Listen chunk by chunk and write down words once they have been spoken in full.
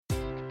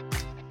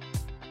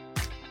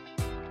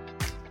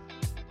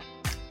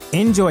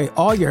Enjoy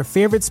all your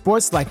favorite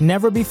sports like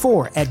never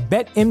before at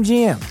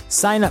BetMGM.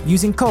 Sign up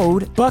using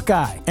code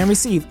Buckeye and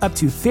receive up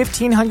to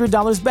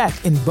 $1,500 back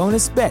in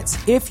bonus bets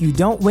if you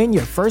don't win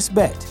your first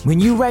bet. When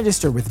you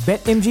register with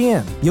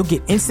BetMGM, you'll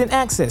get instant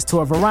access to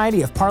a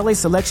variety of parlay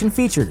selection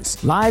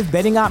features, live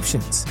betting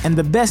options, and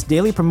the best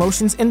daily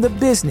promotions in the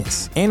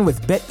business. And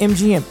with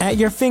BetMGM at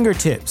your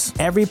fingertips,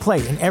 every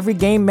play and every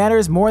game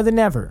matters more than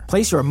ever.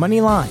 Place your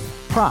money line,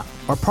 prop,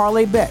 or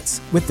parlay bets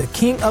with the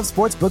king of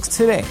sportsbooks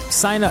today.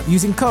 Sign up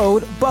using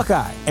code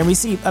Buckeye and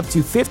receive up to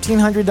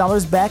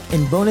 $1,500 back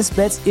in bonus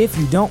bets if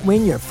you don't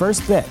win your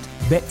first bet.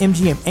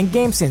 BetMGM and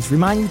GameSense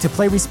remind you to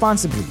play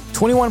responsibly.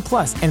 21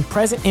 plus and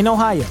present in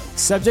Ohio,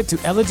 subject to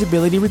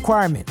eligibility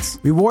requirements.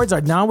 Rewards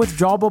are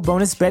non-withdrawable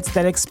bonus bets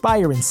that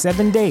expire in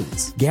 7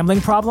 days. Gambling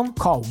problem?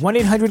 Call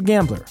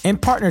 1-800-GAMBLER. In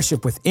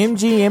partnership with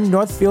MGM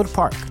Northfield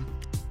Park.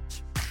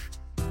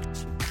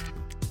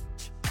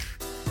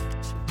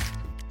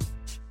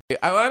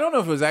 I don't know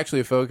if it was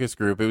actually a focus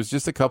group. It was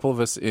just a couple of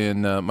us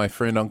in my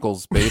friend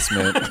Uncle's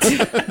basement.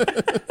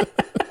 It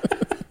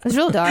was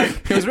real dark.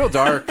 It was real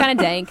dark. Kind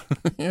of dank.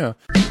 Yeah.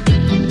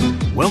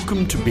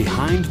 Welcome to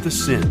Behind the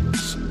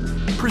Sins,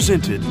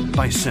 presented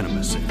by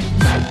CinemaSins.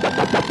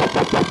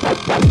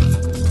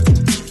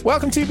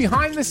 Welcome to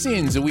Behind the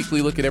Sins, a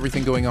weekly look at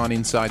everything going on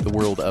inside the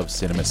world of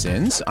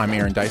CinemaSins. I'm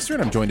Aaron Deister,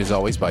 and I'm joined as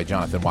always by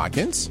Jonathan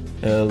Watkins.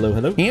 Hello,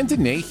 hello. And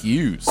Danae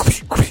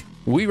Hughes.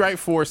 We write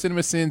for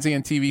CinemaSins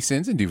and TV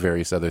Sins and do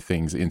various other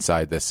things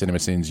inside the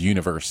CinemaSins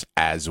universe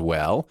as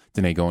well.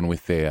 Danae going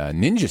with the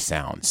ninja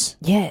sounds.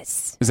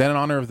 Yes. Is that in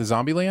honor of the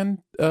Zombieland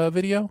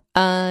video?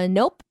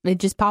 Nope. It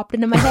just popped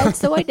into my head,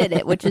 so I did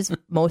it, which is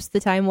most of the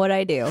time what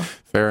I do.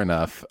 Fair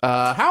enough.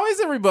 How is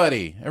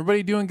everybody?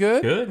 Everybody doing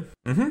good? Good.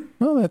 Mm-hmm.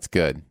 Well, that's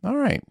good. All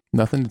right.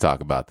 Nothing to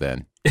talk about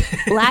then.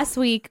 Last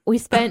week, we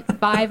spent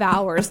 5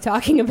 hours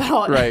talking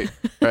about Right.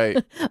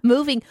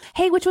 moving.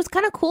 Hey, which was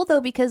kind of cool,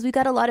 though, because we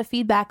got a lot of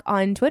feedback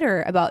on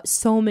Twitter about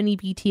so many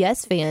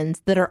BTS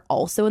fans that are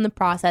also in the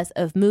process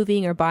of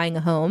moving or buying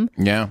a home.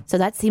 Yeah. So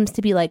that seems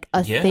to be like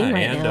a thing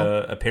right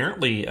now.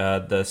 Apparently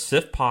the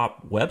Sif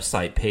Pop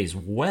website pays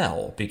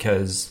well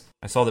because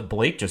I saw that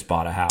Blake just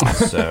bought a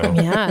house. So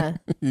Yeah.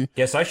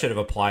 guess I should have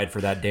applied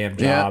for that damn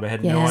job. Yeah. I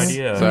had no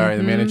idea. Sorry,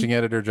 the managing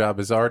editor job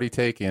is already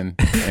taken.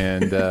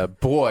 And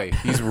boy,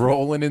 he's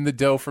rolling in the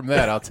dough from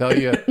that. I'll tell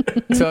you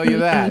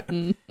that.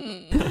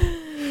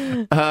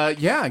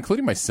 Yeah,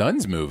 including my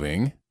son's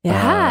moving.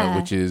 Yeah.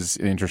 Which is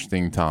an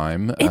interesting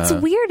time. It's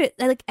weird.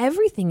 Like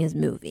everything is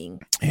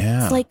moving.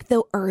 Yeah. It's like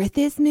the earth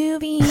is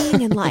moving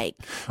and like.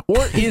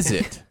 Or is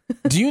it?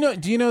 Do you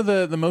know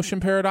the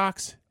motion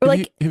paradox? Or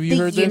like have you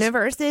heard the this?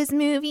 universe is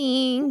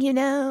moving, you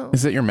know.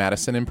 Is it your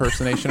Madison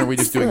impersonation? Or are we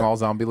just doing all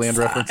Zombieland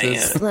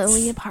references?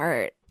 Slowly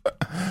apart.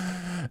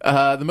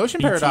 The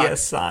motion paradox. BTS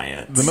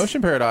science. The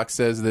motion paradox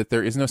says that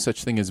there is no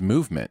such thing as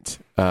movement.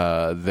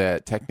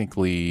 That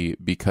technically,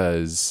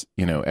 because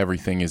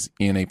everything is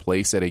in a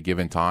place at a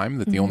given time,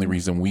 that the only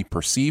reason we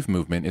perceive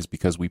movement is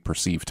because we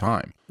perceive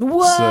time.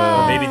 Whoa!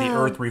 So, Maybe the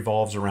earth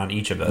revolves around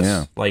each of us.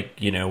 Yeah. Like,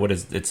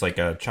 it's like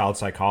a child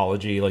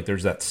psychology. Like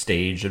there's that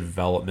stage of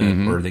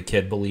development where the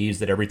kid believes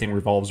that everything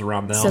revolves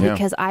around them. So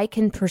because I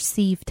can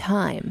perceive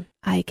time,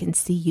 I can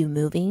see you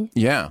moving.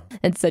 Yeah.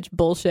 It's such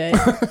bullshit.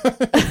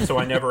 So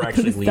I never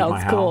actually leave my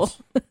Sounds cool.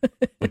 house,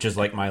 which is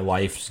like my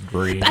life's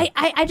dream.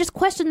 I just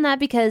question that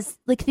because,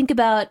 like, think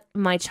about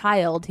my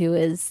child who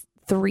is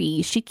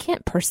 3. She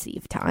can't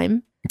perceive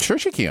time. Sure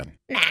she can.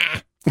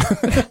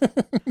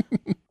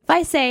 If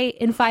I say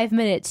in 5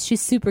 minutes,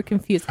 she's super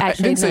confused.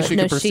 Actually, I didn't say she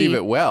can perceive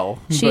it well.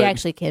 She but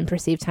actually can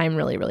perceive time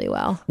really, really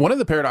well. one of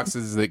the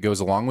paradoxes that goes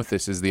along with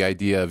this is the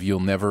idea of you'll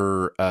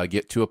never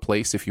get to a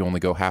place if you only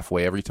go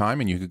halfway every time,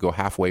 and you could go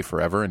halfway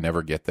forever and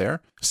never get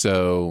there.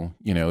 So,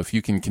 if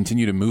you can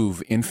continue to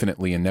move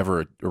infinitely and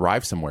never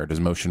arrive somewhere, does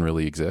motion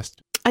really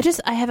exist?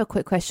 I have a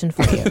quick question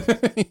for you.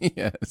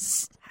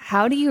 Yes.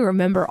 How do you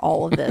remember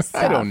all of this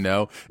stuff? I don't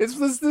know. It's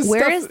this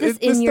Where stuff, is this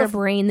this in your stuff-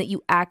 brain that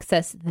you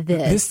access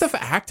this? This stuff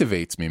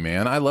activates me,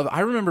 man. I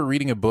remember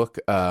reading a book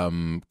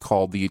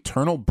called The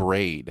Eternal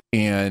Braid,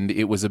 and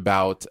it was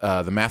about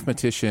the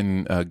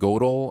mathematician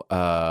Gödel,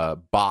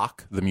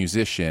 Bach, the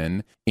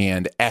musician,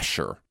 and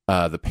Escher,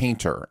 the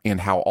painter,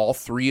 and how all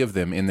three of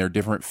them in their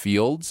different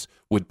fields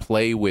would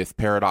play with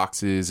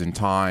paradoxes and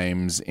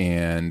times,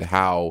 and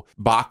how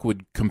Bach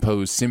would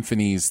compose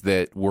symphonies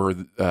that were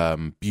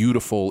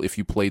beautiful if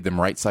you played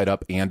them right side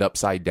up and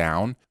upside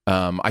down.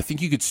 I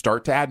think you could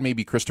start to add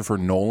maybe Christopher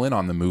Nolan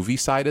on the movie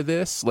side of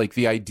this, like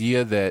the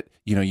idea that,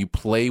 you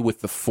play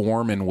with the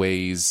form in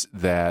ways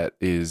that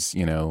is,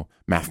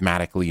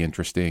 mathematically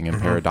interesting and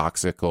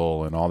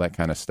paradoxical and all that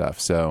kind of stuff.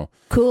 So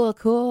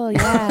Cool.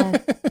 Yeah.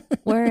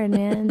 Word,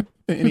 man.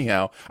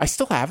 anyhow, I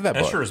still have that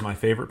book. Escher is my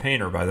favorite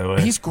painter, by the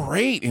way. He's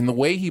great in the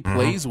way he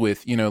plays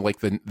with, like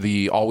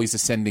the always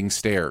ascending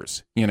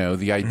stairs,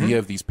 the idea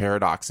of these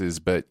paradoxes,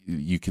 but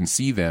you can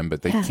see them,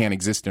 but they can't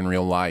exist in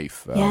real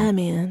life. Yeah,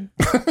 man.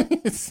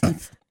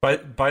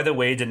 By the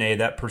way, Danae,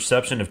 that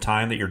perception of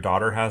time that your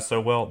daughter has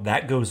so well,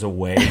 that goes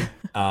away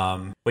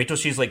Wait till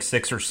she's like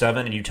 6 or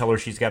 7 and you tell her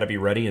she's got to be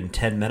ready in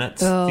 10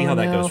 minutes. Oh, See how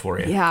that no. goes for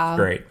you. Yeah.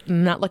 Great.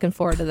 I'm not looking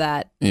forward to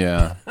that.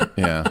 Yeah.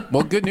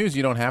 Well, good news,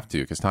 you don't have to,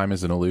 because time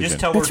is an illusion. Just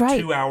tell That's her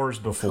right. 2 hours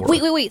before.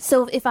 Wait.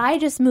 So if I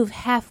just move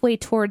halfway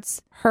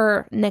towards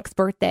her next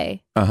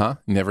birthday,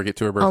 Never get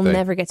to her birthday. I'll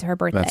never get to her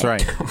birthday. That's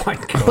right. Oh my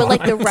God. But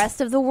like the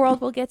rest of the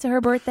world will get to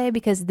her birthday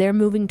because they're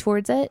moving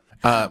towards it.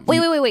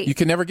 Wait. You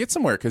can never get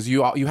somewhere because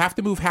you have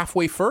to move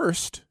halfway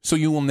first, so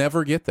you will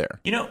never get there.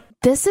 You know,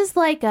 This is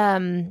like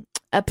a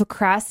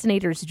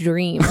procrastinator's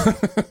dream,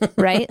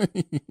 right?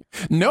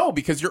 No,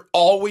 because you're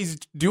always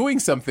doing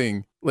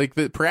something. Like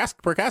the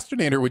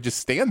procrastinator would just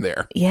stand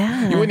there.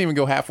 Yeah. You wouldn't even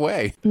go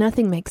halfway.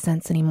 Nothing makes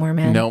sense anymore,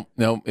 man.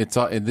 No, it's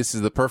all, and this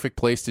is the perfect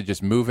place to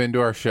just move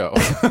into our show.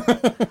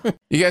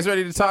 You guys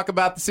ready to talk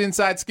about this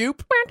inside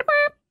scoop?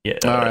 yeah.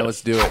 All right,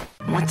 let's do it.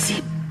 What's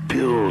he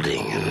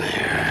building in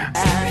there?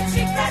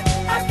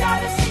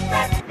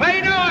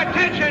 Pay no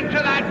attention to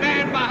that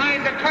man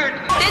behind the curtain.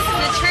 This is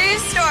a true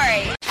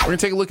story. We're going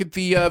to take a look at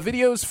the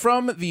videos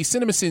from the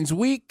CinemaSins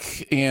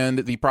week and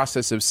the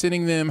process of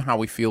sinning them, how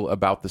we feel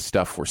about the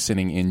stuff we're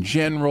sinning in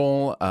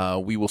general.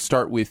 We will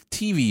start with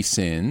TV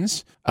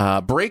sins.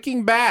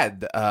 Breaking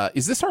Bad.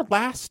 Is this our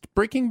last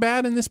Breaking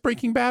Bad in this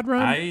Breaking Bad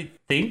run? I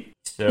think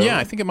so. Yeah,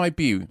 I think it might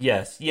be.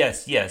 Yes.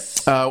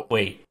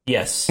 Wait.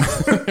 Yes.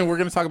 We're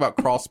going to talk about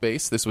Crawl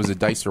Space. This was a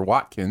Dicer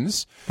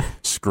Watkins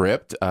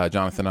script.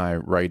 Jonathan and I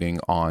writing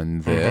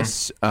on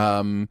this.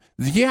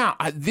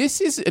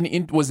 This is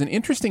was an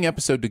interesting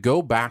episode to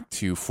go back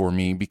to for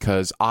me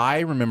because I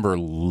remember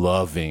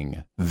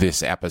loving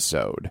this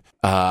episode.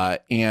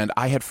 And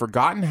I had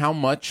forgotten how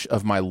much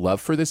of my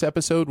love for this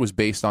episode was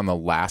based on the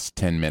last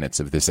 10 minutes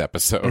of this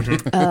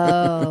episode.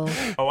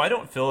 Oh. I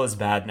don't feel as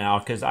bad now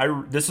because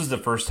this was the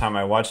first time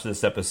I watched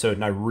this episode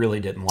and I really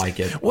didn't like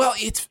it. Well,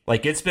 it's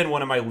been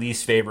one of my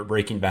least favorite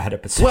Breaking Bad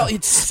episodes. Well,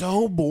 it's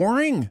so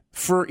boring.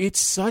 It's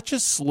such a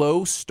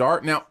slow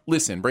start. Now,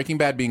 listen, Breaking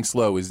Bad being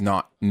slow is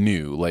not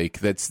new. Like,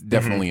 that's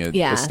definitely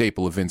a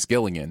staple of Vince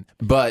Gilligan.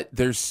 But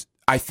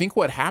I think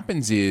what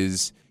happens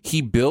is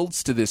he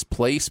builds to this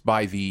place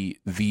by the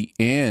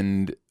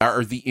end,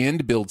 or the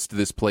end builds to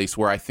this place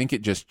where I think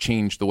it just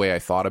changed the way I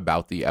thought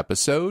about the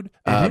episode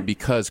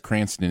because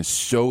Cranston is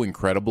so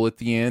incredible at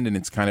the end, and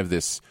it's kind of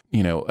this,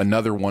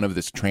 another one of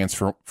this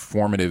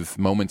transformative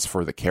moments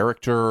for the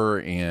character,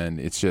 and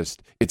it's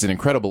an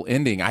incredible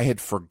ending. I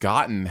had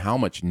forgotten how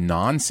much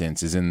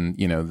nonsense is in,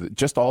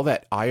 just all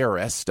that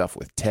IRS stuff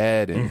with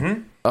Ted,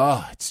 and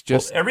it's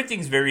just... Well,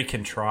 everything's very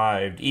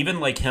contrived. Even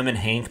like him and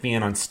Hank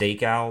being on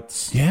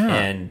stakeouts. Yeah.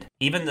 And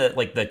even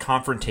the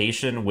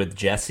confrontation with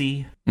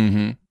Jesse.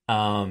 Yeah,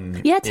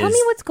 tell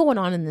me what's going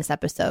on in this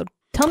episode.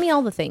 Tell me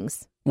all the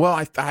things. Well,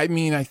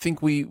 I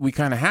think we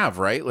kind of have,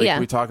 right? Like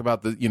we talk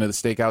about the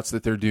stakeouts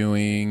that they're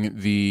doing,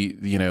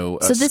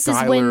 So this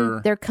Skyler... is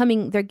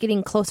when they're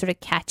getting closer to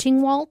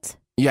catching Walt?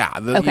 Yeah,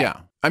 Okay.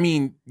 yeah. I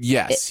mean,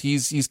 yes,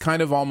 he's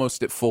kind of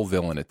almost at full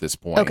villain at this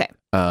point. Okay.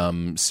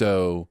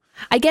 So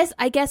I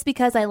guess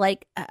because I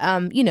like I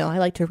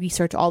like to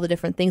research all the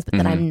different things, but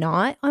then I'm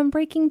not on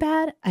Breaking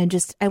Bad.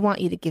 I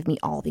want you to give me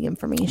all the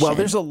information. Well,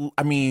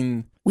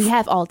 we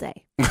have all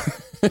day.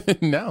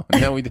 no,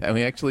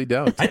 we actually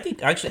don't. I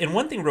think and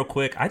one thing real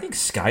quick, I think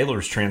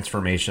Skyler's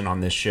transformation on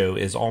this show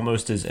is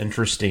almost as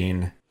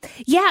interesting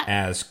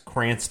as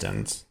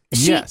Cranston's.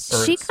 She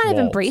kind of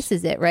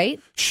embraces it, right?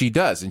 She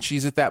does, and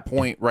she's at that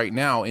point right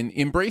now. And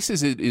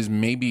embraces it is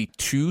maybe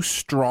too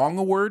strong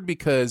a word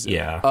because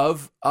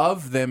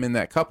of them in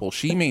that couple.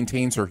 She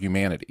maintains her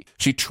humanity.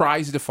 She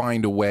tries to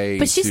find a way,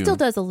 but she still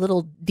does a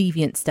little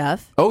deviant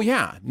stuff. Oh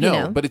yeah,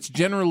 no, but it's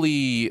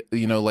generally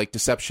like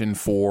deception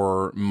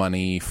for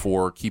money,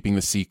 for keeping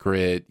the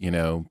secret,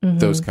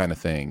 those kind of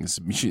things.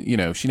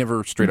 She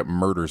never straight up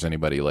murders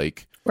anybody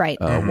like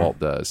Walt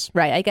does.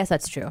 Right, I guess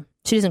that's true.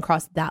 She doesn't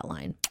cross that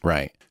line.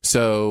 Right.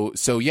 So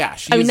yeah.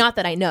 Not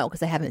that I know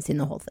because I haven't seen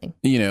the whole thing.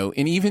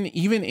 And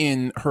even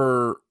in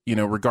her,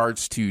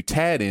 regards to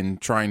Ted and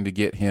trying to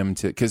get him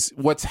to, because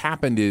what's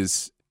happened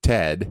is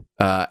Ted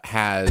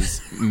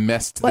has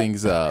messed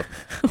things up.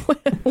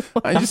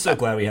 I'm so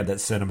glad we had that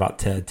sin about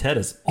Ted. Ted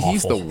is awful.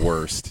 He's the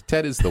worst.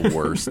 Ted is the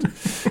worst.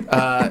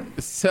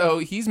 So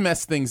he's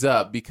messed things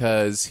up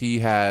because he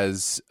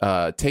has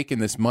taken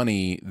this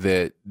money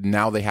that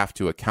now they have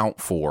to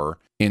account for.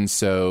 And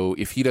so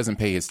if he doesn't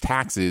pay his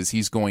taxes,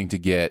 he's going to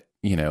get,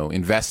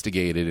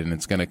 investigated, and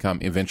it's going to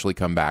eventually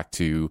come back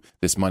to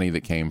this money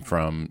that came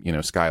from,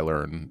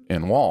 Skyler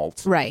and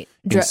Walt. Right.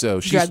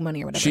 Drug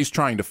money or whatever. She's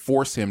trying to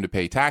force him to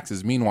pay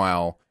taxes.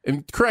 Meanwhile,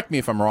 and correct me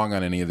if I'm wrong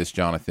on any of this,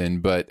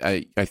 Jonathan, but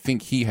I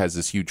think he has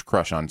this huge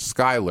crush on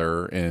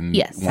Skyler and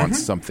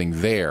wants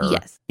something there.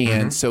 Yes.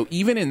 And so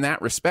even in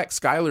that respect,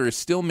 Skyler is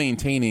still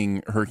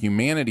maintaining her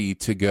humanity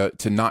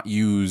to not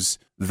use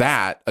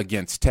that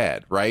against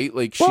Ted, right?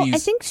 Like I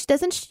think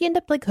doesn't she end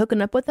up like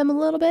hooking up with them a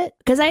little bit?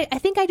 Because I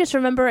think I just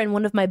remember in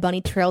one of my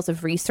bunny trails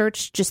of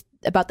research just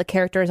about the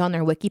characters on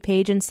their wiki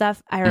page and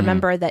stuff, I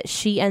remember that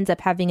she ends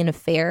up having an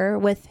affair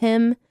with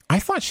him. I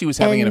thought she was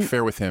having an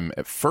affair with him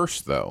at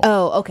first, though.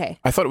 Oh, okay.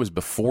 I thought it was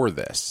before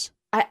this.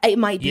 It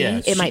might be.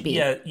 Yeah, it might be.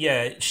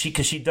 Yeah.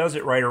 Because she does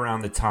it right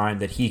around the time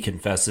that he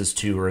confesses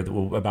to her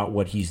about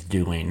what he's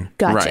doing.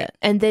 Gotcha. Right.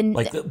 And then,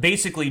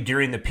 basically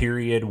during the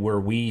period where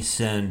we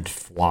send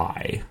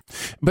Fly.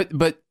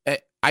 But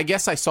I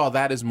guess I saw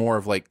that as more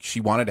of like she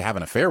wanted to have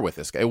an affair with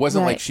this guy. It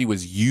wasn't like she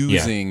was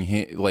using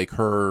him, like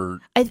her.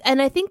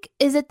 And I think,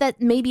 is it that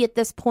maybe at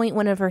this point,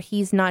 whenever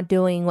he's not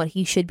doing what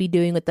he should be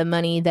doing with the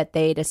money, that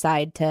they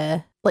decide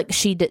to, like,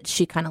 she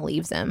kind of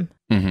leaves him.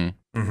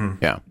 Mm-hmm. Mm-hmm.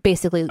 Yeah.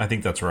 Basically, I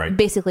think that's right.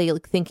 Basically,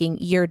 like, thinking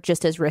you're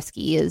just as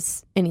risky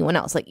as anyone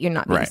else. Like, you're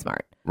not being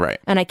smart. Right.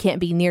 And I can't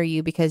be near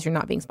you because you're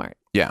not being smart.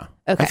 Yeah.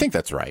 Okay. I think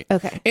that's right.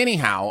 Okay.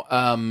 Anyhow,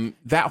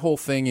 that whole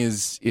thing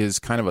is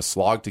kind of a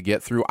slog to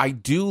get through. I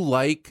do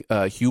like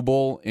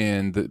Hubel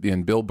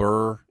and Bill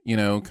Burr,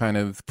 kind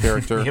of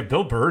character. Yeah,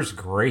 Bill Burr's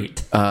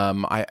great.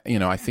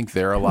 I think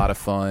they're a lot of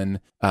fun.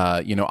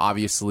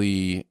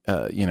 Obviously,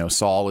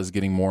 Saul is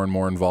getting more and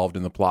more involved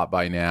in the plot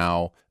by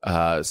now.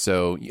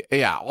 So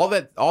yeah, all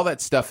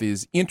that stuff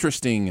is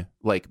interesting,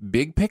 like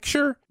big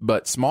picture,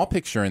 but small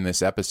picture in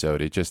this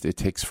episode, it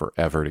takes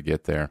forever to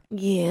get there.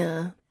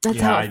 Yeah. That's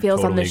how it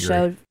feels on the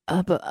show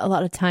a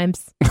lot of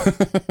times.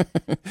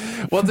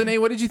 Well, Danae,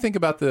 what did you think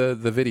about the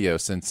video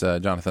since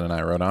Jonathan and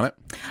I wrote on it?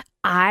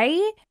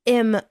 I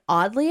am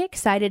oddly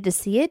excited to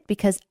see it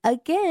because,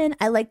 again,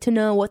 I like to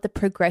know what the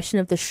progression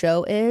of the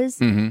show is,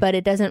 but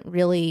it doesn't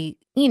really,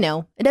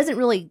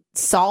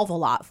 solve a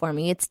lot for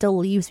me. It still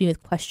leaves me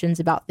with questions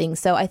about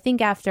things. So I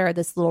think after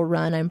this little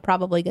run, I'm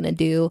probably going to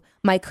do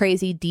my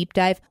crazy deep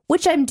dive,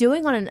 which I'm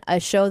doing on a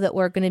show that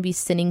we're going to be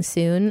sending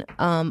soon.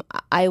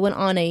 I went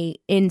on a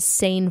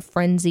insane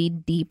frenzy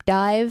deep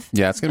dive.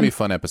 Yeah, it's going to be a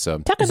fun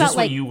episode. Is this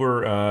what you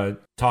were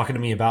talking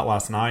to me about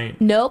last night?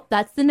 Nope,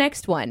 that's the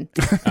next one.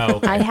 Oh,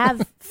 okay. I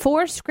have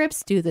 4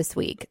 scripts due this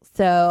week,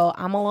 so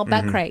I'm a little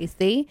bit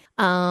crazy.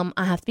 I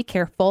have to be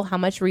careful how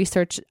much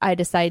research I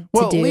decide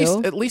to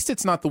do. At least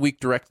it's not the week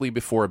directly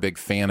before a big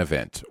fan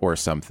event or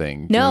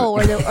something. No,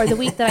 or the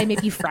week that I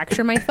maybe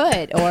fracture my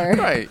foot, or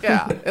right,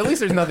 yeah. At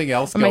least there's nothing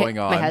else going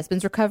on. My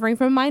husband's recovering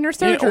from minor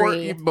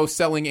surgery, or both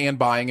selling and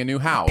buying a new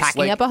house,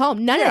 packing up a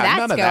home. None of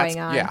that's going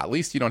on. Yeah, at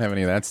least you don't have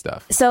any of that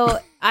stuff. So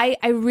I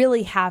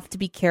really have to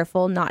be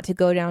careful not to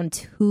go down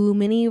too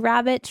many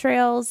rabbit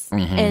trails.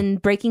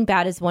 And Breaking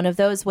Bad is one of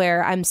those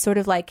where I'm sort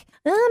of like,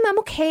 I'm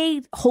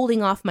okay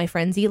holding off my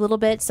frenzy a little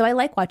bit. So I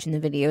like watching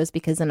the videos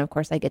because then, of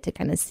course, I get to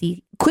kind of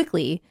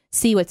quickly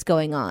see what's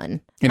going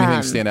on.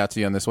 Anything stand out to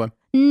you on this one?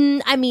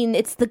 I mean,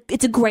 it's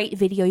a great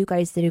video. You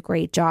guys did a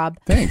great job.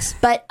 Thanks.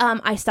 But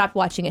I stopped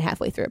watching it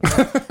halfway through.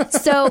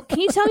 So can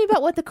you tell me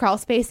about what the crawl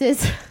space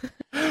is?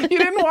 You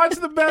didn't watch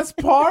the best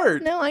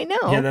part. No, I know.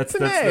 Yeah, that's the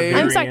very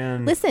I'm sorry.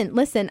 end.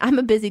 Listen. I'm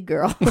a busy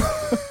girl.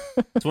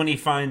 That's when he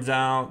finds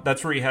out.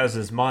 That's where he has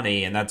his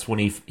money, and that's when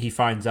he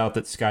finds out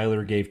that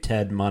Skyler gave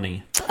Ted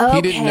money. Okay.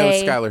 He didn't know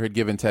Skyler had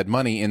given Ted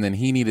money, and then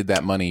he needed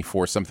that money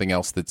for something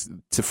else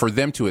for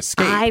them to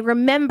escape. I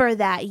remember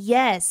that.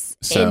 Yes,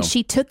 and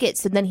she took it.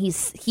 So then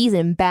he's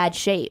in bad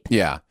shape.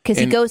 Yeah, because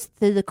he goes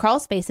to the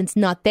crawl space and it's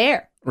not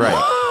there.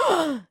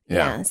 Right.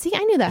 Yeah. See,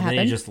 I knew that happened.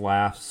 And he just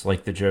laughs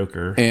like the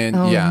Joker. And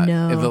no.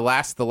 and the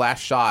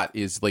last shot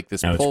is like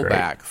this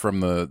pullback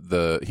from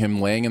the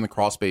him laying in the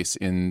crawl space,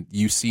 and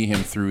you see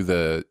him through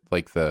the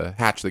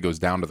hatch that goes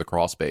down to the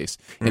crawl space,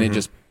 and it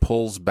just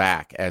pulls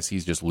back as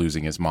he's just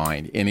losing his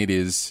mind, and it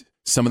is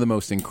some of the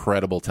most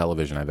incredible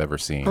television I've ever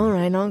seen. All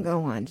right, I'll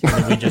go on.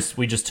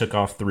 we just took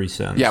off 3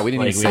 cents. Yeah, we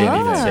didn't even say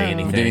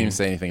anything. We didn't even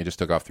say anything. It just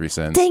took off 3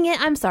 cents. Dang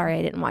it! I'm sorry,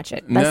 I didn't watch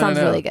it. That sounds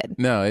really good.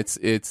 No, it's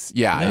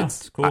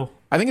cool.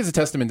 I think it's a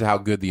testament to how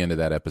good the end of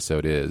that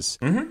episode is,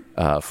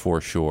 for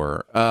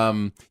sure.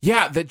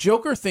 That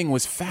Joker thing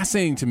was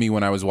fascinating to me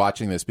when I was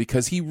watching this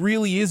because he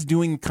really is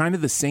doing kind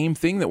of the same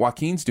thing that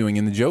Joaquin's doing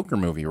in the Joker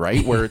movie,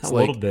 right? Where it's a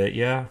little bit,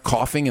 yeah,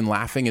 coughing and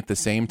laughing at the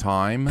same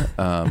time.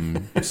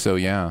 So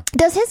yeah.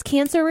 Does his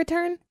cancer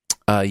return?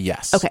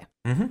 Yes. Okay.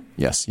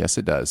 Yes,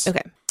 it does.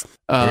 Okay.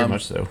 Very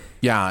much so.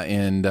 Yeah,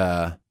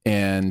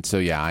 and so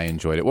yeah, I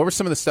enjoyed it. What were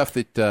some of the stuff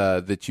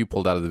that you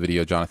pulled out of the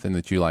video, Jonathan,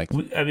 that you liked?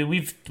 I mean,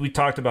 we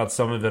talked about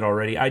some of it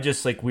already. I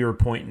just we were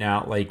pointing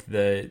out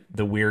the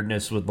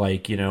weirdness with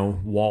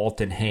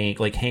Walt and Hank,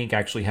 like Hank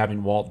actually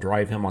having Walt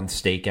drive him on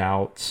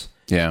stakeouts.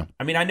 Yeah.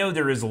 I mean, I know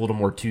there is a little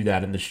more to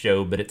that in the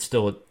show, but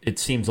it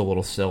seems a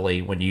little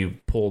silly when you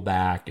pull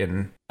back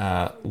and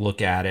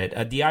look at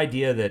it. The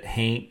idea that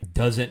Hank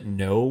doesn't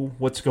know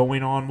what's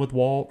going on with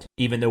Walt,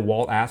 even though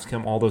Walt asked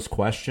him all those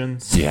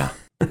questions. Yeah.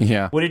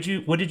 Yeah. What did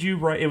you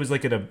write? It was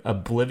like an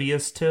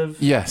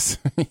oblivious-tive? Yes.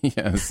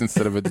 Yes,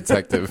 instead of a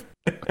detective.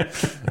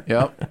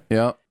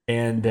 Yep.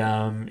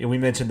 And we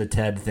mentioned the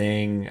Ted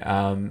thing.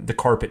 The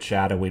carpet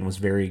shadowing was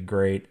very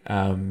great.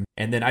 And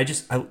then I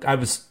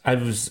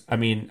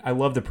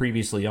love the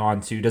Previously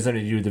On too. It doesn't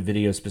have to do with the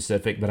video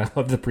specific, but I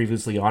love the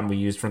Previously On we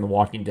used from The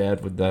Walking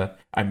Dead with the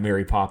I'm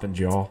Mary Poppins,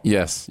 y'all.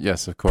 Yes,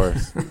 of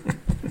course.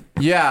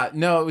 Yeah,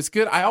 no, it was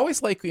good. I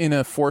always like in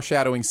a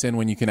foreshadowing sin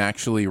when you can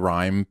actually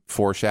rhyme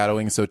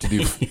foreshadowing. So to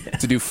do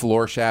to do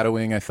floor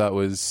shadowing, I thought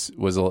was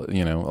a lot of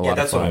fun.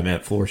 That's what I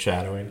meant,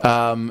 foreshadowing.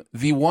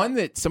 The one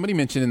that somebody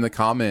mentioned in the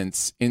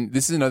comments, and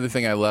this is another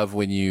thing I love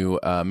when you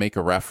make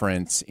a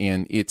reference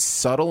and it's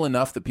subtle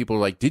enough that people are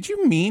like, "Did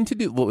you mean to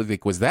do?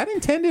 Like, was that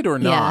intended or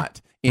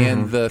not?"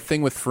 And the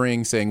thing with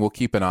Fring saying, we'll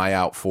keep an eye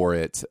out for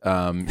it.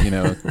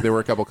 There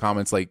were a couple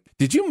comments like,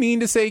 did you mean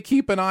to say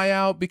keep an eye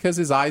out because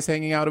his eye's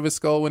hanging out of his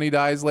skull when he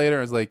dies later? I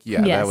was like,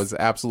 yeah, that was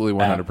absolutely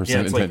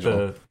 100%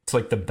 intentional. It's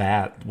like the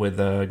bat with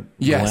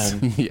yes,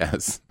 Glenn.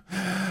 yes.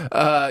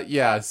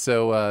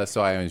 So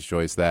I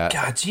enjoyed that.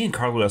 God,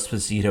 Giancarlo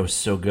Esposito is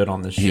so good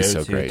on this show. He's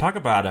so too. great. Talk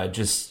about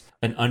just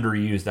an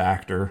underused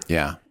actor.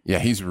 Yeah,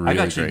 he's really I've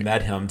actually great.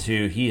 met him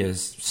too. He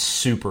is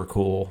super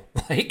cool.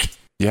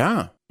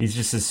 Yeah. He's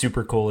just as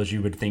super cool as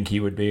you would think he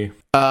would be.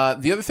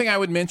 The other thing I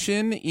would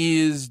mention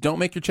is don't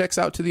make your checks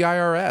out to the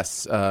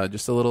IRS.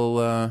 Just a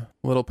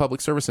little public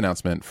service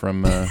announcement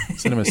from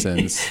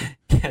CinemaSins.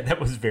 Yeah, that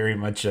was very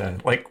much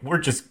we're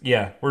just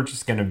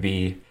going to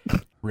be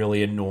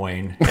really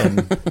annoying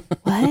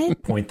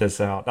and point this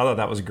out. I thought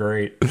that was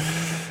great.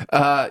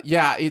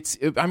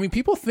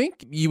 People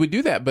think you would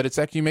do that, but it's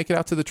actually you make it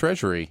out to the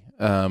Treasury,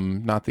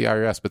 not the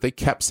IRS. But they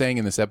kept saying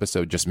in this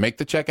episode, just make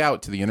the check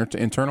out to the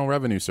Internal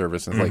Revenue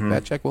Service. And it's like,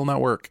 that check will not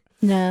work.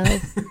 No.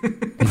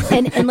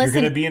 and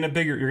listen, you're going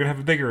to have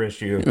a bigger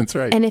issue. That's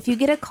right. And if you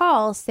get a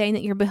call saying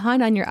that you're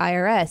behind on your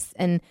IRS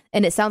and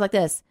it sounds like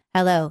this,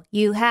 hello,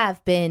 you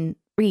have been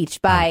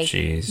reached by,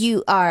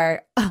 you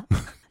are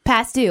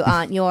past due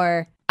on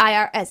your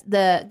IRS.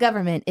 The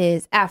government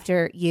is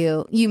after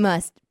you. You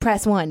must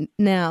press 1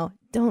 now.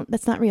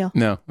 That's not real.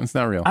 No, it's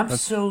not real. I'm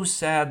so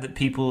sad that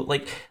people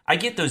I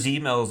get those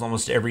emails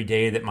almost every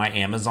day that my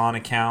Amazon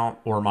account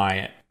or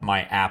my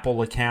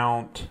Apple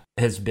account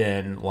has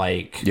been the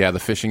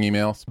phishing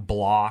emails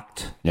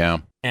blocked. Yeah.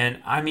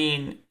 And I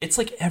mean, it's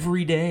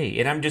every day.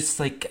 And I'm just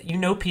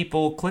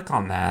people click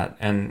on that.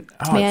 And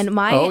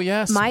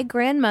my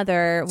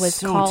grandmother was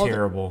so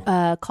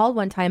terrible. Called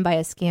one time by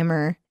a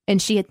scammer. And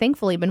she had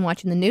thankfully been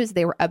watching the news.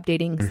 They were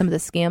updating some of the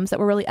scams that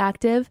were really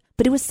active.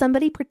 But it was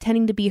somebody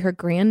pretending to be her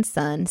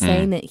grandson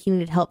saying that he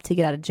needed help to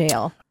get out of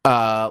jail.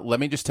 Let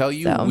me just tell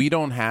you, we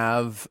don't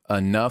have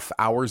enough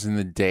hours in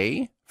the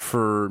day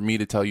for me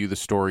to tell you the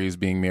stories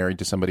being married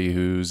to somebody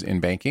who's in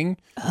banking.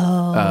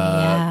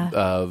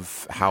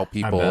 Of how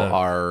people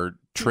are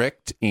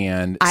tricked.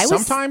 And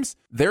sometimes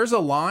there's a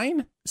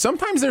line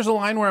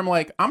where I'm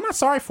like, I'm not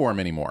sorry for him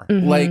anymore.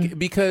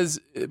 Because,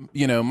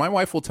 my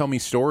wife will tell me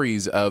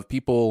stories of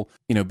people,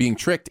 being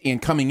tricked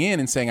and coming in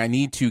and saying, I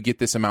need to get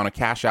this amount of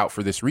cash out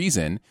for this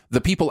reason.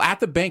 The people at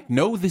the bank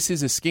know this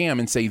is a scam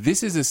and say,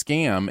 this is a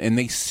scam. And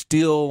they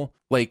still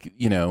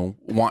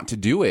want to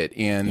do it.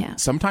 And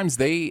sometimes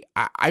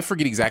I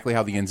forget exactly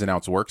how the ins and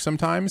outs work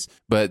sometimes,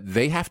 but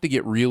they have to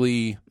get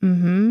really,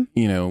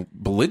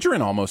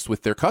 belligerent almost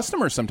with their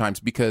customers sometimes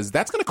because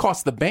that's going to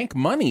cost the bank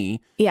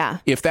money. Yeah.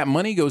 If that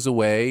money goes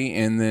away.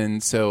 And then,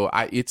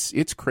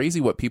 it's crazy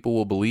what people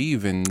will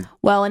believe. And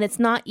it's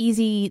not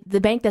easy.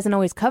 The bank doesn't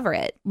always cover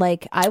it.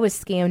 I was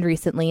scammed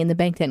recently and the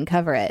bank didn't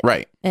cover it.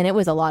 Right. And it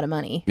was a lot of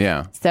money.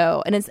 Yeah.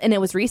 So, and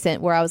it was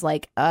recent where I was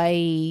like,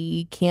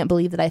 I can't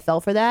believe that I fell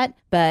for that,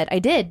 but I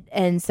did.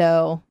 And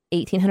so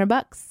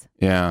 $1,800.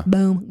 Yeah.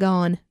 Boom,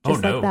 gone.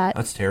 Just like that.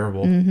 That's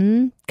terrible.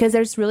 Because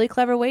there's really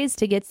clever ways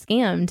to get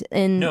scammed.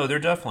 And no, there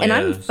definitely is.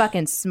 And I'm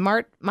fucking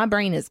smart. My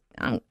brain is,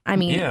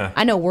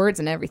 I know words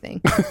and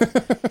everything.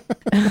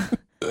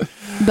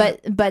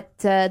 But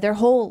their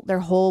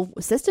whole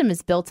system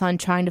is built on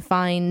trying to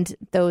find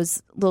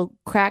those little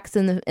cracks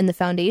in the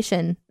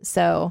foundation.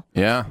 So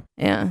yeah,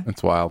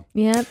 that's wild.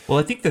 Yeah. Well,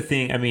 I think the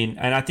thing,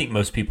 and I think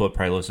most people that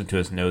probably listen to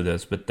us know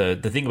this, but the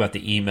thing about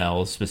the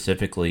emails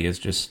specifically is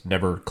just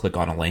never click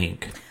on a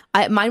link.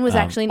 Mine was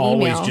actually an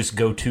email. Always just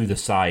go to the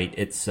site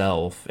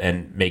itself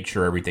and make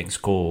sure everything's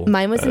cool.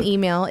 Mine was an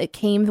email. It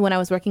came when I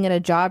was working at a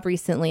job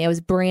recently. I was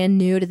brand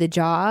new to the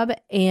job,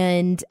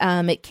 and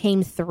it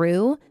came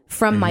through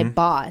from my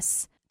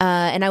boss.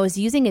 And I was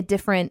using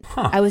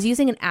I was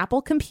using an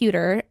Apple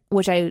computer,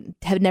 which I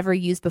have never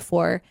used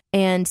before.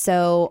 And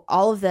so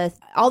all the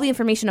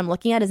information I'm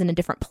looking at is in a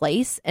different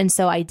place. And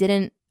so I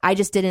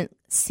just didn't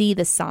see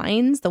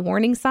the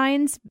warning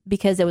signs,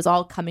 because it was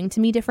all coming to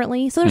me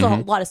differently. So there's a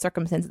lot of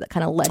circumstances that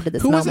kind of led to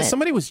this moment. Who was it?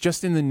 Somebody was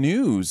just in the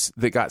news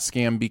that got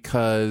scammed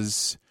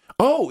because...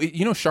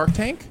 Shark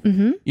Tank?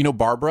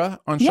 Barbara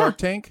on Shark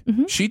Tank?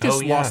 She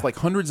just lost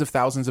hundreds of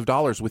thousands of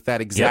dollars with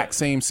that exact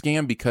same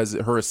scam because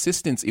her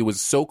assistant's, it was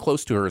so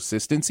close to her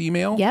assistant's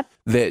email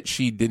that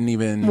she didn't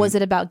even... Was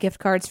it about gift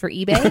cards for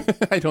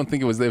eBay? I don't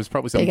think it was. It was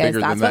probably something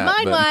bigger than that. That's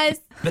what mine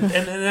was. But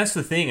and that's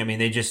the thing.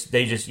 They just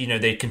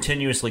they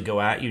continuously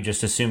go at you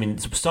just assuming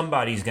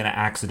somebody's going to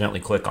accidentally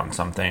click on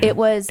something. It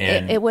was...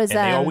 And they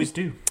always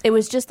do. It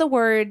was just the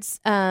words...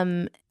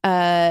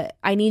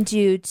 I need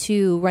you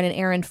to run an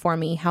errand for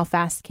me. How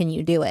fast can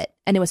you do it?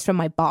 And it was from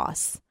my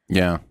boss.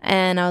 Yeah.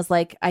 And I was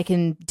like, I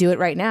can do it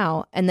right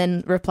now. And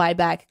then replied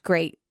back,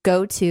 great.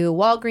 Go to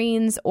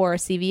Walgreens or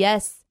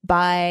CVS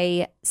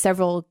buy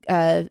several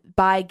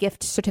buy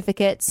gift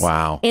certificates.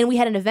 Wow. And we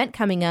had an event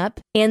coming up,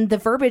 and the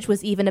verbiage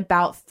was even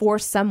about for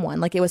someone,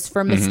 like it was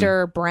for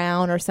Mr.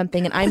 Brown or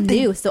something, and I'm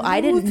new, so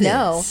I didn't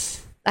know.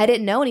 I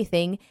didn't know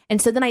anything.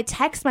 And so then I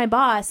text my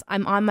boss,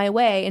 I'm on my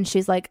way, and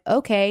she's like,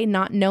 okay,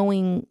 not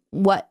knowing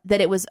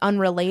that it was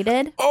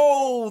unrelated.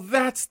 Oh,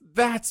 that's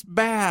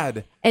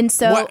bad. And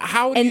so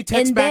how do you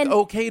text back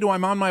okay to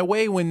I'm on my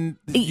way when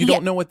you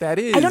don't know what that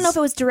is? I don't know if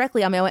it was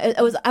directly on my way.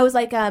 I was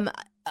like,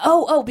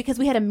 because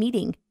we had a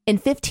meeting. In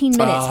 15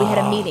 minutes we had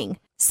a meeting.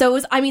 So it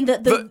was, I mean,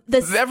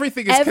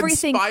 everything is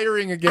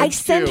conspiring against you. I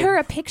sent her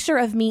a picture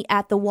of me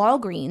at the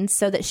Walgreens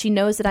so that she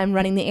knows that I'm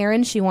running the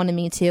errand she wanted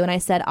me to. And I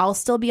said, I'll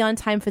still be on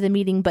time for the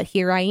meeting, but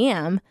here I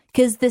am.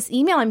 Because this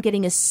email I'm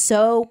getting is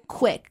so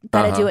quick.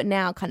 Gotta do it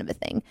now kind of a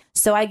thing.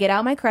 So I get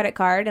out my credit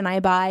card and I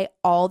buy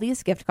all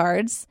these gift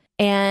cards.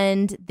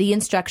 And the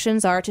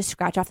instructions are to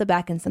scratch off the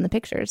back and send the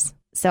pictures.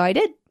 So I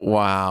did.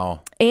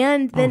 Wow.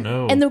 And then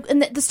and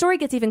the story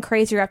gets even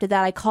crazier after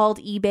that. I called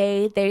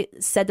eBay. They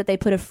said that they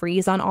put a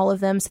freeze on all of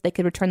them so they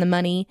could return the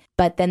money,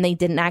 but then they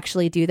didn't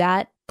actually do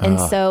that. And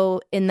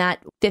so in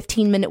that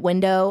 15-minute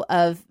window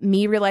of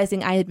me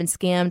realizing I had been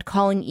scammed,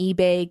 calling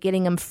eBay,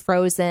 getting them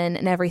frozen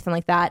and everything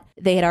like that,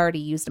 they had already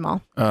used them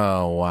all.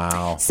 Oh,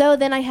 wow. So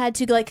then I had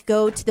to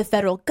go to the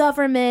federal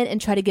government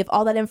and try to give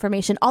all that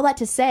information. All that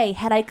to say,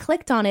 had I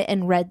clicked on it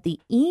and read the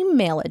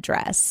email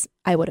address,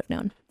 I would have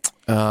known.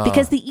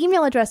 Because the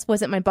email address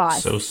wasn't my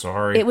boss. So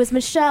sorry. It was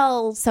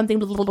Michelle something,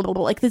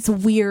 like this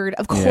weird,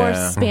 of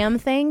course,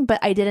 spam thing, but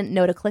I didn't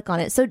know to click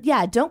on it. So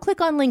yeah, don't click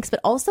on links, but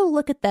also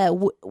look at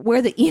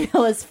where the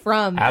email is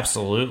from.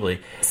 Absolutely.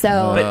 So,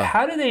 but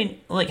how do they,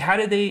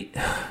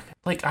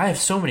 I have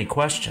so many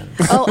questions.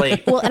 Oh,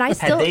 well, and I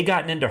still... Had they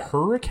gotten into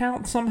her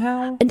account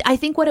somehow? And I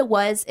think what it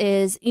was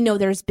is,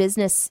 there's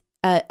business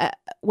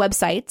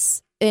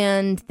websites,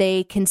 and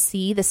they can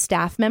see the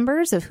staff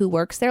members of who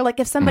works there. Like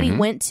if somebody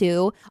went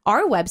to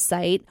our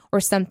website or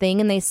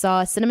something and they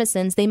saw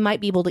CinemaSins, they might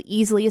be able to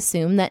easily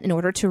assume that in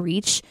order to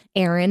reach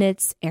Aaron,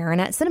 it's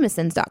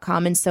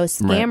Aaron@cinemasins.com. And so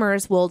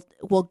scammers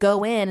will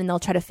go in and they'll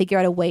try to figure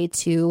out a way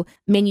to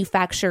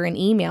manufacture an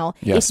email.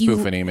 Yeah,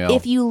 spoof an email.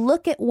 If you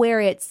look at where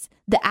it's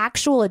the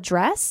actual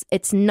address,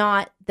 it's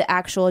not the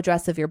actual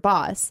address of your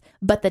boss,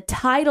 but the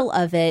title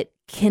of it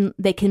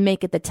they can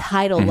make it the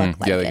title look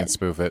like it. Yeah, they can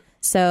spoof it.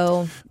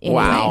 So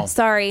anyway,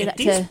 sorry.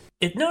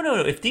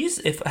 If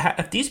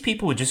these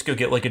people would just go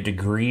get like a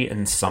degree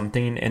in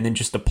something and then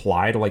just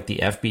apply to like the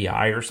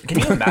FBI or something,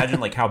 can you imagine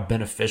like how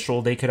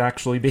beneficial they could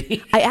actually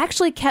be? I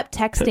actually kept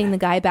texting the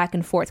guy back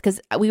and forth because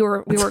we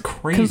were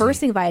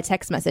conversing via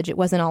text message. It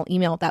wasn't all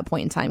email at that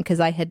point in time because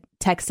I had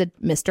texted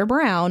Mr.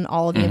 Brown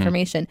all of the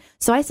information.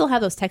 So I still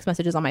have those text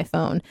messages on my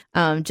phone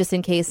just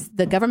in case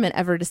the government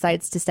ever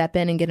decides to step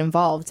in and get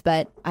involved.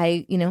 But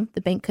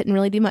the bank couldn't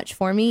really do much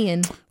for me.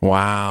 And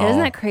wow.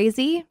 Isn't that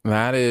crazy?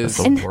 That is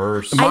the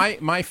worst.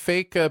 My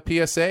fake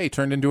PSA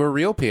turned into a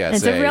real PSA.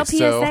 It's a real PSA.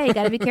 So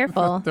Got to be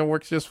careful. That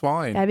works just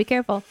fine. Got to be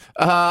careful.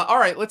 All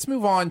right, let's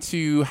move on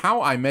to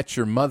How I Met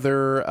Your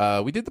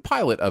Mother. We did the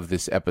pilot of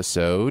this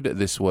episode.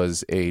 This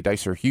was a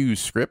Dicer Hughes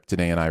script.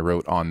 Danae and I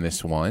wrote on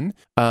this one.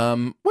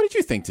 What did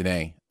you think,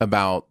 Danae,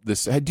 about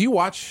this? Do you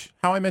watch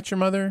How I Met Your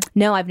Mother?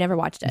 No, I've never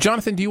watched it.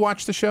 Jonathan, do you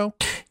watch the show?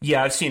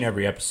 Yeah, I've seen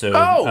every episode.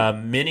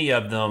 Many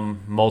of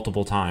them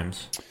multiple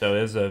times. So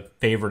it was a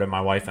favorite of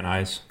my wife and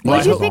I's.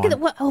 What did you think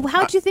of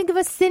how'd you think of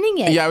us singing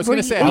it? Yeah, I was going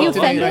to say, how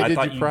did I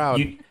did you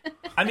proud?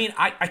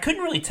 I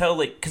couldn't really tell,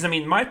 because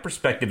my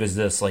perspective is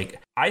this,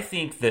 I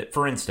think that,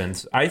 for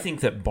instance,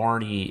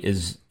 Barney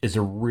is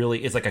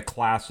like a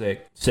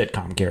classic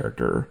sitcom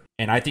character.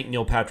 And I think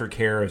Neil Patrick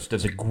Harris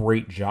does a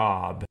great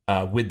job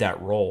with that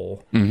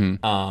role.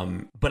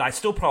 But I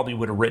still probably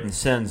would have written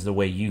Sins the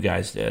way you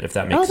guys did, if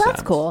that makes sense. Oh,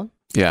 that's cool.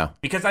 Yeah.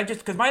 Because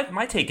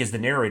my take is the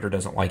narrator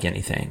doesn't like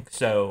anything.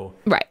 So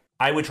right.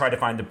 I would try to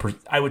find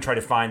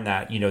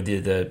that,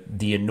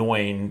 the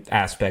annoying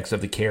aspects of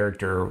the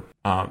character.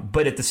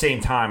 But at the same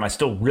time, I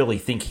still really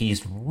think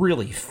he's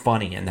really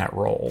funny in that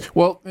role.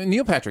 Well,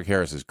 Neil Patrick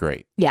Harris is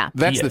great. Yeah.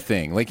 That's the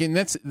thing. And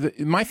that's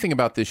my thing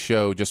about this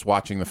show, just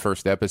watching the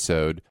first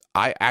episode.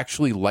 I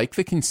actually like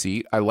the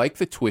conceit. I like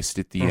the twist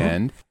at the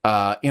end.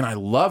 And I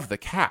love the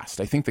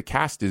cast. I think the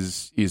cast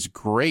is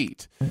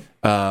great.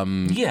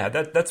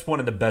 That's one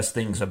of the best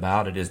things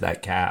about it is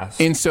that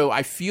cast. And so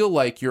I feel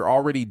like you're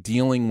already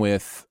dealing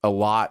with a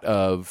lot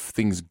of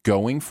things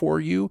going for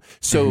you.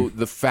 So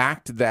the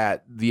fact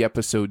that the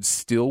episode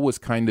still was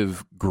kind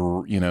of,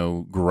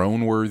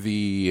 groan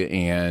worthy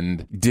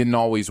and didn't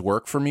always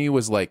work for me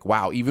was like,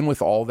 wow, even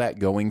with all that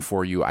going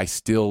for you, I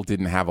still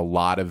didn't have a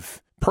lot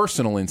of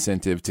personal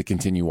incentive to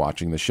continue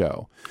watching the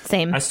show.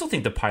 Same. I still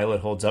think the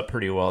pilot holds up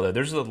pretty well, though.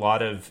 There's a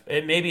lot of,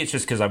 maybe it's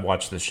just because I've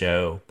watched the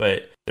show,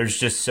 but there's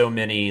just so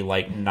many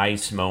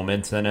nice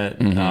moments in it.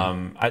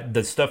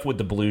 The stuff with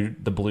the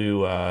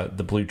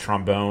blue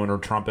trombone or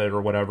trumpet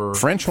or whatever,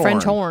 French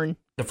horn.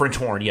 The French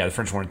horn, yeah, the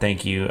French horn.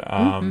 Thank you.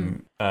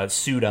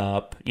 Suit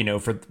Up,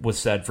 was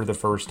said for the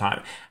first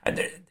time,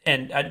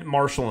 and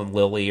Marshall and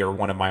Lily are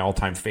one of my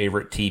all-time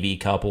favorite TV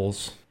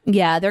couples.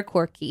 Yeah, they're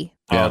quirky.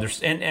 Yeah.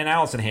 There's and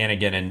Allison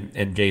Hannigan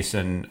and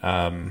Jason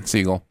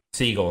Segel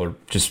are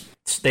just,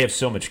 they have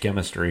so much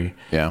chemistry.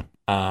 Yeah.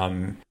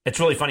 It's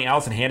really funny.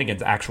 Allison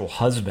Hannigan's actual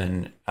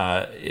husband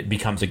it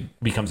becomes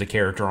a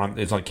character on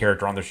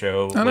the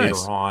show later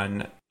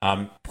on.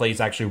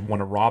 Plays actually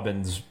one of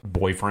Robin's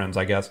boyfriends,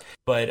 I guess.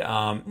 But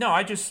no,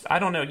 I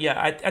don't know. Yeah,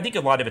 I think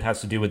a lot of it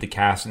has to do with the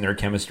cast and their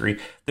chemistry.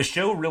 The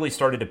show really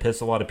started to piss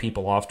a lot of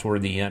people off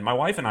toward the end. My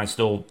wife and I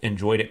still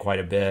enjoyed it quite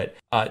a bit.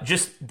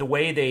 Just the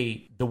way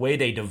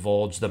they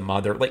divulged the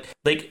mother, like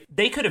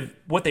they could have,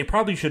 what they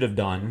probably should have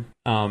done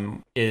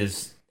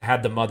is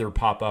had the mother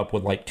pop up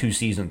with like 2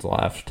 seasons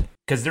left.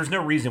 Because there's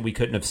no reason we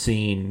couldn't have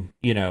seen,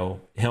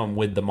 him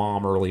with the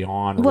mom early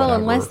on. Or whatever.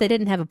 Unless they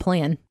didn't have a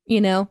plan,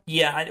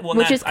 Yeah,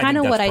 which is kind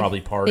of what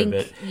probably part think,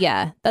 of it.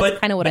 Yeah, that's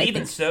kind of what I think. But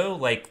even so,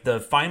 like the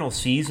final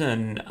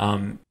season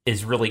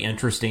is really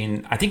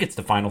interesting. I think it's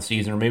the final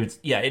season, or maybe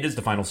it is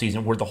the final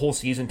season, where the whole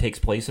season takes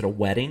place at a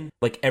wedding.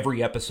 Like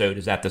every episode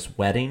is at this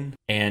wedding,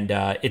 and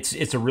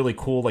it's a really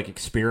cool like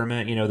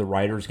experiment. The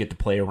writers get to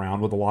play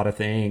around with a lot of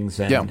things,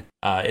 and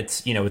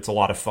it's it's a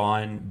lot of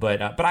fun.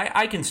 But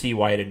I can see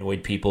why it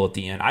annoyed people at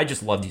the end. I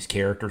just love these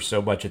characters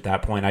so much at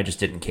that point. I just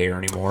didn't care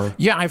anymore.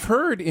 Yeah, I've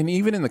heard, and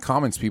even in the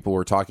comments, people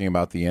were talking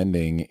about the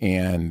ending,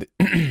 and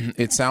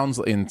it sounds,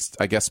 in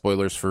I guess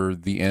spoilers for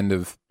the end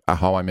of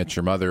How I Met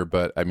Your Mother,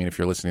 but I mean, if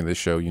you're listening to this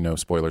show,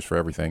 spoilers for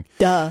everything.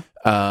 Duh.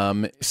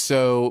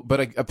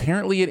 But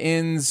apparently it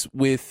ends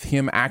with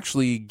him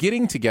actually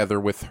getting together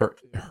with her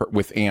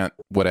with Aunt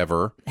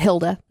whatever,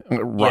 Hilda,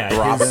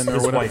 Robin,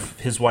 or whatever.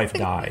 His wife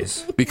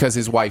dies because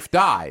his wife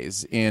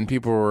dies, and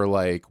people were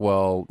like,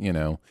 well,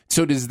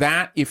 So does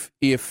that,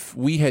 if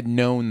we had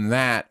known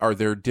that, are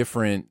there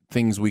different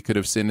things we could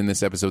have seen in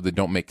this episode that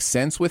don't make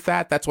sense with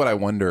that? That's what I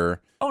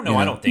wonder. Oh no,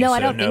 I don't think so. I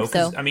don't think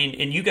so. I mean,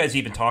 and you guys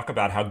even talk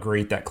about how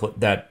great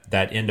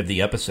that end of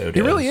the episode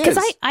is. It really is.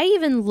 Because I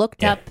even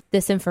looked up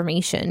this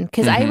information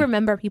because I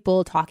remember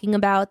people talking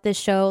about this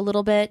show a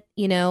little bit,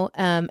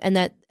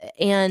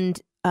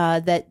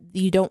 that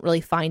you don't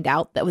really find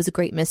out that was a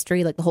great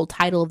mystery. Like the whole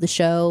title of the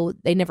show,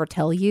 they never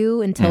tell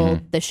you until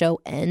the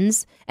show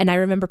ends. And I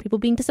remember people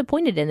being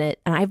disappointed in it,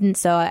 and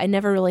I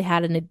never really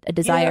had a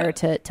desire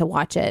to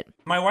watch it.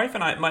 My wife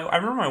and I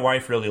remember my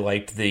wife really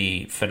liked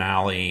the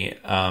finale.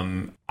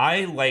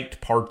 I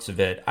liked parts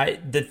of it.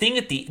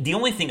 The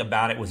only thing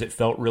about it was it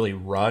felt really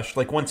rushed.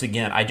 Like, once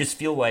again, I just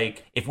feel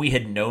like if we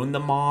had known the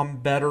mom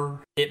better,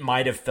 it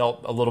might have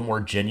felt a little more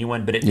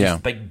genuine. But it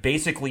just, like,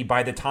 basically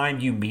by the time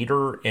you meet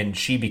her and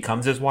she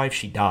becomes his wife,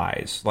 she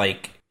dies.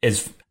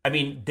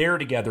 They're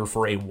together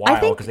for a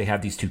while because they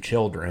have these 2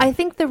 children. I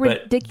think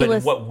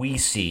ridiculous. But what we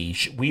see,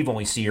 we've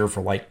only seen her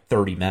for like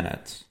 30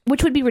 minutes.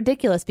 Which would be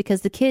ridiculous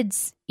because the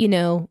kids,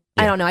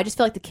 I don't know. I just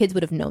feel like the kids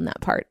would have known that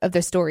part of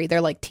their story.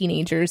 They're like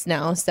teenagers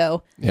now.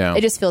 So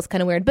it just feels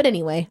kind of weird. But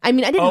anyway, I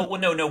mean, I didn't. Oh,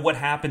 well, no. What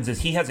happens is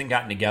he hasn't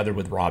gotten together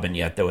with Robin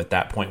yet, though, at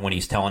that point when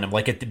he's telling him,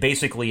 like,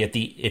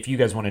 if you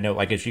guys want to know,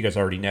 like, as you guys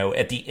already know,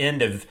 at the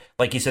end of,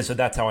 like, he says, so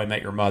that's how I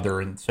met your mother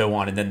and so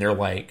on. And then they're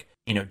like,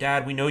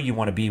 Dad, we know you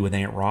want to be with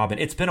Aunt Robin.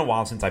 It's been a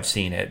while since I've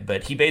seen it,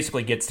 but he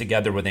basically gets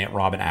together with Aunt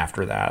Robin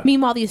after that.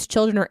 Meanwhile, these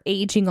children are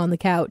aging on the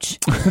couch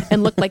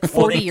and look like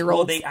 40-year-olds.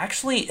 Well, they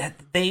actually,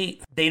 they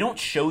don't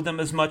show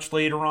them as much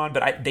later on,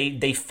 but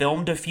they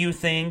filmed a few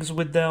things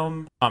with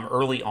them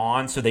early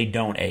on, so they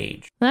don't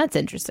age. That's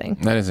interesting.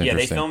 That is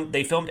interesting. Yeah,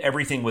 they filmed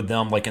everything with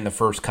them like in the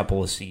first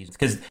couple of seasons.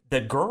 Because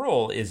the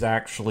girl is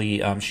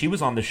actually, she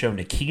was on the show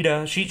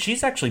Nikita.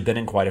 She's actually been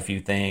in quite a few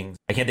things.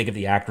 I can't think of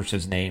the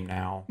actress's name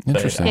now.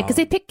 Interesting.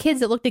 Because they picked kids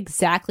that looked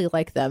exactly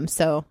like them.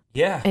 So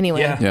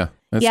anyway, yeah.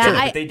 That's true.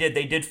 true. But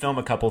they did film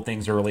a couple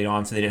things early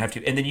on, so they didn't have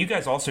to. And then you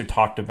guys also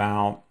talked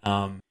about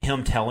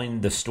him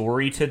telling the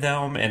story to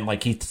them, and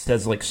like he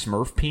says like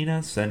Smurf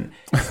penis. And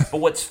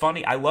but what's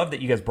funny, I love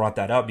that you guys brought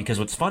that up, because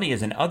what's funny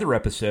is in other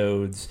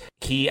episodes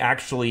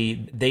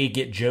they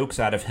get jokes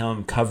out of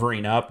him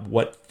covering up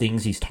what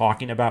things he's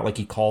talking about. Like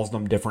he calls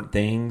them different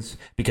things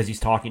because he's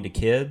talking to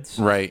kids,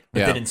 right?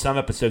 But then in some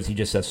episodes he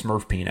just says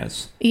Smurf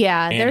penis.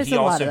 Yeah, and there's he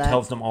a lot also of that.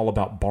 tells them all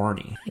about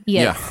Barney.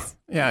 Yes.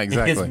 Yeah,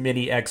 exactly. His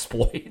mini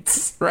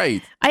exploits.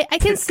 Right. I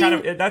can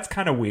see that's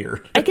kind of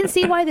weird. I can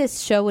see why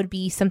this show would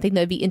be something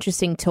that would be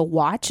interesting to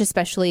watch,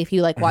 especially if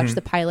you like watch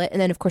the pilot, and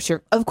then of course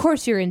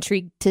you're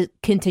intrigued to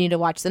continue to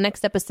watch the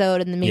next episode,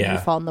 and then maybe you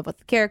fall in love with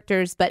the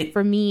characters. But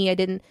for me, I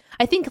didn't.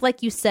 I think,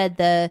 like you said,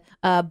 the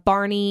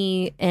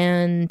Barney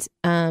and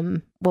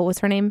what was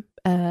her name?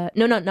 No,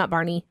 not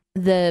Barney.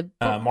 The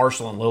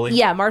Marshall and Lily.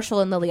 Yeah, Marshall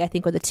and Lily, I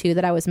think, were the 2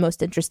 that I was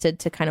most interested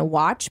to kind of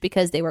watch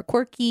because they were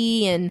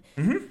quirky and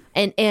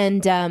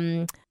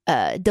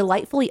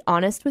delightfully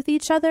honest with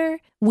each other,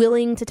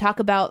 willing to talk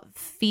about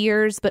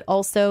fears but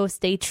also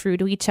stay true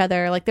to each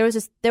other. Like there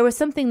was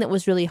something that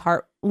was really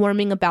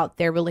warming about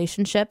their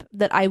relationship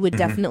that I would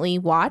definitely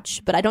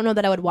watch, but I don't know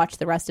that I would watch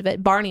the rest of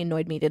it. Barney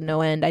annoyed me to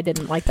no end. I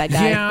didn't like that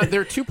guy. Yeah,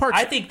 there are two parts.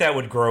 I think that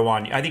would grow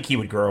on you. I think he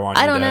would grow on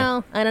you. I don't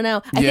know. I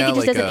think he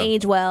just doesn't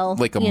age well.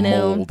 Like a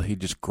mold. He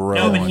just grows.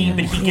 No, but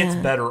he gets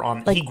better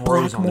on. Like he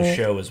grows on the mold.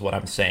 show, is what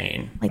I'm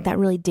saying. Like that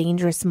really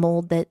dangerous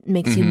mold that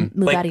makes you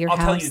move Like, out of your I'll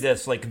house. tell you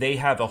this: like they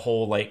have a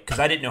whole because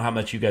I didn't know how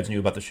much you guys knew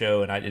about the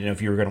show, and I didn't know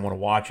if you were going to want to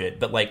watch it.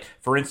 But like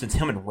for instance,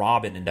 him and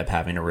Robin end up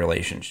having a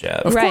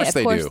relationship. Of Right, course of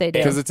they course do. they do.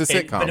 Because it's a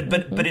sitcom.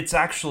 But it's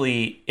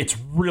actually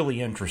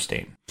really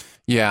interesting.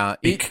 Yeah,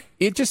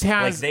 it just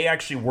has Like they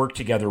actually work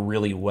together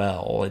really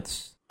well.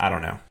 I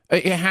don't know.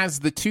 It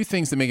has the two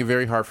things that make it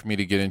very hard for me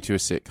to get into a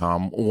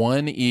sitcom.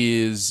 One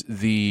is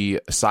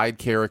the side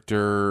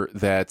character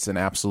that's an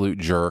absolute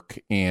jerk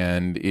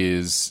and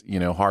is,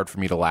 hard for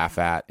me to laugh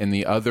at. And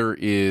the other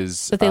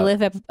is... But they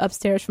live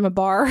upstairs from a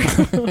bar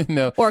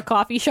no. or a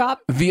coffee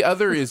shop. The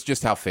other is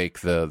just how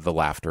fake the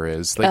laughter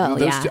is.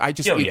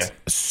 It's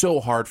so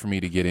hard for me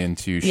to get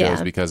into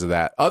shows because of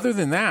that. Other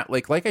than that,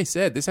 like I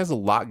said, this has a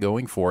lot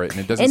going for it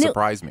and it doesn't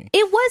surprise me.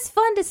 It was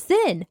fun to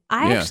sin.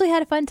 I actually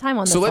had a fun time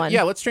on this one.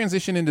 Let's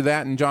transition into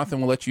that, and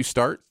Jonathan, we'll let you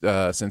start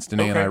since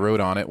Danae and I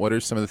wrote on it. What are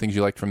some of the things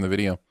you liked from the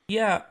video?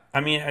 Yeah,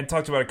 I mean, I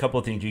talked about a couple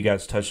of things you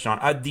guys touched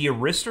on. The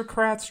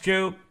Aristocrats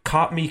joke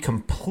caught me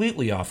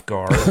completely off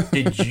guard.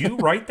 Did you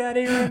write that,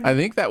 Aaron? I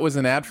think that was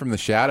an ad from The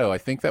Shadow. I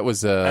think that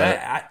was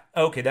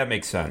okay, that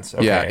makes sense.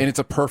 Okay. Yeah, and it's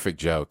a perfect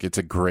joke. It's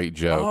a great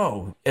joke.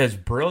 Oh, it's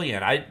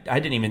brilliant.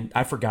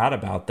 I forgot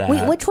about that.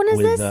 Wait, which one is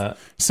this?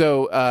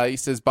 So he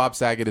says Bob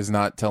Saget is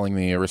not telling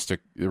the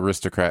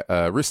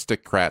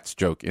aristocrats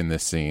joke in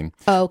this scene.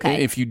 Oh,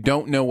 okay. If you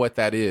don't know what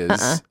that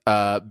is,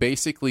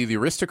 basically the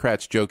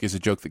aristocrats joke is a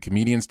joke that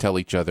comedians tell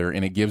each other,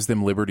 and it gives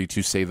them liberty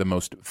to say the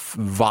most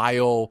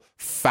vile,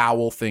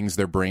 foul things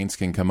their brains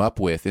can come up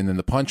with. And then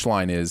the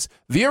punchline is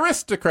the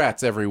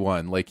aristocrats,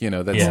 everyone.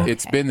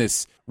 It's been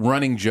this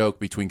running joke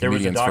between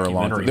comedians for a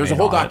long time. There's a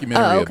whole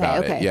documentary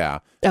about it. Yeah.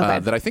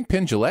 That I think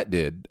Penn Jillette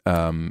did,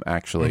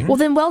 actually. Well,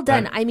 then well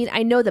done. I mean,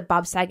 I know that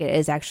Bob Saget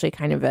is actually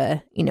kind of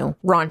a,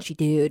 raunchy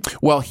dude.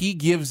 Well, he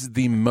gives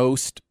the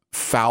most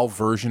foul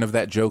version of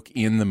that joke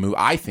in the movie.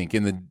 I think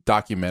in the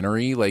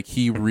documentary, like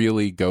he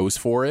really goes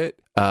for it.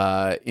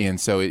 And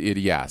so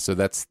so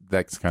that's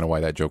kind of why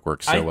that joke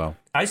works so well.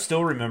 I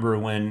still remember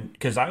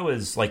because I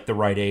was like the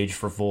right age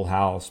for Full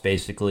House,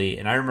 basically.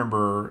 And I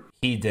remember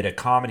he did a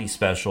comedy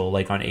special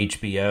like on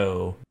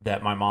HBO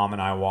that my mom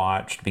and I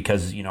watched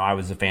because, I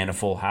was a fan of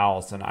Full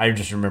House. And I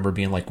just remember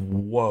being like,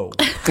 whoa.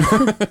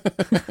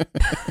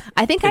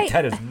 I think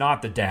that is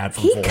not the dad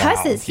from Full House. He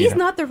cusses. He's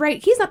not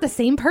the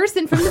same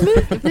person from the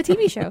movie, the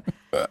TV show.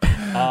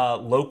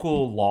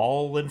 Local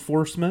law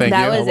enforcement.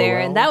 That was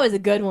Aaron. That was a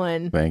good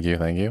one. Thank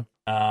you.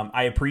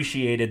 I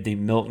appreciated the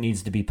milk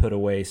needs to be put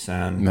away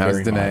sign that very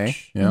was Danae.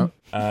 Much. Yeah.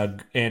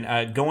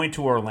 And going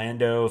to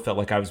Orlando felt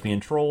like I was being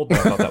trolled. But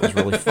I thought that was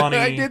really funny.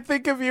 I did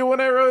think of you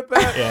when I wrote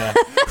that. Yeah.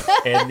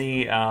 And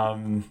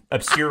the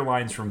obscure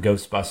lines from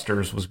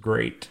Ghostbusters was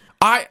great.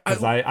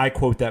 I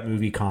quote that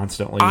movie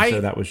constantly,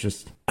 so that was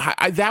just...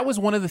 that was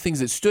one of the things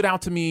that stood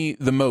out to me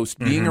the most,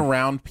 being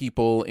around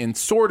people and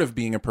sort of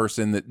being a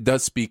person that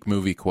does speak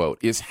movie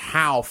quote, is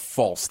how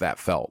false that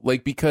felt.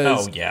 Like,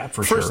 because... Oh, yeah,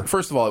 sure.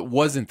 First of all, it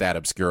wasn't that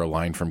obscure a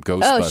line from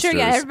Ghostbusters. Oh, sure,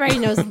 yeah, everybody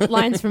knows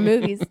lines from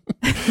movies.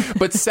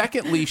 But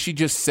secondly, she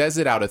just says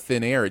it out of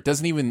thin air. It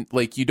doesn't even,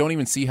 you don't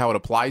even see how it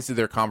applies to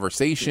their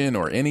conversation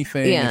or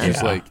anything. Yeah. It's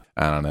just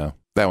I don't know.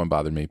 That one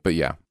bothered me, but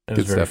yeah.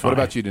 Good stuff. Funny. What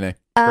about you, Danae?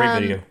 Great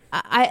video.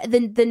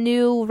 The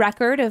new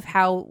record of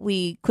how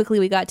we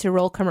got to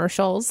roll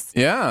commercials.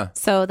 Yeah.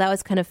 So that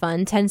was kind of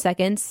fun. 10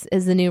 seconds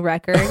is the new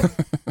record.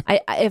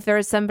 If there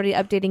was somebody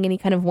updating any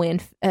kind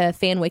of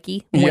fan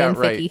wiki. Yeah,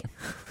 right.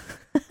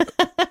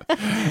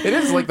 It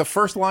is like the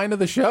first line of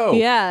the show.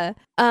 Yeah.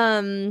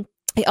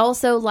 I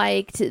also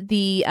liked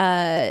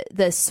the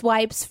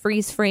swipes,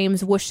 freeze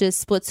frames, whooshes,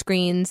 split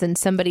screens, and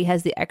somebody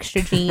has the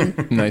extra gene.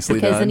 Nicely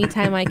because done.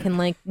 Anytime I can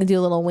do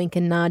a little wink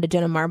and nod to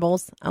Jenna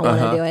Marbles, I want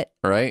to do it.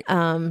 Right.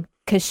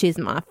 Because she's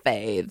my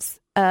faves.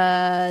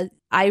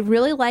 I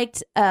really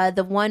liked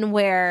the one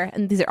where,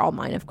 and these are all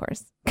mine, of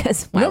course.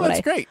 Because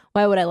that's great.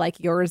 Why would I like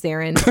yours,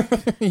 Aaron?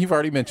 You've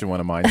already mentioned one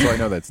of mine, so I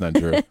know that's not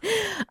true.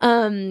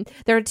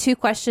 There are 2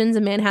 questions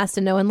a man has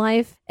to know in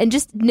life, and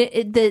just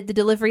the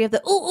delivery of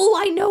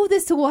I know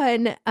this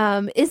one.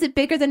 Is it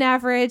bigger than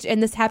average?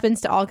 And this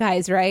happens to all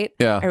guys, right?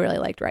 Yeah. I really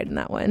liked writing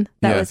that one.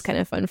 That was kind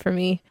of fun for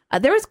me.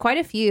 There was quite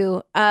a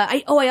few.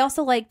 I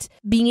also liked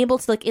being able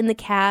to in the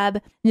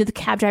cab. The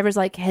cab driver's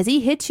like, "Has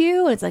he hit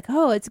you?" And it's like,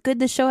 "Oh, it's good.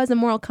 The show has a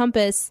moral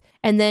compass."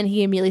 And then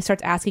he immediately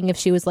starts asking if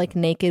she was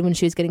naked when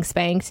she was getting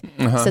spanked.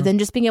 So then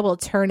just being able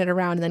to turn it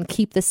around and then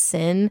keep the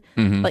sin,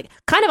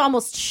 kind of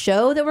almost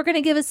show that we're going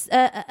to give us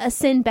a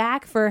sin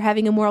back for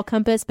having a moral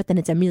compass, but then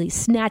it's immediately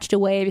snatched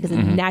away because of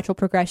the natural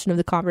progression of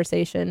the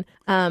conversation.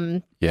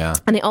 Yeah.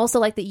 And I also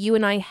like that you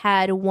and I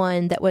had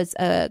one that was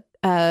a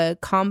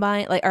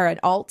combine, or an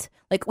alt.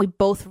 We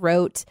both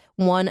wrote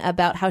one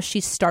about how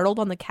she's startled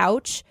on the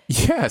couch.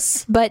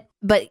 Yes. But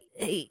but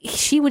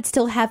she would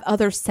still have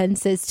other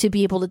senses to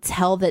be able to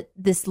tell that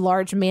this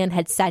large man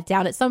had sat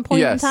down at some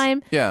point in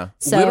time. Yeah.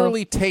 So,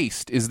 literally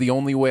taste is the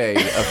only way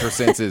of her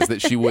senses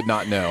that she would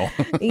not know.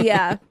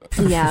 Yeah.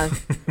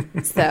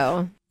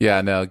 So.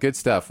 Yeah, no, good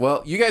stuff.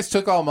 Well, you guys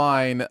took all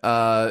mine.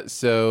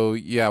 So,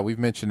 yeah, we've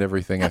mentioned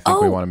everything I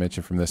think we want to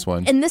mention from this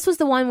one. And this was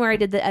the one where I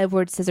did the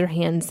Edward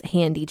Scissorhands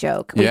handy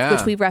joke,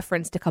 which we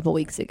referenced a couple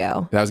weeks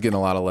ago. That was getting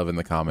a lot of love in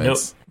the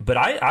comments. No, but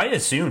I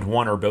assumed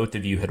one or both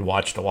of you had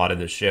watched a lot of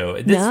this show.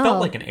 This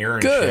felt like an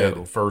Aaron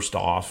show, first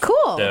off.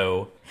 Cool.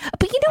 So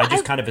but I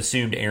just kind of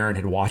assumed Aaron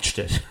had watched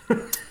it.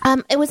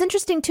 It was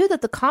interesting, too,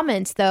 that the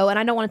comments, though, and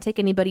I don't want to take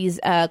anybody's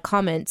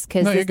comments,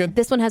 because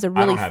this one has a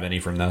really... I don't have any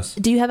from this.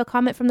 Do you have a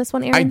comment from this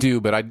one, Aaron? I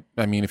do, but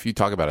I mean, if you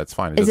talk about it, it's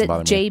fine. It doesn't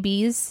bother me.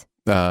 JB's?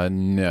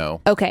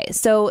 No. Okay,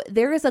 so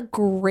there is a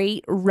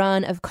great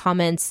run of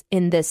comments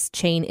in this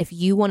chain. If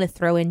you want to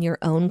throw in your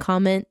own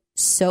comment,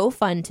 so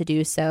fun to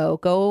do so.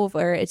 Go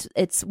over.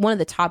 It's one of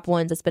the top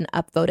ones that's been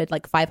upvoted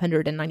like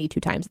 592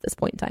 times at this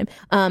point in time.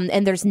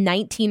 And there's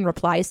 19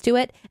 replies to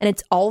it, and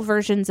it's all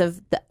versions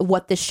of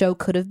what the show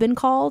could have been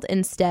called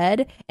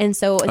instead. And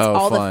so it's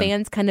all fun. the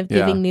fans kind of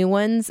giving new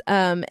ones.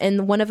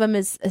 And one of them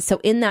is, so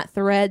in that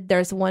thread,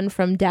 there's one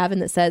from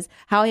Davin that says,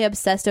 "How I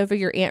obsessed over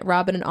your Aunt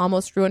Robin and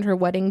almost ruined her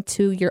wedding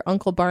to your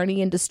Uncle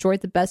Barney and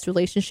destroyed the best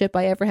relationship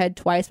I ever had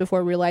twice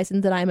before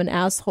realizing that I'm an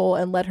asshole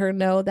and let her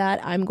know that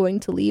I'm going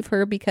to leave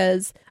her because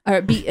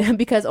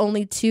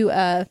only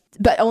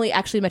but only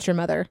actually met your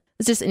mother."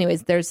 It's just,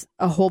 anyways, there's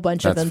a whole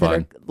bunch of them that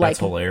are like,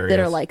 that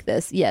are like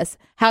this. Yes.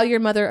 "How your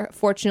mother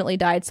fortunately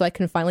died so I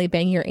can finally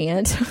bang your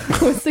aunt"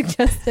 was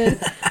suggested.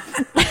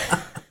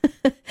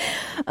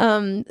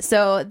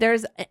 So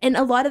there's, and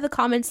a lot of the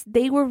comments,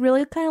 they were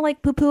really kind of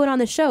like poo-pooing on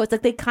the show. It's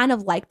like they kind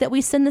of liked that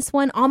we send this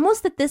one,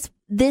 almost that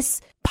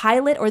this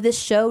pilot or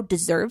this show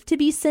deserved to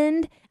be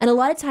sent. And a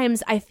lot of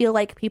times I feel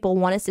like people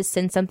want us to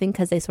send something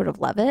because they sort of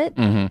love it.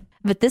 Mm-hmm.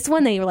 But this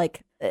one, they were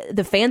like,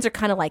 the fans are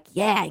kind of like,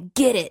 yeah, I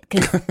get it,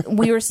 because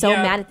we were so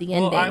mad at the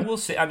ending. Well, I will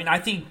say, I mean, I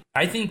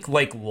think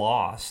like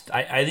Lost,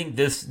 I think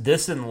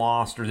this and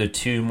Lost are the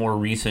two more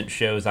recent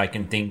shows I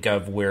can think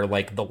of where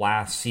like the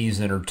last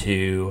season or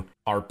two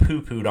are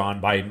poo-pooed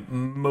on by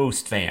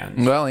most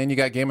fans. Well, and you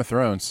got Game of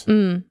Thrones.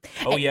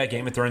 Oh yeah,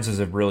 Game of Thrones is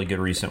a really good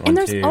recent one,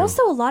 and too. there's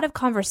also a lot of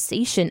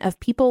conversation of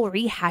people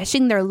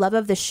rehashing their love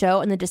of the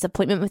show and the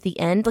disappointment with the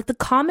end. Like the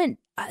comment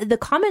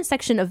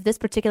section of this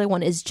particular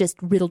one is just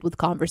riddled with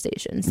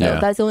conversation. So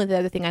that's the only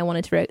other thing I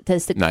wanted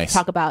to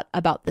talk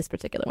about this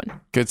particular one.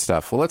 Good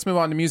stuff. Well, let's move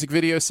on to music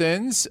video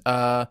sins.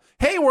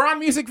 Hey, we're on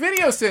music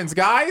video sins,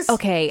 guys.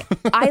 Okay,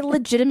 I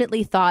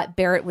legitimately thought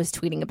Barrett was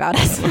tweeting about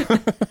us.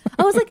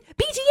 I was like,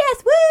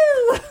 BTS,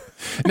 woo!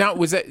 Now,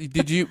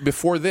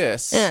 before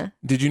this,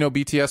 did you know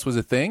BTS was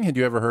a thing? Had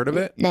you ever heard of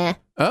it? Nah.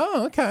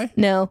 Oh, okay.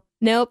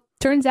 Nope.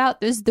 Turns out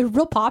they're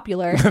real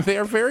popular. They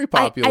are very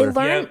popular. I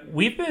learned... Yeah,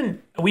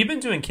 we've been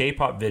doing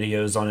K-pop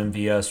videos on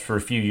MVS for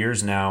a few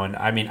years now, and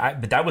I mean,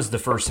 but that was the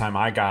first time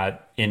I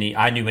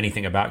knew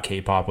anything about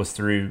K-pop was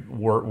through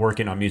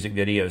working on music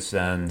video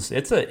sins.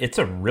 It's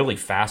a really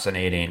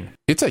fascinating.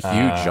 It's a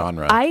huge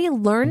genre. I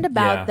learned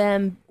about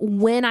them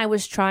when I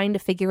was trying to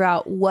figure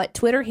out what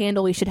Twitter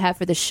handle we should have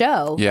for the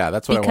show. Yeah,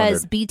 that's what I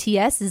wondered. Because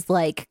BTS is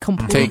like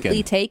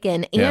completely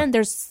taken. And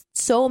there's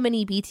so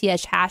many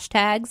BTS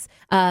hashtags,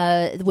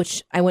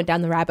 which I went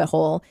down the rabbit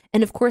hole.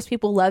 And of course,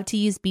 people love to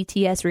use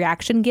BTS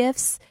reaction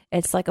GIFs.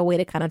 It's like a way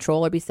to kind of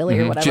troll or be silly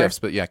or whatever. GIFs,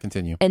 but yeah,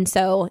 continue. And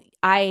so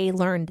I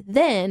learned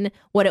then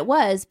what it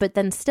was, but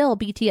then still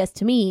BTS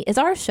to me is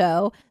our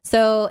show.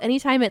 So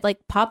anytime it like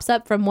pops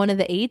up from one of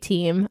the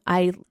A-team,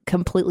 I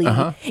completely,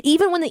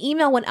 even when the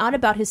email went out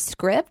about his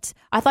script,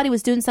 I thought he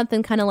was doing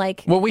something kind of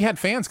like... Well, we had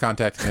fans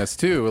contacting us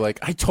too. Like,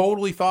 I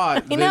totally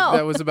thought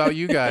that was about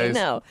you guys. I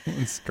know.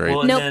 It's great.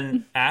 Well, and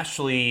then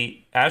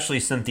Ashley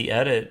sent the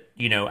edit,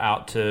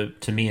 out to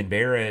me and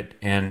Barrett,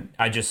 and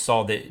I just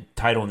saw the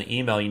title in the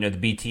email, the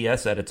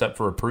BTS edit's up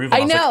for approval.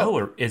 I was like,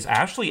 oh, is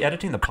Ashley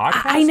editing the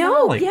podcast? I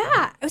know, now?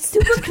 I was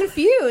super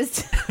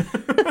confused.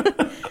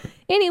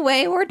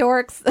 Anyway, we're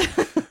dorks.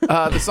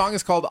 The song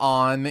is called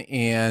On,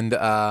 and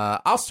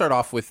I'll start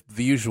off with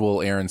the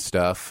usual Aaron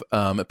stuff.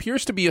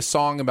 Appears to be a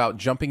song about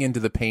jumping into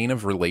the pain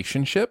of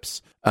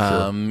relationships.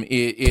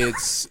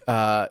 It's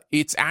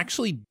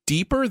actually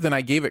deeper than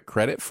I gave it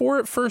credit for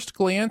at first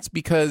glance,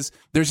 because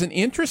there's an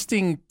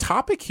interesting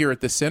topic here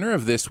at the center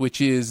of this,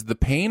 which is the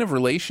pain of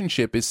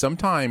relationship is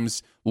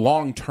sometimes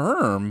long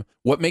term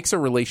what makes a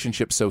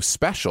relationship so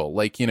special.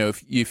 Like,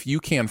 if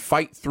you can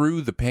fight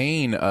through the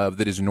pain of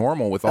that is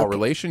normal with all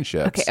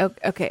relationships.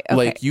 Okay.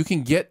 Like, you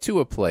can get to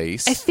a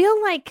place. I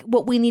feel like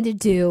what we need to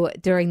do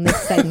during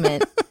this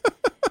segment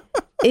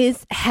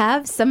is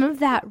have some of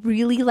that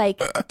really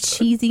like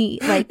cheesy,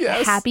 like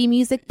happy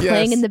music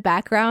playing in the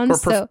background,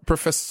 or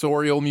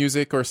professorial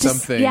music or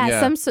something.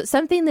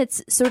 Something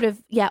that's sort of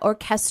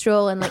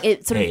orchestral, and like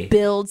it sort of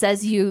builds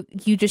as you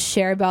just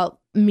share about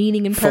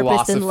meaning and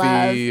purpose and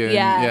love.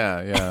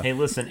 Yeah. Hey,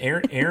 listen,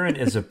 Aaron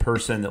is a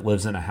person that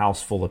lives in a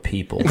house full of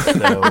people,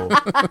 so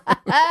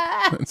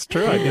It's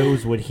true. he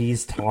knows what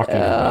he's talking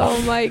about.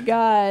 Oh my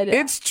God.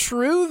 It's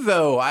true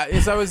though.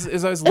 As I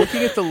was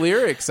looking at the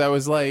lyrics, I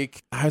was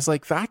like, I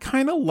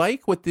kind of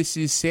like what this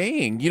is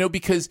saying,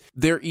 because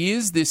there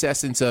is this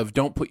essence of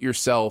don't put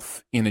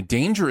yourself in a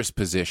dangerous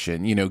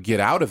position, get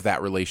out of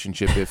that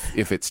relationship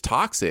if it's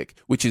toxic,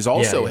 which is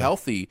also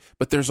healthy.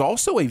 But there's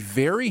also a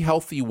very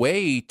healthy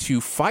way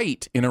to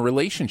fight in a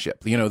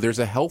relationship. There's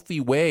a healthy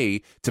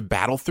way to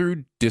battle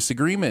through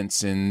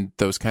disagreements and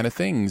those kind of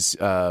things,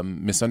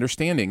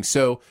 misunderstandings.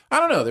 So I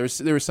don't know.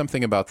 There was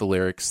something about the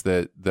lyrics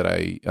that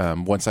I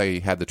once I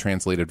had the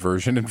translated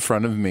version in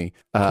front of me,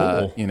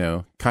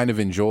 kind of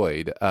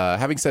enjoyed.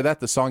 Having said that,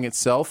 the song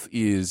itself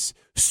is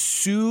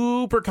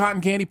super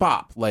cotton candy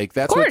pop. Like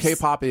that's what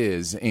K-pop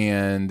is,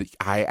 and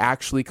I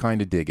actually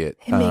kind of dig it.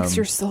 It makes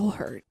your soul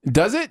hurt.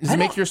 Does it? Does it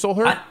make your soul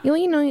hurt?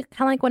 Kind of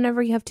like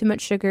whenever you have too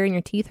much sugar and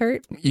your teeth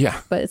hurt.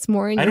 Yeah, but it's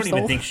more in your soul. I don't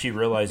even think she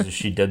realizes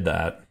she did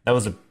that. That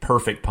was a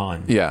perfect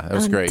pun. Yeah, that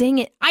was great. Dang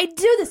it! I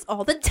do this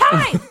all the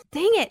time.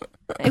 Dang it!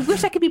 I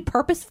wish I could be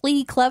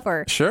purposefully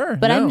clever. Sure,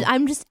 but no.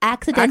 I'm just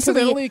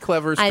accidentally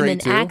clever. I'm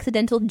an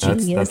accidental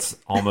genius. That's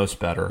almost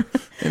better.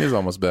 It is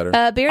almost better.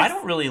 I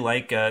don't really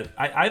like.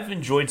 I've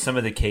enjoyed some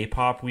of the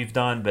K-pop we've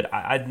done, but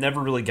I've never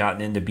really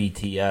gotten into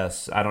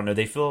BTS. I don't know.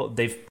 They feel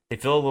a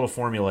little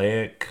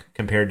formulaic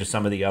compared to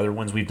some of the other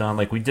ones we've done.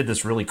 Like we did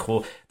this really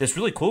cool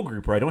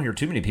group where I don't hear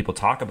too many people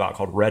talk about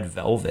called Red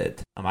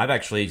Velvet. I've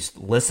actually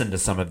listened to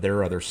some of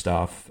their other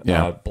stuff.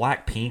 Yeah.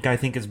 Blackpink I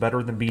think is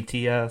better than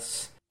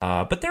BTS.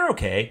 But they're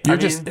okay.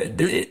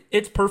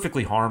 It's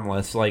perfectly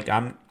harmless. Like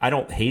I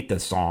don't hate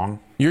this song.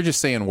 You're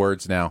just saying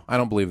words now. I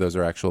don't believe those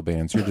are actual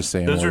bands. You're just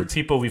saying those words. are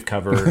people we've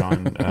covered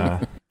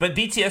on. But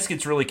BTS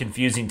gets really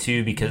confusing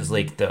too because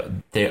like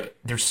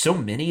there's so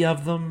many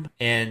of them,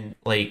 and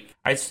like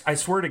I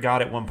swear to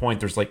God, at one point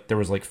there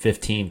was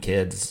 15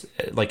 kids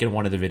like in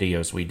one of the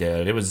videos we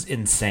did. It was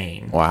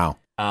insane. Wow.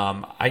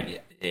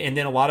 And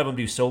then a lot of them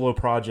do solo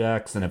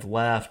projects and have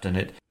left,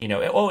 and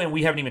and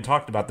we haven't even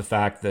talked about the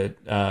fact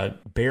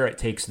that Barrett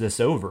takes this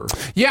over.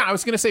 Yeah, I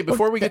was going to say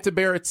before we get to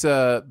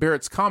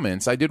Barrett's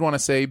comments, I did want to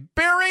say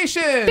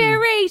Barration.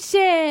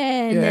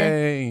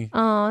 Yay!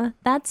 Aw,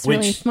 that's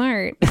really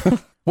smart.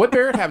 What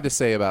Barrett have to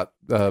say about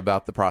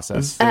the process?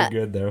 It's so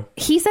good though.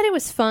 He said it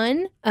was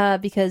fun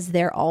because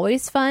they're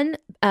always fun.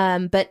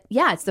 But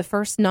yeah, it's the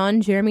first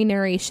non-Jeremy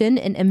narration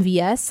in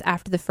MVS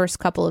after the first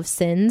couple of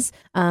sins.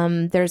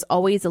 There's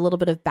always a little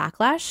bit of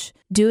backlash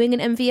doing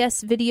an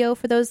MVS video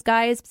for those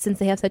guys since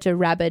they have such a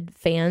rabid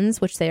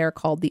fans, which they are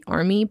called the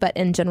Army. But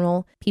in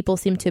general, people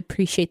seem to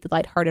appreciate the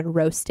lighthearted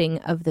roasting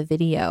of the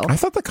video. I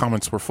thought the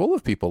comments were full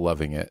of people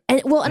loving it.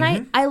 And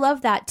I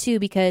love that too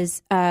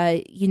because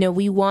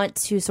we want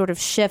to sort of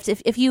shift.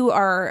 If you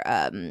are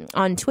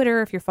on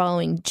Twitter, if you're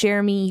following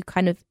Jeremy, you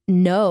kind of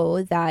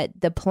know that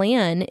the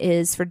plan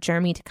is for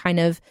Jeremy to kind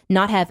of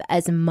not have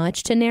as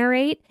much to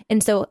narrate.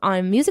 And so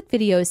on music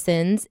video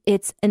sins,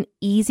 it's an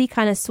easy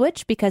kind of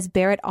switch because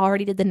Barrett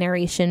already did the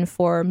narration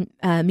for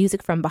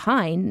Music from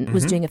Behind,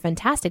 was doing a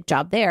fantastic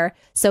job there.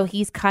 So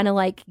he's kind of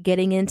like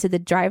getting into the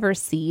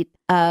driver's seat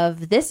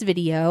of this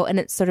video, and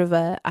it's sort of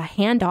a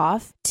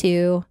handoff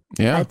to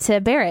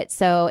Barrett.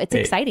 So it's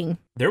exciting.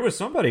 There was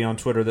somebody on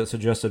Twitter that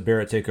suggested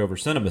Barrett take over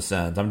Cinema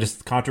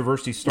Sins.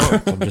 Controversy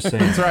starts. I'm just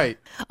saying. That's right.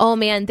 Oh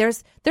man,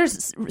 there's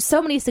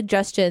so many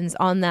suggestions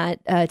on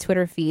that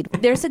Twitter feed.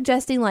 They're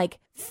suggesting like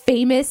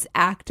famous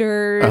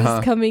actors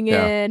coming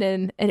in,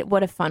 and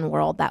what a fun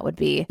world that would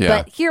be. Yeah.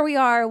 But here we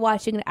are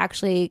watching it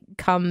actually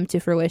come to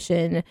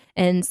fruition,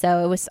 and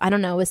so it was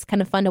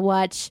kind of fun to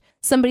watch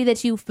somebody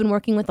that you've been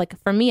working with. Like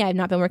for me, I've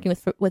not been working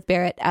with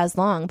Barrett as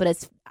long, but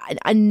it's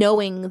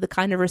knowing the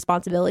kind of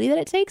responsibility that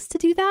it takes to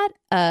do that,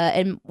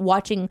 and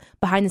watching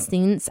behind the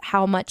scenes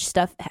how much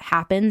stuff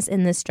happens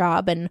in this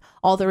job and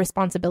all the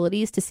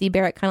responsibilities, to see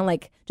Barrett kind of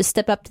like just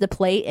step up to the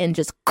plate and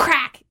just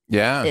crack.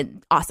 Yeah.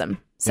 Awesome.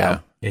 So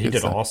yeah, he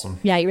did awesome.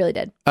 Yeah, he really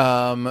did.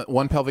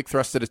 One pelvic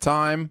thrust at a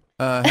time.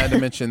 Had to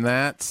mention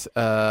that.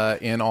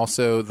 And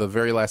also the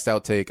very last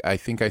outtake, I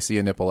think I see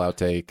a nipple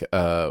outtake,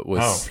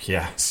 was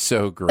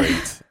so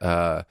great.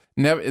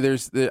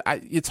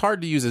 It's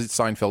hard to use a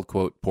Seinfeld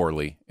quote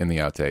poorly in the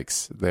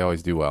outtakes. They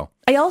always do well.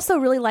 I also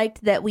really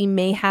liked that we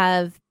may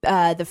have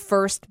the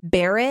first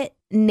Barrett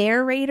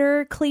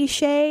narrator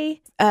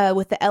cliche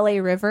with the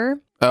LA River.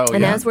 Oh,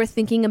 and as we're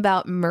thinking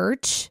about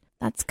merch,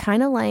 that's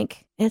kind of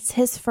like it's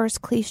his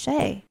first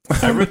cliche.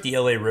 I wrote the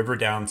LA River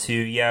down too.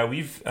 Yeah,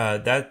 we've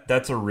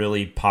that's a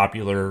really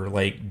popular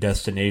like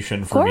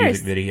destination for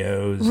music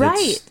videos.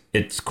 Right.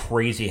 It's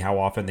crazy how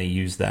often they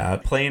use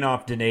that. Playing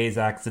off Danae's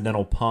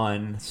accidental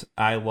puns,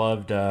 I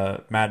loved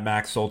Mad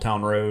Max Soul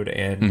Town Road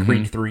and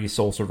Creed 3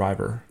 Soul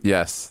Survivor.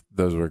 Yes,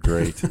 Those were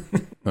great.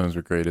 Those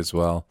were great as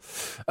well.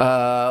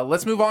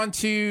 Let's move on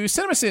to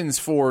CinemaSins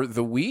for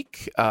the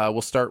week.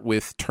 We'll start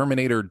with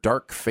Terminator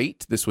Dark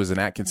Fate. This was an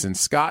Atkinson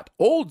Scott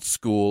old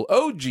school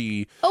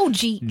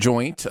OG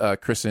joint.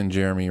 Chris and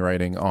Jeremy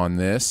writing on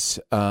this.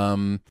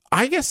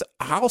 I guess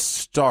I'll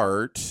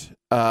start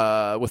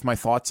with my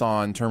thoughts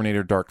on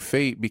Terminator Dark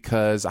Fate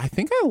because I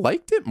think I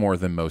liked it more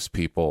than most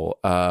people.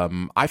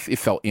 It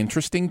felt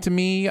interesting to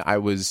me. I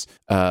was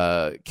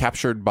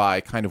captured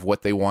by kind of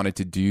what they wanted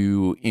to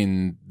do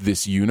in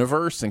this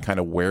universe and kind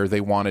of where they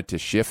wanted to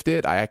shift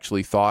it. I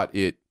actually thought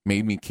it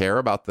made me care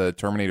about the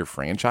Terminator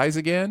franchise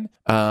again.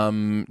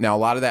 Now, a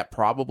lot of that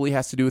probably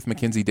has to do with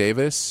Mackenzie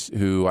Davis,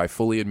 who I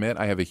fully admit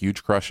I have a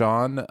huge crush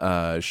on.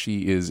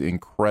 She is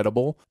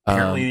incredible.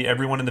 Apparently,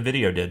 everyone in the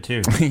video did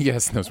too.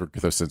 Yes,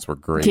 those scenes were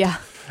great. Yeah.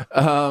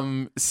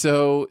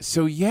 So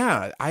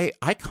yeah,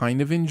 I kind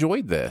of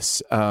enjoyed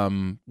this.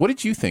 What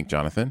did you think,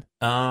 Jonathan?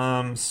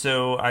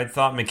 So I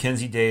thought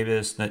Mackenzie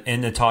Davis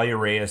and Natalia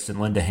Reyes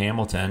and Linda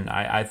Hamilton,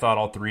 I thought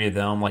all three of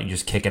them, like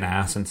just kicking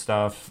ass and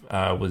stuff,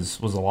 was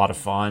a lot of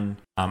fun.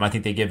 I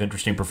think they give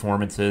interesting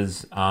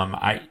performances.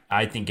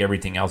 I think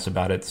everything else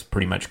about it's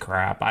pretty much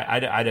crap.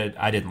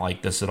 I didn't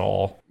like this at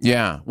all.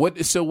 Yeah. What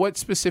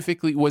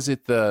specifically was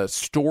it? The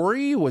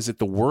story? Was it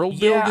the world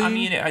building? Yeah, I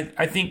mean,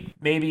 I think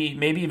maybe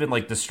even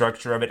like the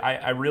structure of it.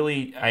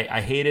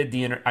 I hated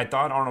I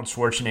thought Arnold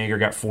Schwarzenegger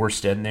got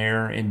forced in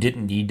there and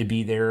didn't need to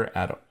be there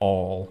at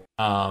all.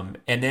 And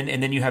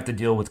then you have to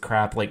deal with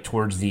crap like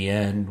towards the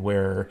end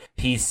where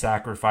he's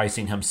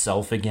sacrificing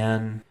himself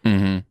again.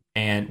 Mm-hmm.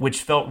 And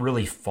which felt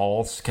really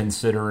false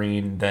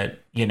considering that,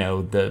 you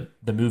know, the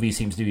movie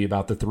seems to be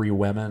about the three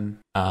women.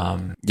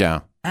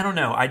 Yeah. I don't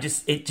know. And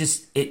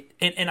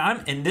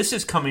this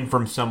is coming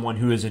from someone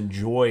who has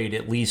enjoyed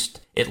at least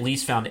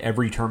found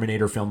every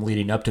Terminator film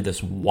leading up to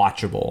this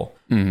watchable.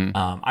 Mm-hmm.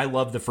 I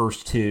love the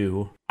first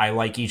two. I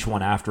like each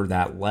one after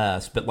that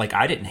less, but like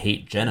I didn't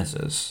hate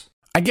Genesis.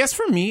 I guess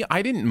for me,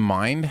 I didn't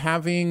mind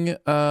having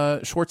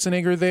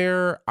Schwarzenegger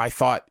there. I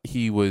thought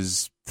he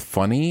was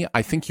funny.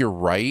 I think you're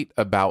right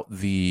about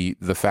the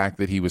fact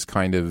that he was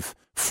kind of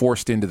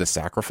forced into the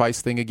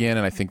sacrifice thing again,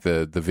 and I think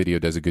the video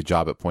does a good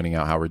job at pointing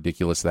out how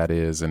ridiculous that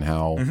is and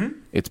how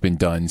it's been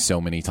done so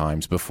many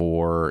times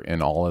before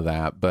and all of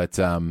that. But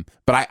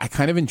I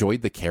kind of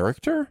enjoyed the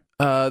character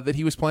that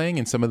he was playing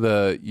and some of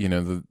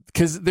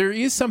because there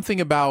is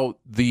something about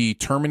the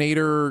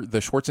Terminator, the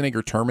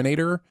Schwarzenegger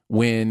Terminator,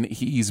 when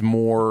he's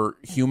more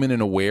human and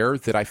aware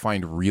that I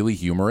find really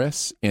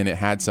humorous, and it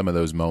had some of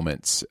those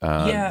moments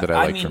that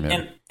I liked from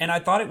him. And I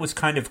thought it was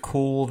kind of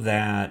cool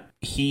that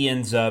he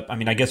ends up, I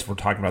mean, I guess if we're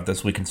talking about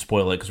this, we can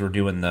spoil it because we're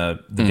doing the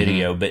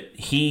video, but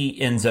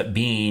he ends up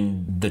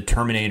being the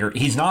Terminator.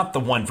 He's not the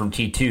one from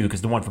T2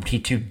 because the one from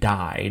T2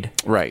 died.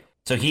 Right.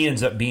 So he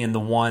ends up being the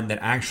one that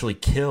actually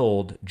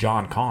killed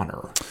John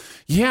Connor.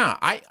 Yeah,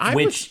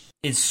 which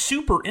is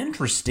super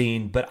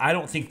interesting, but I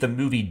don't think the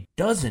movie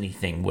does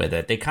anything with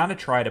it. They kind of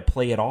try to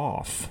play it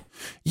off.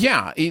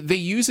 Yeah, they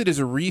use it as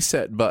a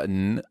reset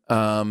button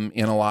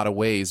in a lot of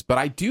ways, but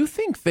I do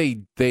think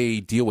they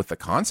deal with the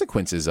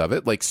consequences of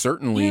it. Like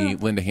certainly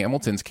Linda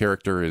Hamilton's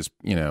character is,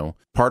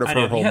 part of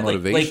her whole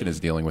motivation is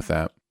dealing with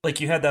that. Like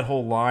you had that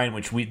whole line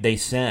which they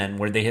send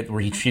where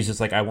she's just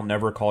like, I will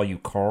never call you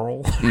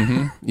Carl.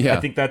 Mm-hmm. Yeah. I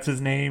think that's his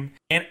name.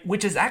 And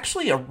which is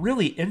actually a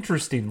really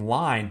interesting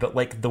line, but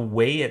like the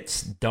way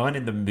it's done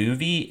in the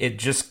movie, it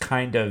just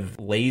kind of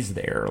lies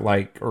there,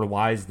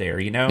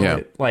 Yeah.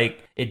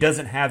 It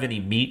doesn't have any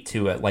meat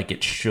to it like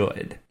it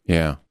should.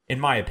 Yeah. In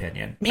my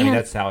opinion. Man. I mean,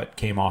 that's how it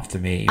came off to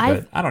me.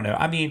 But I don't know.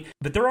 I mean,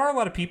 but there are a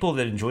lot of people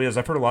that enjoy this.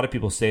 I've heard a lot of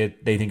people say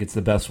they think it's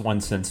the best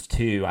one since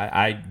 2.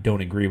 I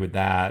don't agree with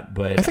that,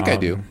 but I think I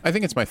do. I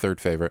think it's my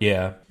third favorite.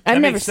 Yeah. I've That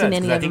never makes seen sense,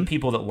 any 'cause of I think them.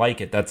 people that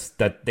like it,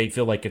 that they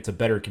feel like it's a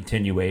better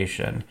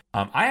continuation.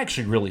 I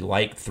actually really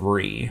like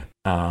 3.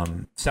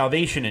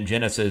 Salvation and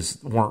Genesis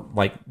weren't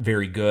like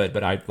very good,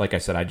 but like I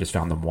said, I just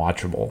found them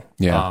watchable.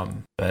 Yeah.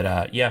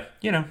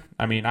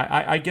 I mean,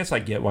 I guess I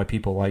get why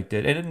people liked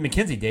it. And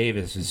Mackenzie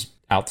Davis is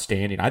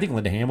outstanding. I think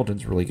Linda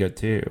Hamilton's really good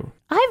too.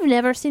 I've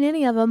never seen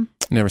any of them.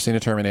 Never seen a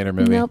Terminator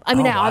movie. Nope. I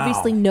mean, Oh, I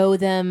obviously know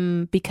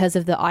them because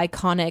of the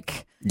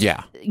iconic,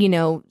 Yeah.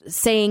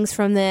 sayings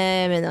from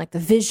them and like the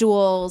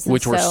visuals. And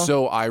Which were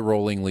so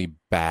eye-rollingly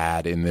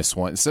bad in this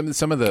one. Some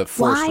of the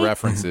first Why?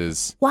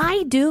 references.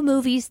 Why do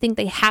movies think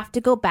they have to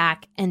go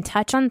back and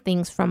touch on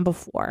things from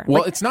before?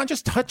 Well, it's not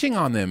just touching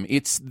on them.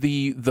 It's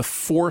the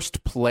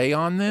forced play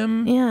on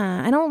them.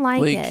 Yeah, I don't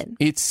like it.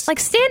 It's Like,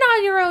 stand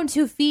on your own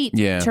 2 feet,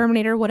 Yeah.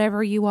 Terminator,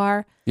 whatever you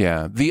are.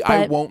 yeah.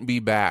 I But- won't be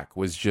back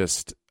was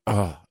just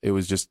it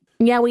was just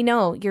Yeah, we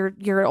know.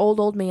 You're an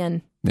old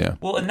man. Yeah.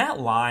 Well, and that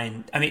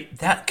line, I mean,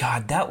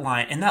 that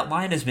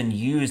line has been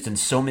used in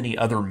so many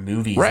other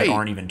movies Right. that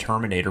aren't even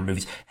Terminator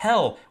movies.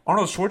 Hell,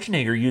 Arnold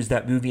Schwarzenegger used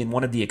that movie in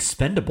one of the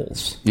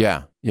Expendables.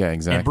 Yeah. Yeah,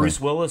 exactly. And Bruce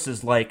Willis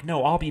is like,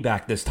 no, I'll be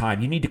back this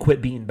time. You need to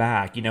quit being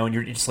back, you know, and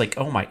you're just like,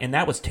 oh my, and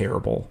that was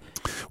terrible.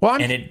 Well,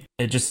 and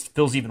it just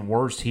feels even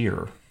worse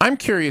here. I'm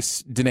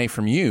curious, Danae,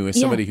 from you, as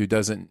somebody who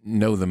doesn't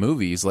know the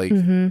movies, like,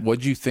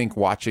 what'd you think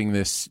watching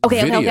this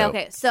video?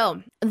 Okay.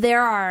 So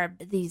there are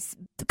these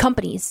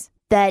companies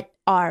that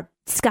are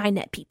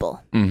Skynet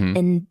people,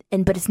 and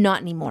but it's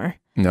not anymore.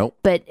 Nope.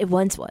 But it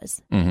once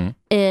was.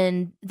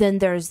 And then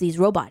there's these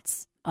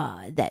robots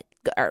that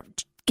are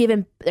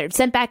they're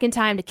sent back in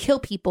time to kill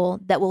people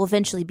that will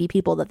eventually be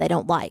people that they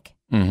don't like.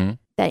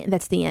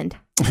 That's the end.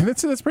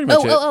 that's pretty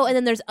much it. And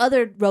then there's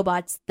other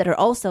robots that are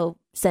also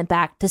sent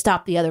back to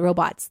stop the other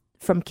robots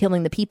from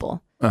killing the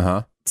people.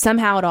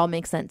 Somehow it all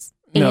makes sense.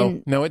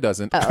 No, it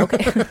doesn't. Oh,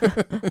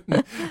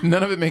 okay.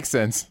 None of it makes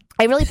sense.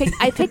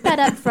 I picked that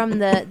up from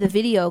the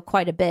video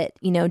quite a bit,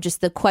 you know, just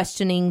the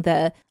questioning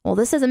this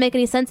doesn't make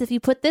any sense if you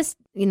put this,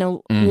 you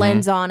know,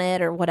 lens on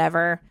it or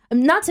whatever.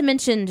 Not to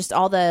mention just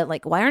all the,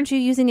 like, why aren't you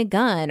using a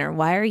gun, or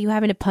why are you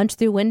having to punch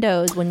through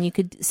windows when you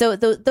could? So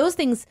those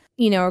things,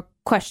 you know, are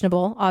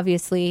questionable,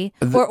 obviously,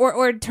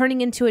 or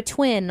turning into a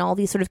twin, all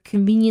these sort of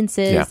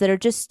conveniences that are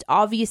just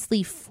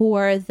obviously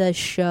for the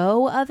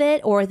show of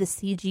it, or the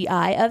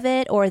CGI of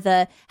it, or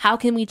the how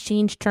can we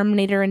change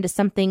Terminator into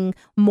something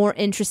more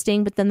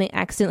interesting, but then they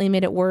accidentally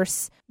made it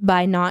worse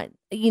by not,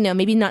 you know,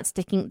 maybe not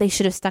sticking. They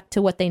should have stuck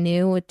to what they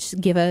knew, which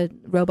give a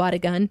robot a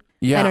gun.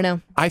 Yeah, I don't know.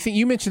 I think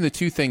you mentioned the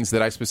two things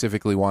that I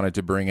specifically wanted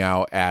to bring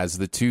out as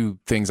the two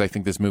things I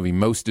think this movie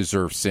most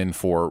deserves sin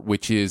for,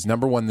 which is,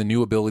 number one, the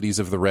new abilities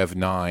of the Rev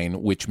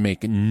 9, which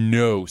make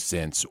no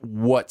sense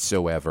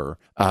whatsoever.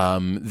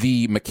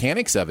 The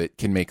mechanics of it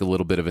can make a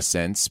little bit of a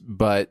sense,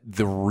 but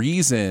the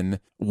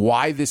reason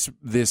why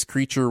this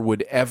creature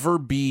would ever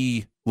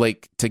be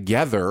like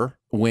together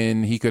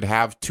when he could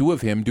have two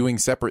of him doing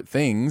separate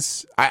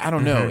things, I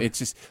don't know. It's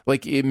just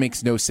like, it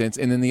makes no sense.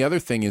 And then the other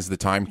thing is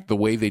the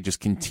way they just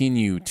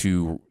continue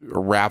to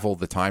ravel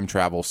the time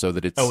travel so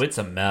that it's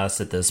a mess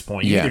at this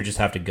point. You either just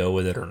have to go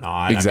with it or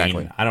not.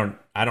 Exactly. I mean,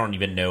 I don't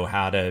even know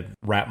how to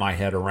wrap my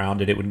head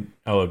around it. It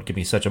would give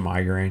me such a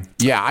migrine.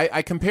 Yeah,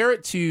 I compare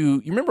it to,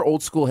 you remember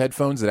old school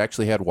headphones that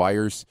actually had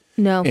wires?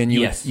 No. And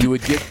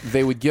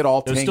they would get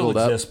all Those tangled still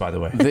up. exist, by the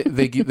way.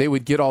 they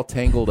would get all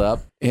tangled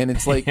up, and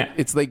it's like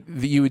it's like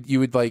you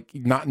would like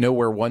not know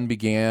where one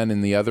began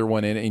and the other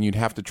one and you'd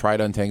have to try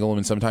to untangle them,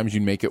 and sometimes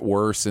you'd make it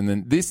worse. And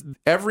then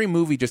every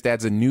movie just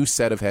adds a new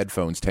set of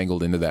headphones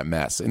tangled into that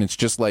mess, and it's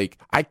just like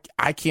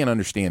I can't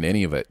understand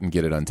any of it and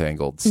get it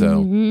untangled.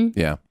 So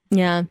yeah.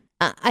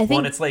 I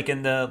think it's like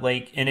and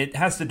it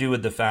has to do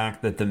with the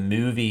fact that the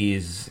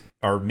movies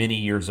are many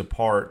years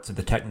apart, so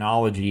the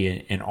technology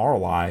in our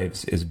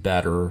lives is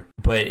better.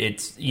 But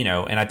it's, you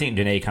know, and I think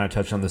Danae kind of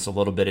touched on this a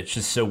little bit. It's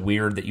just so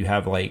weird that you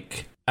have,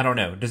 like, I don't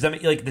know. Does that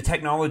mean, like, the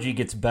technology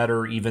gets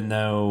better even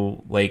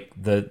though, like,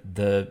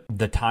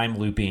 the time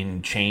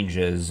looping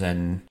changes?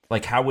 And,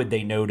 like, how would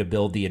they know to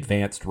build the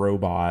advanced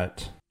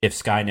robot if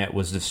Skynet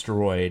was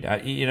destroyed?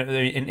 You know,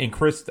 and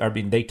Chris, I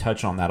mean, they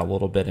touch on that a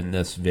little bit in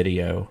this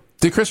video.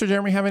 Did Chris or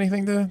Jeremy have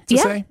anything to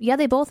say? Yeah,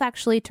 they both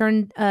actually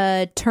turned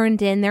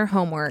in their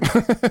homework.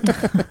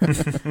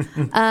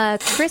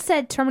 Chris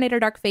said Terminator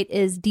Dark Fate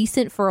is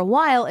decent for a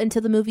while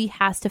until the movie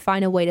has to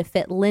find a way to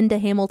fit Linda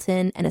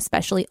Hamilton and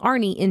especially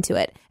Arnie into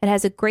it. It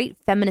has a great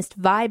feminist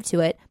vibe to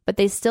it, but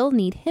they still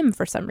need him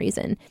for some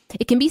reason.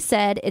 It can be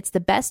said it's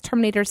the best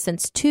Terminator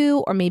since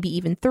 2 or maybe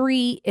even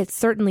 3. It's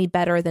certainly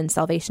better than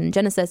Salvation and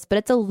Genesis, but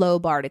it's a low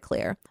bar to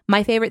clear.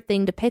 My favorite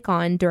thing to pick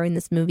on during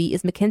this movie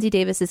is Mackenzie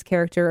Davis's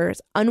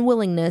character's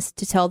unwillingness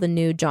to tell the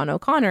new John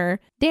O'Connor,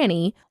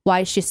 Danny,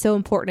 why she's so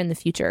important in the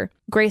future.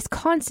 Grace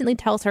constantly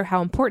tells her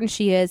how important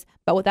she is,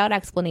 but without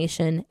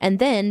explanation. And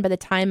then, by the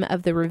time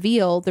of the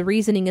reveal, the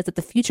reasoning is that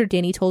the future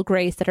Danny told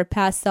Grace that her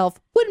past self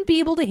wouldn't be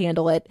able to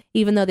handle it,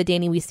 even though the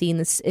Danny we see in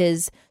this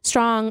is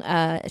strong.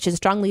 She's a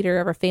strong leader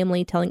of her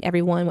family, telling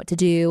everyone what to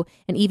do,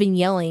 and even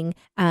yelling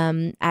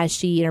as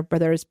she and her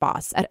brother's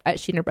boss.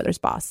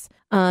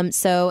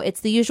 So it's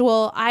the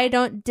usual "I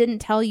didn't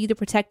tell you to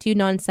protect you"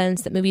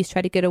 nonsense that movies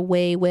try to get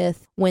away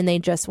with when they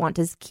just want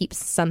to keep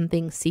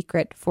something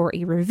secret for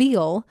a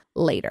reveal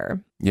later.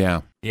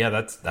 Yeah,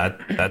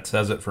 that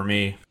says it for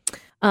me.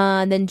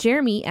 Then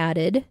Jeremy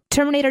added,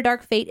 Terminator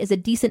Dark Fate is a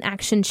decent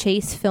action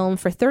chase film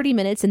for 30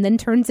 minutes and then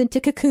turns into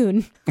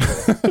Cocoon.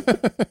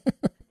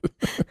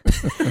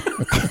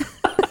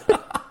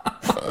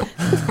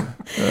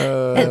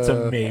 That's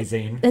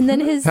amazing. And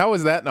then how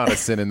is that not a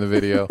sin in the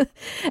video?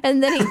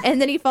 and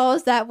then he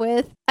follows that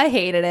with, I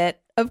hated it.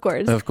 Of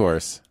course. Of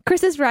course.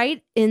 Chris is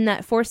right in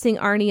that forcing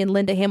Arnie and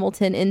Linda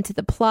Hamilton into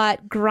the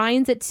plot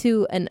grinds it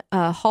to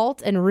a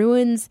halt and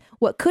ruins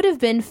what could have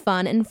been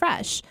fun and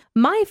fresh.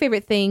 My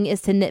favorite thing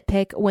is to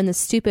nitpick when the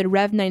stupid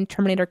Rev 9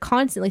 Terminator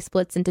constantly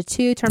splits into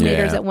two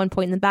Terminators at one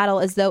point in the battle,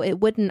 as though it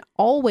wouldn't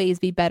always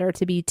be better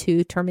to be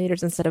two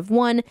Terminators instead of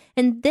one.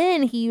 And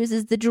then he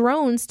uses the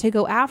drones to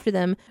go after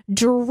them.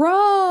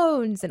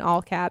 Drones in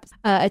all caps.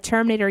 A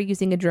Terminator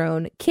using a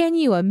drone. Can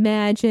you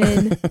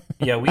imagine?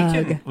 Yeah,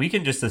 we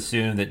can just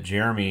assume that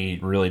Jeremy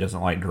really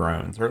doesn't like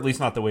drones, or at least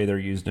not the way they're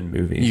used in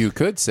movies. You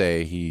could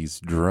say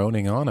he's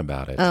droning on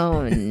about it.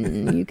 Oh,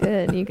 you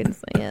could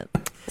say it.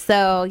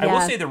 So yeah, I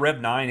will say the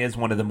Rev 9 is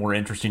one of the more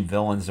interesting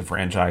villains the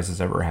franchise has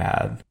ever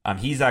had.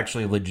 He's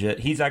actually legit.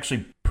 He's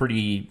actually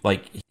pretty,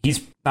 like,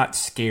 he's not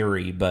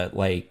scary, but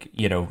like,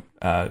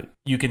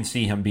 you can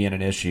see him being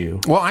an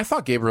issue. Well, I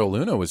thought Gabriel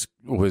Luna was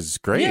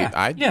great.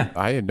 Yeah,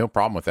 I had no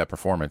problem with that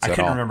performance I at all.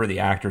 couldn't remember the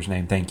actor's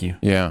name. Thank you.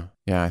 Yeah,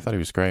 I thought he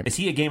was great. Is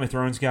he a Game of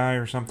Thrones guy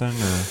or something?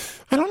 Or?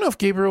 I don't know if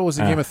Gabriel was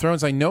in Game of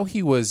Thrones. I know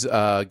he was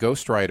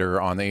Ghost Rider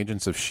on the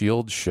Agents of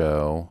S.H.I.E.L.D.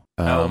 show.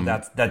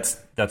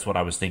 That's what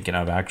I was thinking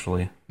of,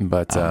 actually.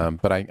 But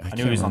I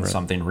knew he was on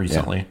something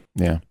recently.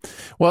 Yeah.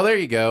 Well, there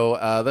you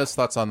go. Those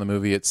thoughts on the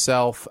movie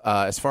itself.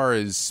 As far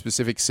as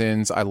specific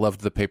sins, I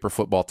loved the paper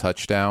football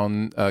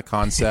touchdown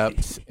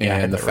concept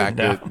and the fact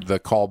that the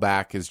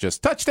callback is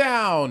just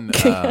touchdown.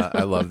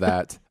 I love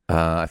that.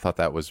 I thought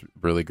that was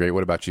really great.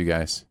 What about you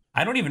guys?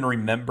 I don't even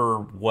remember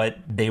what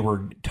they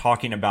were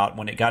talking about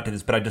when it got to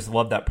this, but I just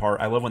love that part.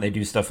 I love when they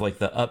do stuff like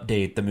the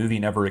update. The movie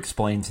never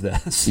explains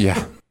this.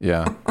 Yeah.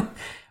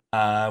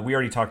 We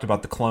already talked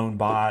about the clone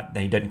bot.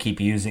 They didn't keep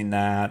using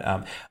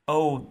that.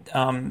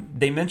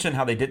 They mentioned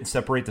how they didn't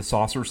separate the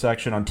saucer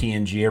section on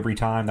TNG every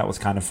time. That was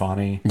kind of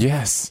funny.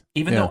 Yes.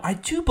 Even though I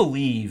do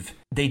believe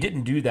they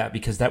didn't do that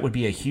because that would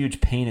be a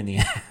huge pain in the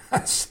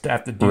ass to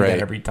have to do that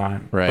every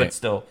time. Right. But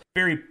still,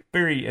 very,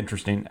 very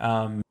interesting.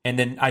 And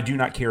then I do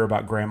not care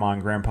about Grandma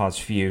and Grandpa's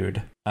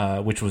feud,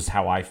 which was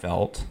how I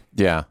felt.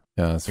 Yeah.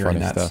 That's during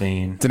funny that stuff.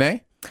 Scene.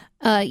 Danae?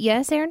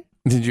 Yes, Aaron?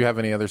 Did you have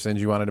any other sins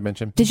you wanted to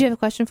mention? Did you have a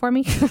question for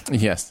me?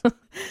 Yes.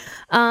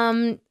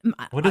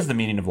 What is the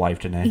meaning of life,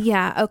 Danae?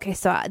 Yeah. Okay.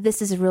 So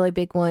this is a really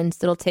big one.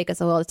 So it'll take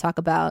us a while to talk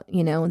about,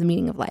 the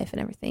meaning of life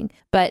and everything.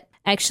 But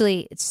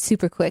actually, it's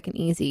super quick and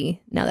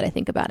easy now that I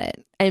think about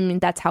it. I mean,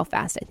 that's how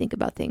fast I think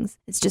about things.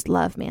 It's just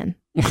love, man.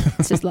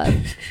 It's just love.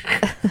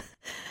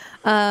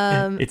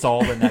 It's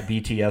all in that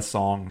BTS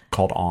song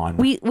called On.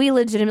 We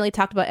legitimately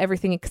talked about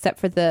everything except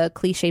for the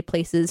cliche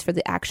places for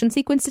the action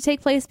sequence to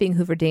take place, being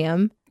Hoover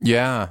Dam.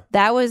 Yeah.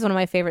 That was one of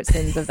my favorite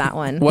sins of that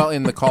one. Well,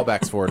 and the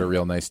callbacks for it are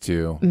real nice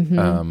too.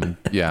 Mm-hmm.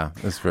 Yeah,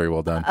 that's very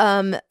well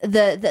done.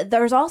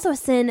 There's also a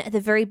sin at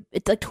the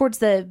it's like towards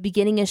the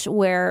beginning-ish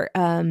where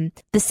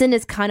the sin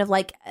is kind of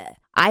like,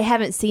 I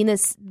haven't seen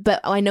this,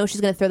 but I know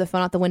she's going to throw the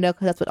phone out the window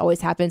because that's what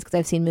always happens because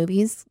I've seen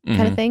movies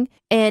kind of thing.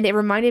 And it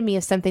reminded me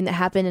of something that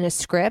happened in a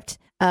script,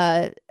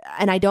 and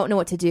I don't know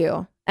what to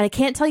do. And I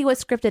can't tell you what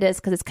script it is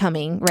because it's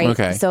coming, right?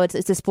 Okay. So it's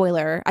a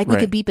spoiler. We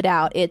could beep it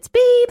out. It's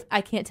beep.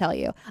 I can't tell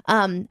you.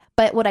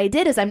 But what I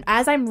did is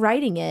as I'm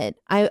writing it,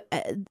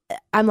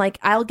 I'm like,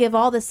 I'll give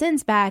all the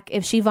sins back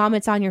if she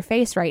vomits on your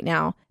face right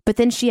now. But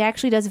then she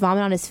actually does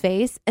vomit on his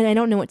face, and I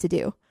don't know what to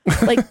do.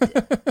 Like,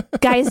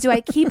 guys, do I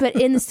keep it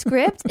in the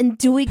script and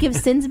do we give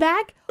sins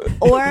back?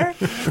 Or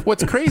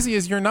what's crazy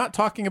is you're not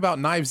talking about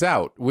Knives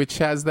Out, which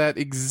has that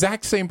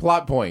exact same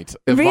plot point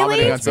of Really?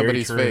 vomiting on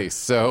somebody's face.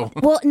 So,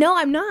 well, no,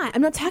 I'm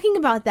not talking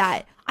about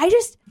that. I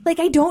just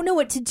I don't know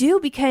what to do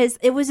because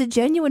it was a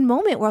genuine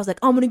moment where I was like,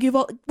 I'm going to give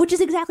all, which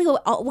is exactly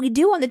what we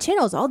do on the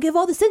channels. I'll give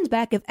all the sins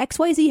back if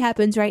XYZ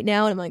happens right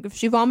now. And I'm like, if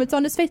she vomits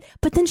on his face,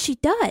 but then she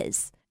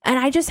does. And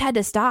I just had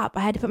to stop. I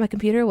had to put my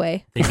computer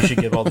away. I think you should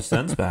give all the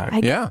sins back.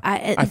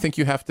 I think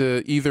you have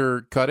to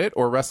either cut it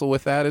or wrestle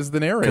with that as the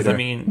narrator. Because, I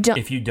mean,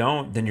 if you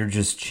don't, then you're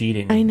just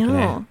cheating. I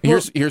know.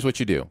 Here's what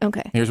you do.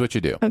 Okay. Here's what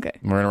you do. Okay.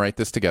 We're going to write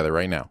this together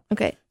right now.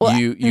 Okay. Well,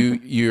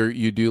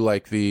 you do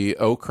like the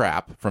oh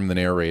crap from the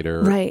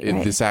narrator. Right.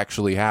 This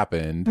actually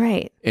happened.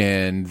 Right.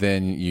 And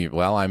then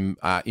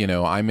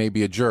I may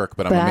be a jerk,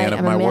 but I'm a man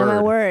of my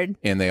word.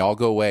 And they all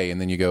go away. And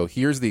then you go,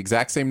 here's the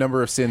exact same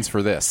number of sins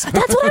for this.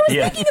 That's what I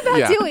was thinking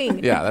about doing.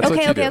 Yeah, that's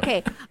what you do.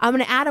 Okay. I'm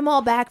going to add them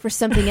all back for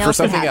something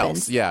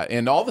else. Yeah.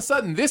 And all of a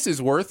sudden, this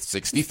is worth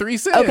 63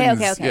 cents. Okay,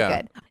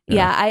 good.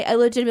 Yeah, I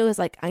legitimately was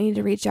like, I need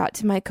to reach out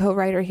to my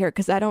co-writer here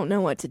because I don't know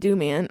what to do,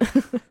 man.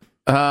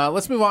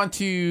 Let's move on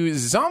to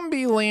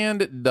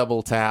Zombieland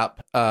Double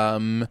Tap.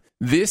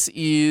 This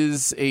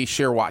is a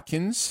Cher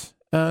Watkins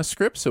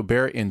script. So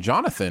Barrett and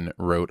Jonathan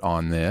wrote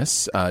on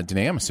this.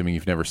 Danae, I'm assuming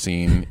you've never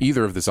seen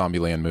either of the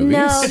Zombieland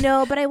movies.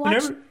 No, but I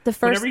watched the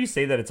first. Whenever you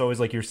say that, it's always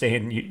like you're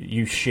saying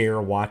you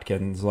share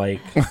Watkins, like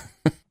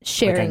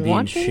sharing like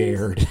Watkins.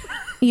 Shared.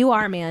 You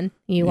are, man.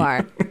 You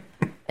are.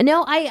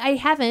 No, I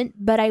haven't,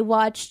 but I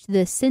watched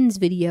the Sins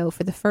video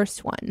for the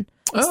first one.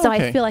 Oh, so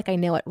okay. I feel like I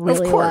know it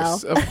really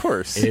well. Of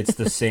course. It's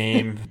the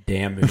same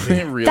damn movie.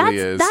 It really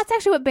is. That's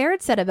actually what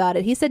Barrett said about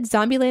it. He said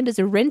Zombieland is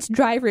a rinse,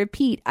 dry,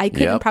 repeat. I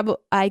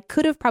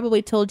could have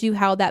probably told you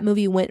how that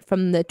movie went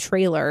from the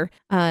trailer.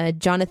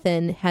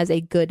 Jonathan has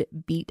a good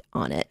beat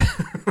on it.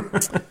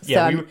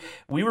 Yeah,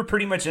 we were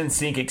pretty much in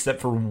sync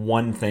except for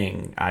one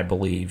thing, I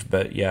believe.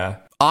 But yeah.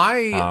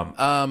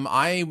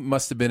 I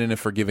must have been in a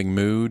forgiving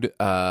mood.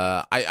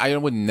 I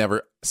would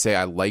never say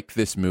I like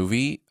this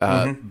movie,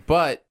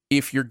 but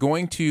if you're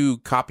going to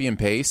copy and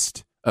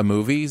paste a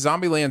movie,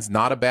 Zombieland's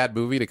not a bad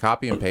movie to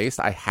copy and paste.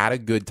 I had a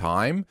good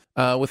time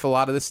with a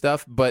lot of this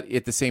stuff, but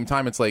at the same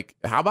time, it's like,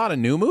 how about a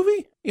new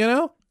movie? You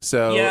know?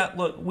 So yeah,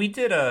 look, we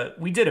did a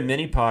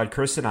mini pod.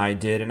 Chris and I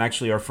did, and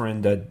actually our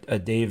friend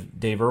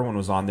Dave Irwin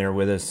was on there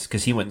with us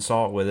because he went and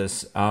saw it with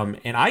us.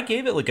 And I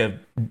gave it like a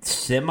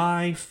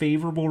semi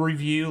favorable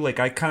review. Like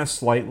I kind of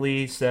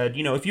slightly said,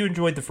 if you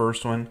enjoyed the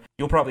first one,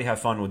 you'll probably have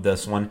fun with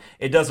this one.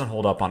 It doesn't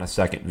hold up on a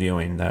second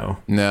viewing though.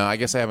 No, I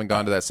guess I haven't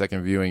gone to that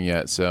second viewing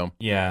yet. So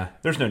yeah,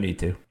 there's no need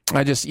to.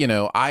 I just,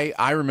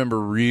 I remember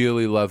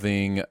really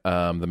loving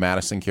the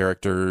Madison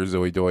character,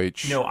 Zoe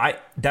Deutsch.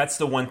 That's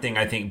the one thing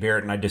I think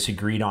Barrett and I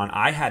disagreed on.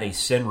 I had a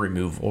sin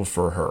removal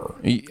for her.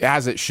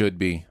 As it should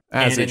be.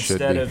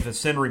 Instead of a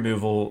sin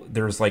removal,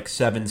 there's like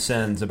 7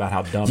 sins about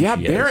how dumb she is. Yeah,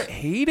 Barrett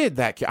hated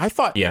that. I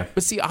thought,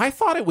 but see, I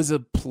thought it was a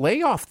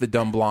play off the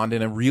dumb blonde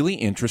in a really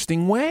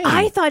interesting way.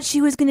 I thought she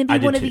was going to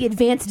be one of the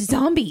advanced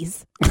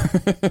zombies.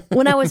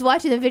 When I was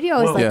watching the video,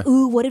 I was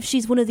ooh, what if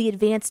she's one of the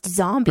advanced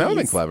zombies? That would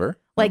have been clever.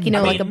 Like,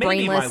 like a brainless.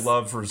 Maybe my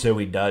love for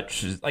Zoe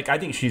Deutsch is, I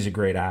think she's a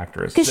great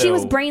actress. Because she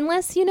was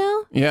brainless,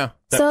 Yeah.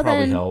 That so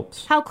probably then,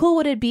 helps. How cool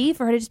would it be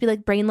for her to just be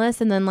like brainless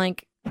and then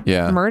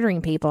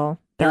murdering people?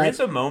 There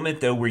is a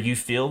moment, though, where you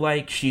feel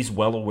like she's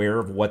well aware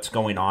of what's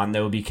going on,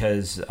 though,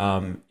 because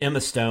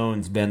Emma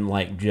Stone's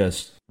been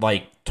just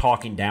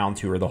talking down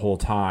to her the whole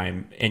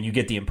time, and you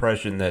get the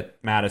impression that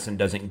Madison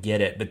doesn't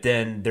get it. But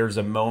then there's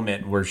a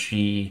moment where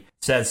she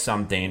says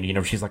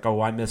something, she's like,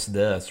 oh, I missed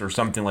this, or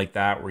something like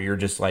that, where you're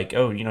just like,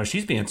 oh,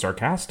 she's being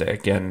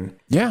sarcastic, and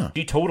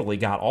she totally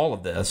got all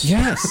of this.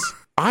 Yes.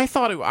 I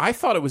thought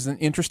it was an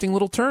interesting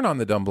little turn on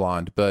the dumb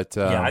blonde, but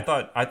I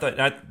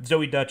thought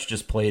Zoe Deutsch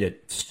just played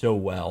it so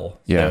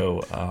well. Yeah.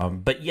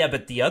 So, but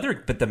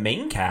the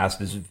main cast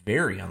is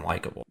very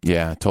unlikable.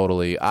 Yeah,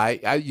 totally.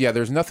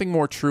 There's nothing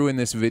more true in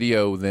this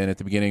video than at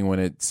the beginning when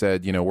it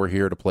said, we're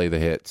here to play the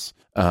hits.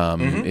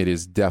 It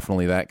is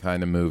definitely that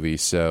kind of movie.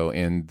 So,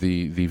 and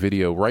the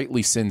video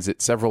rightly sends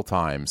it several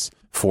times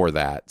for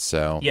that.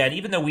 So yeah, and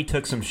even though we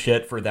took some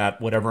shit for that,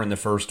 whatever in the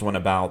first one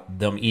about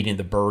them eating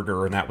the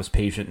burger, and that was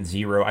Patient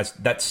Zero.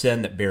 That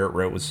sin that Barrett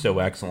wrote was so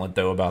excellent,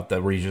 though, about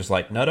where he's just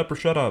like, nut up or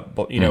shut up,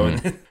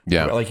 and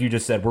like you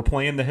just said, we're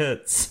playing the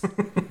hits.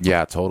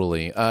 Yeah,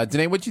 totally.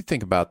 Danae, what'd you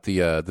think about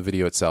the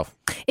video itself?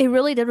 It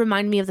really did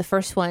remind me of the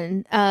first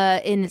one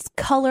in its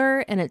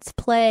color and its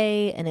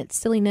play and its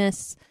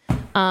silliness,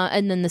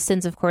 and then the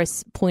sins, of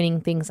course,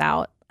 pointing things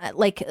out.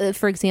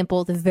 For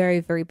example, the very,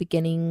 very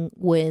beginning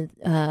with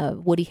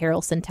Woody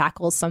Harrelson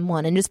tackles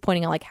someone and just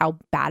pointing out how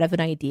bad of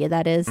an idea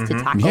that is to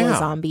tackle a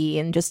zombie,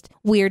 and just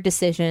weird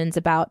decisions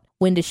about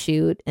when to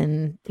shoot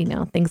and,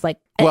 things like.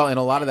 Well, and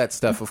a lot of that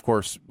stuff, of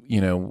course,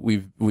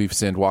 we've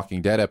sinned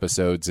Walking Dead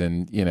episodes,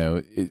 and,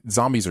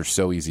 zombies are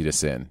so easy to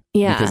sin.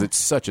 Yeah. Because it's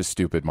such a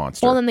stupid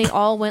monster. Well, then they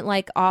all went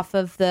off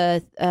of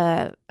the,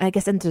 I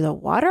guess into the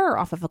water or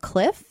off of a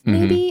cliff,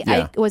 maybe.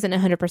 Yeah. I wasn't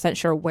 100%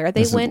 sure where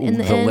they went in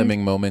the end. The limbing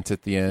moment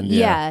at the end.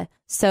 Yeah.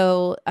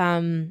 So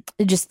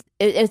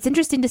it's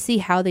interesting to see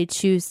how they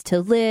choose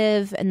to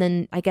live. And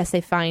then I guess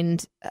they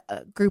find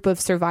a group of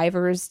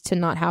survivors to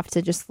not have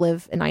to just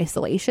live in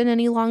isolation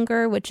any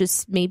longer, which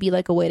is maybe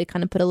a way to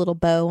kind of put a little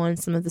bow on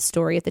some of the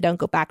story if they don't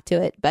go back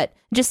to it. But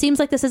it just seems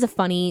like this is a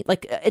funny,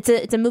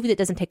 it's a movie that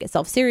doesn't take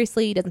itself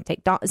seriously, doesn't take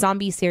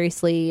zombies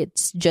seriously.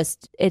 It's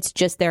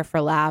just there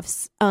for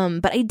laughs.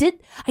 But I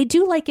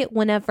do like it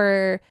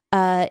whenever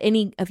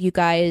any of you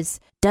guys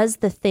does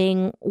the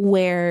thing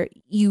where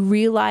you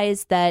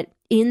realize that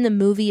in the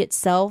movie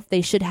itself,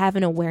 they should have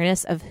an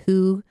awareness of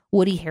who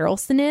Woody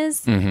Harrelson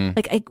is.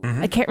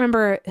 I can't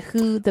remember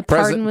who the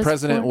pardon was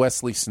President for.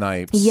 Wesley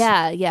Snipes.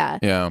 Yeah.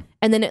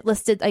 And then it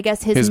listed, I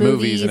guess, his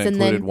movies, and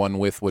included then one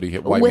with Woody,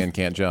 White Man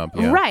Can't Jump.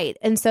 Yeah. Right.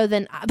 And so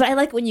then, but I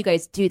like when you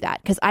guys do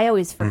that, because I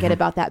always forget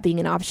about that being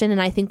an option. And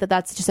I think that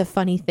that's just a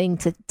funny thing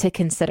to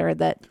consider.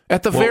 That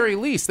at the very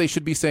least, they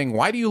should be saying,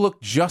 why do you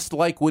look just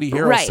like Woody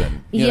Harrelson?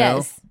 Right. You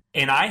know?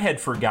 And I had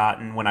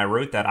forgotten, when I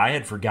wrote that,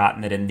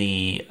 that in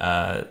the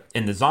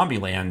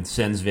Zombieland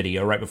Sins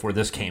video right before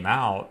this came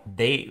out,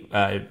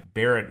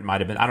 Barrett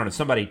might have been, I don't know,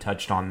 somebody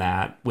touched on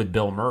that with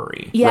Bill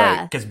Murray.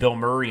 Yeah. Because Bill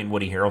Murray and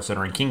Woody Harrelson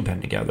are in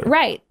Kingpin together.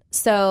 Right.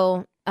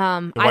 So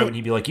why wouldn't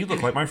he be like, you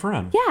look like my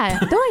friend? Yeah.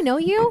 Don't I know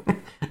you?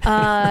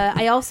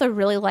 I also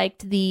really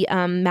liked the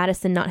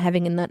Madison not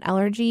having a nut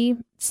allergy.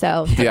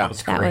 So yeah, that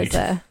was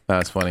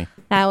that's funny.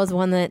 That was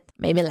one that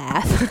made me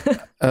laugh.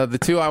 The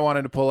two I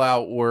wanted to pull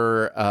out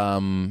were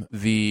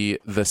the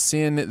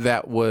sin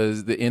that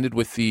ended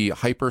with the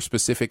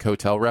hyper-specific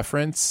hotel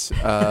reference.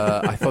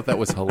 I thought that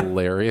was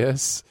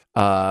hilarious.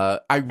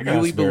 I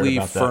really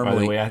believe firmly.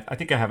 By the way, I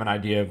think I have an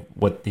idea of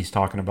what he's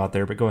talking about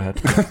there, but go ahead.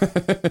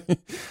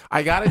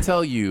 I got to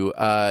tell you,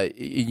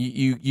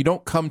 you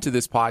don't come to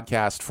this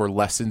podcast for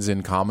lessons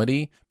in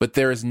comedy, but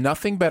there is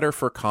nothing better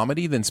for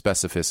comedy than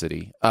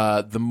specificity.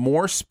 The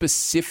more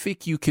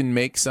specific you can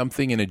make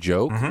something in a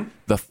joke,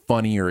 the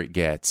funnier it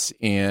gets,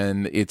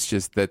 and it's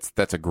just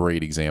that's a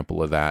great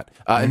example of that.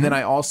 And then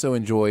I also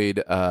enjoyed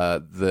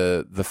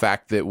the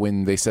fact that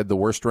when they said the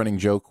worst running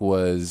joke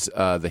was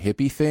the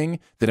hippie thing,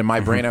 that in my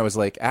brain I was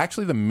like,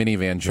 actually the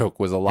minivan joke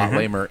was a lot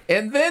lamer,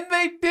 and then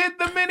they did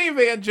the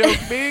minivan joke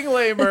being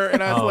lamer,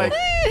 and I was like,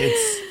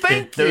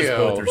 thank you. Those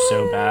both are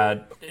so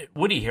bad.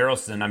 Woody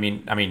Harrelson,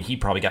 I mean, he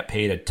probably got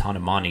paid a ton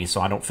of money,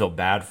 so I don't feel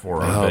bad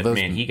for him. But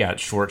man, he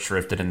got short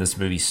shrifted in this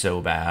movie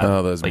so bad.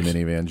 Oh, those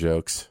minivan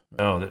jokes.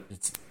 Oh,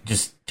 it's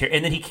just,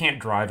 and then he can't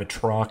drive a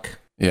truck.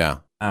 Yeah.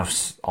 Oh,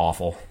 it's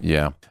awful.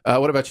 Yeah.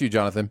 What about you,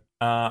 Jonathan?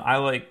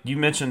 You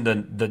mentioned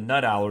the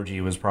nut allergy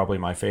was probably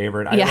my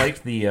favorite. Yeah. I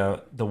liked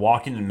the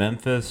Walking in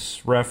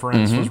Memphis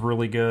reference was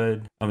really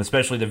good.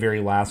 Especially the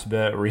very last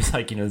bit where he's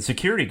like, the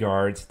security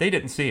guards, they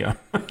didn't see him.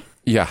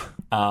 Yeah.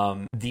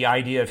 The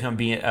idea of him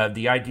being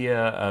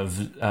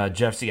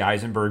Jeff C.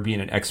 Eisenberg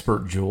being an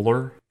expert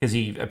jeweler, because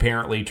he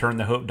apparently turned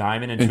the Hope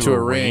Diamond into a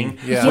ring.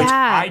 Yeah. Which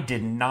I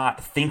did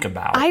not think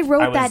about. I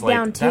wrote that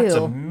down too. That's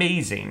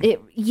amazing.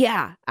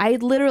 I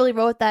literally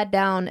wrote that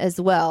down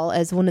as well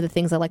as one of the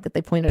things I like that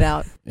they pointed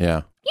out.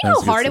 Yeah. You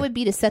know how hard it would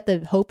be to set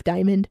the Hope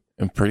Diamond?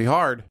 And pretty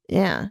hard.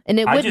 Yeah. And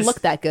it wouldn't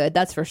look that good,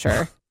 that's for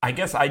sure. I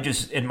guess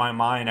in my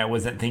mind, I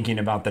wasn't thinking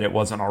about that it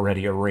wasn't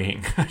already a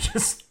ring.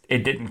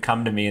 It didn't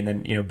come to me. And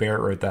then,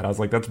 Barrett wrote that. I was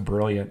like, that's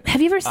brilliant.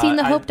 Have you ever seen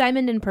the Hope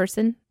Diamond in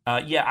person?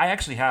 Yeah, I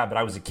actually have, but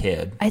I was a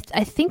kid.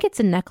 I think it's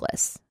a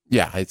necklace.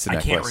 Yeah, it's a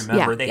necklace. I can't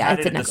remember. They had it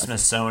at the necklace.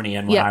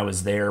 Smithsonian when I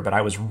was there, but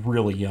I was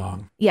really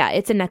young. Yeah,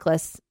 it's a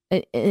necklace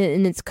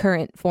in its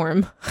current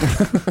form.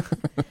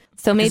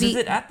 So maybe is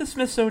it at the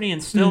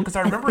Smithsonian still? Because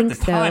I remember at the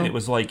time it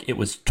was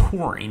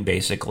touring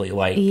basically.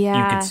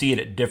 You could see it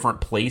at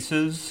different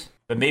places,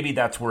 but maybe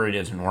that's where it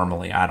is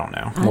normally. I don't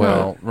know.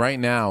 Well, right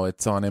now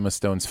it's on Emma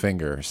Stone's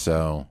finger,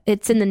 so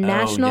it's in the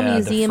National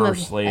Museum the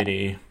First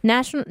Lady.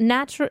 National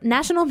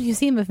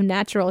Museum of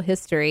Natural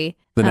History.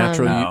 The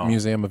Natural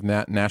Museum of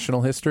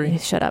National History.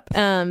 Shut up.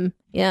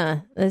 Yeah,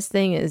 this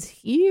thing is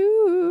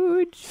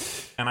huge.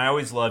 And I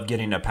always love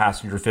getting a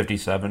Passenger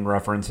 57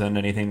 reference in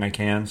anything I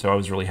can, so I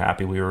was really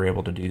happy we were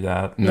able to do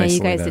that. Yeah, you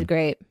guys did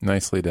great.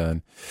 Nicely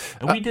done.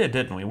 And we did,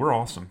 didn't we? We're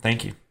awesome.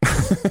 Thank you.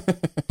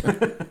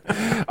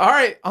 All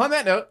right, on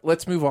that note,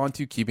 let's move on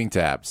to keeping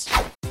tabs.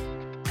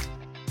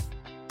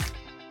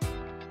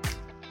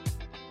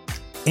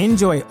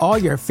 Enjoy all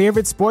your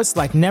favorite sports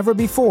like never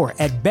before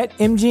at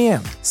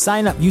BetMGM.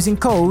 Sign up using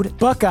code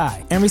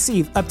Buckeye and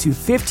receive up to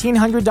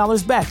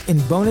 $1,500 back in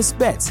bonus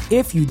bets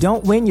if you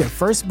don't win your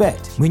first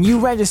bet. When you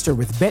register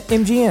with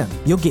BetMGM,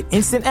 you'll get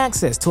instant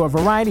access to a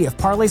variety of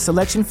parlay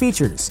selection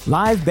features,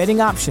 live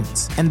betting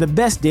options, and the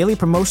best daily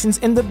promotions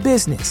in the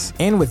business.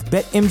 And with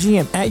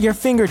BetMGM at your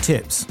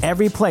fingertips,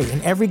 every play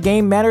and every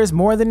game matters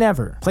more than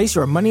ever. Place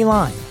your money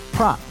line,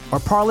 prop, or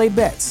parlay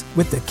bets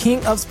with the king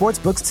of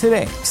sportsbooks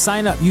today.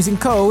 Sign up using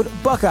code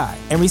Buckeye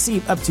and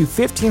receive up to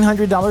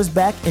 $1,500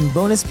 back in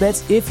bonus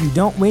bets if you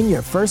don't win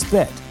your first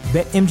bet.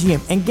 BetMGM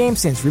and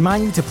GameSense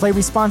remind you to play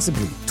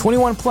responsibly.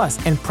 21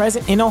 plus and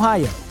present in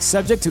Ohio,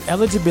 subject to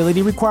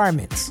eligibility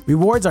requirements.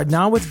 Rewards are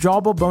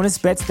non-withdrawable bonus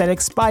bets that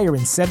expire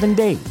in 7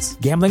 days.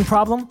 Gambling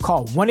problem?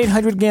 Call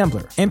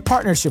 1-800-GAMBLER in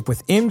partnership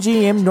with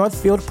MGM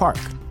Northfield Park.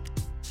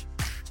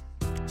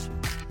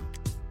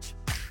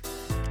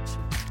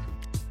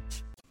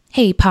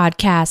 Hey,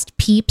 podcast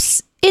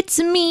peeps, it's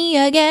me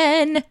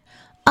again.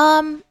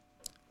 Those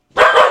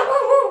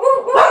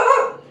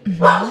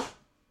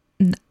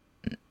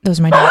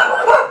are my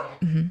dog.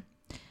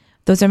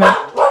 Those are my.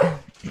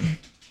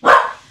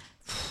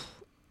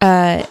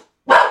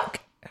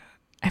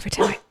 Every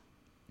time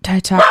I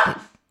talk,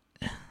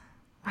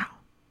 wow.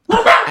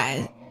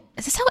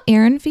 Is this how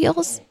Aaron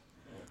feels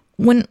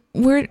when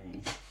we're?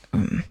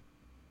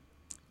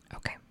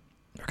 Okay,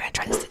 we're gonna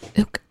try this.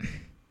 Okay.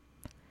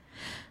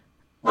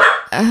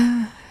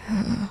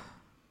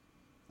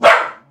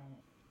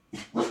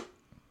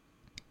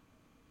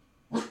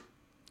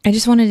 I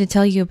just wanted to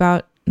tell you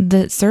about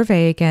the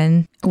survey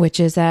again, which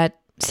is at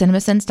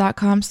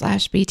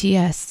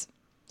cinemasense.com/BTS.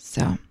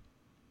 So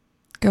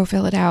go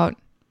fill it out.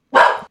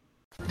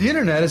 The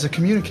internet is a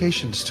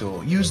communications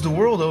tool used the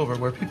world over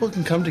where people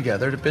can come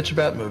together to bitch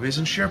about movies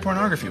and share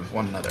pornography with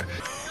one another.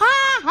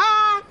 Ha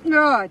ha!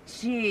 Oh,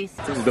 jeez.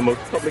 This is the most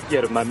public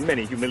yet of my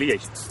many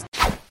humiliations.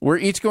 We're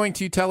each going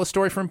to tell a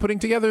story from putting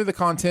together the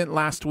content.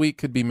 Last week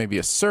could be maybe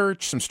a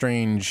search, some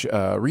strange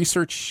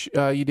research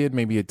you did,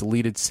 maybe a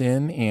deleted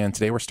sin. And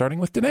today we're starting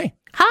with Danae.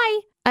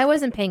 Hi, I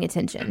wasn't paying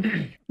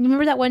attention.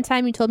 Remember that one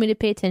time you told me to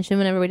pay attention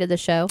whenever we did the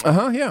show?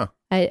 Yeah.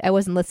 I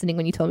wasn't listening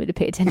when you told me to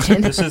pay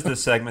attention. This is the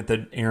segment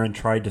that Aaron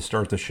tried to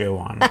start the show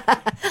on.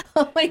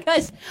 Oh my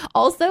gosh.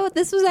 Also,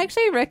 this was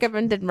actually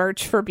recommended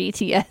merch for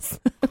BTS.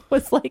 It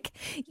was like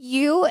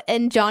you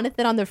and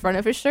Jonathan on the front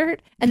of his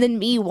shirt, and then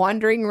me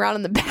wandering around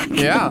in the back.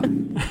 Yeah.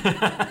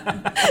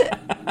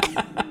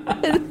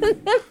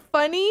 Isn't that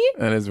funny?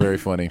 That is very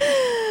funny.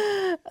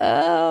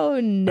 Oh,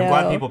 no. I'm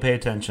glad people pay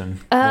attention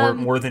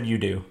more than you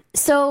do.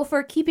 So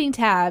for keeping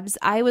tabs,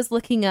 I was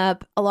looking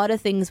up a lot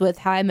of things with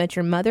How I Met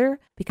Your Mother,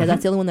 because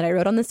that's the only one that I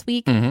wrote on this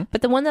week.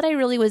 But the one that I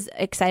really was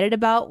excited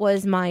about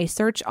was my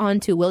search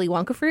onto Willy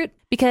Wonka fruit,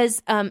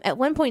 because at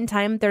one point in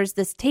time, there's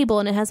this table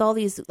and it has all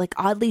these like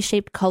oddly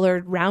shaped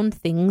colored round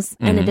things,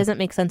 and it doesn't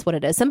make sense what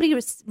it is. Somebody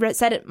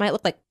said it might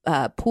look like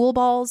pool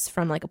balls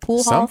from like a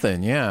pool hall.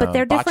 Something, yeah. But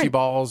they're Bocce different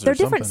balls or They're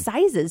different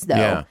something. sizes, though.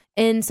 Yeah.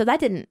 And so that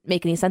didn't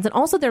make any sense. And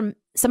also,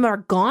 some are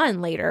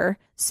gone later.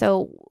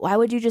 So why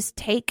would you just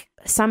take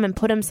some and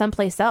put them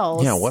someplace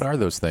else? Yeah, what are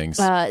those things?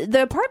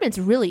 The apartment's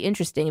really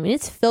interesting. I mean,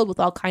 it's filled with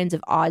all kinds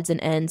of odds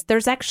and ends.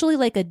 There's actually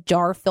like a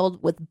jar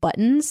filled with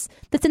buttons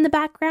that's in the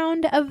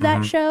background of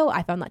that show.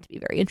 I found that to be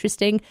very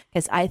interesting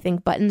because I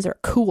think buttons are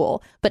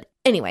cool. But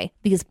anyway,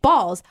 these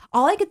balls,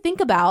 all I could think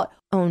about,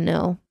 oh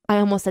no, I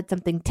almost said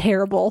something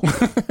terrible.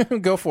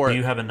 Go for it. Do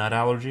you have a nut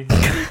allergy?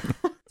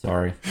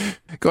 Sorry.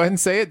 Go ahead and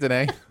say it,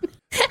 Danae.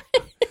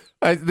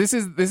 This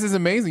is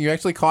amazing. You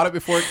actually caught it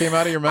before it came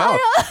out of your mouth.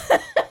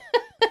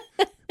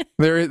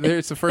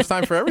 It's the first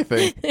time for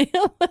everything.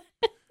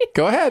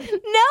 Go ahead.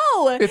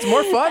 No. It's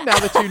more fun now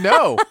that you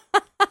know.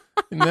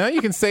 Now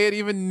you can say it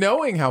even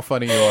knowing how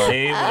funny you are.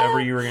 Say whatever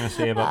you were going to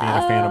say about being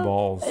a fan of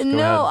balls. Go ahead.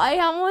 I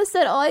almost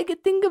said all I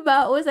could think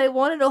about was I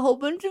wanted a whole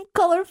bunch of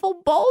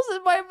colorful balls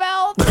in my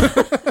mouth.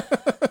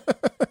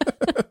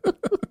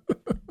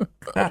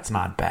 That's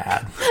not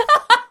bad.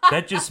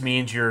 That just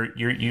means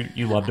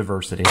you love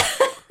diversity.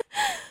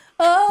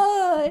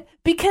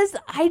 Because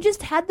I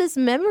just had this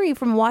memory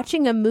from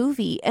watching a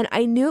movie, and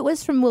I knew it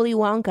was from Willy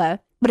Wonka,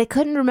 but I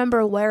couldn't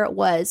remember where it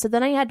was. So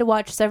then I had to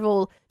watch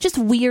several just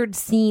weird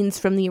scenes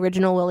from the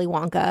original Willy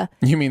Wonka.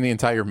 You mean the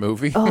entire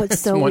movie? Oh, it's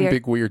so one weird.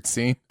 big weird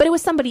scene. But it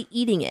was somebody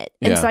eating it.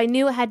 And Yeah. so I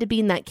knew it had to be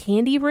in that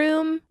candy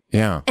room.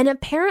 Yeah. And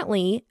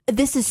apparently,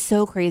 this is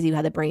so crazy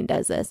how the brain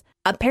does this.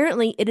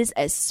 Apparently, it is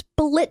a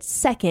split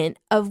second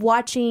of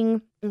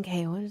watching, what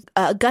is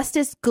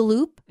Augustus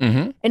Gloop,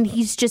 and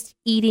he's just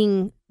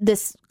eating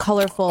this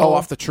colorful... Oh,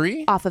 off the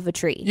tree? Off of a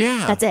tree.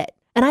 Yeah. That's it.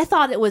 And I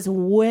thought it was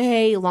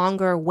way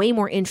longer, way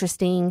more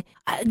interesting,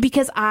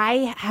 because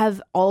I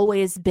have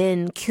always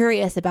been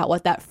curious about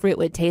what that fruit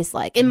would taste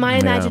like. In my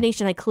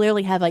imagination, I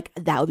clearly have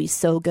that would be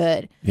so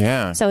good.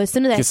 Yeah. So as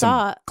soon as I Get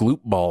saw... some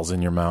gloop balls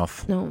in your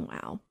mouth. Oh,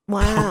 wow.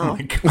 Oh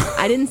my God.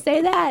 I didn't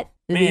say that.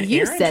 Man,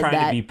 You Aaron said trying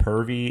that. to be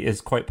pervy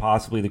is quite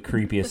possibly the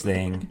creepiest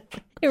thing.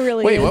 It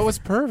really Wait, is. what was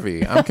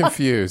pervy? I'm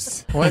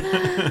confused. What?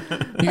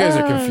 You guys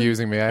are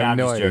confusing me. I have I'm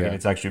no just idea. joking.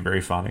 It's actually very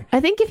funny.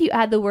 I think if you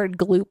add the word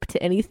gloop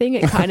to anything,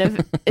 it kind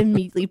of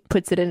immediately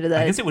puts it into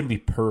I guess the... it wouldn't be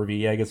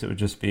pervy. I guess it would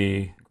just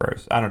be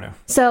gross. I don't know.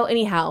 So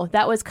anyhow,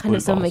 that was kind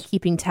of Gloop some of my balls.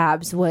 keeping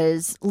tabs,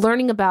 was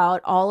learning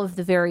about all of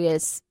the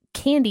various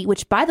candy,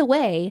 which, by the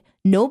way,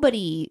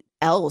 nobody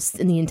else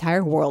in the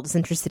entire world is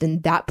interested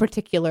in that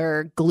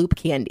particular gloop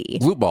candy.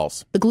 Gloop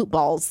balls. The gloop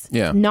balls.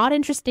 Yeah. Not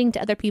interesting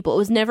to other people. It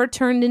was never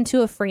turned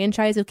into a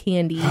franchise of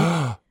candy.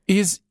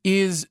 Is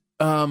it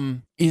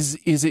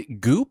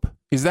Goop?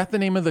 Is that the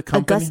name of the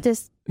company?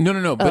 Augustus.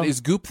 No. But Oh.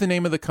 is Goop the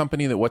name of the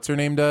company that what's her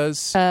name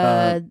does?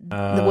 With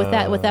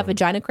that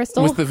vagina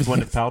crystal. With the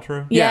Gwyneth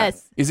Paltrow? Yeah.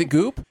 Yes. Is it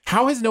Goop?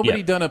 How has nobody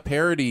Yep. done a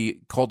parody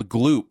called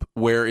Gloop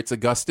where it's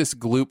Augustus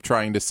Gloop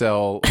trying to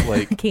sell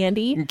like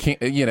Candy.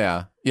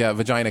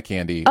 vagina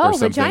candy Oh, or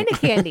something? vagina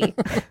candy.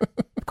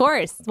 Of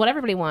course. It's what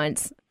everybody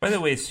wants. By the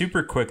way,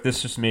 super quick,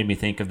 this just made me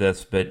think of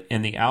this, but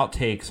in the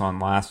outtakes on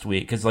last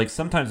week, because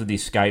sometimes with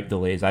these Skype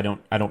delays, I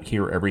don't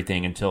hear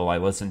everything until I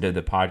listen to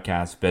the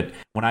podcast. But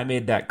when I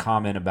made that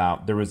comment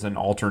about there was an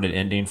alternate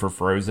ending for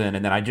Frozen,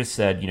 and then I just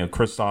said,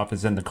 Kristoff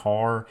is in the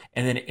car,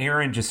 and then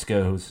Aaron just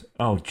goes,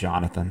 "Oh,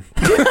 Jonathan."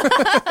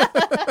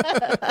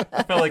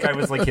 I felt like I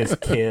was like his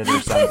kid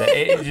or something.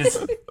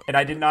 And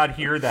I did not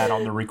hear that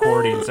on the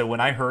recording. So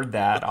when I heard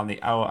that on the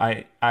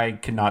I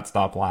could not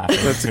stop laughing.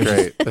 That's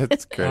great.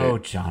 That's great. Oh,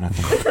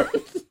 Jonathan.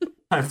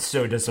 I'm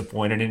so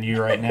disappointed in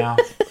you right now.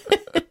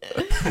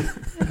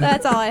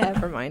 That's all I have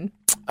for mine.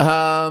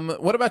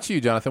 What about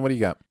you, Jonathan? What do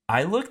you got?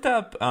 I looked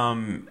up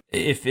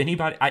if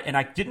anybody, and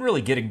I didn't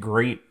really get a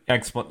great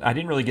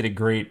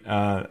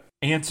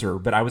answer,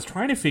 but I was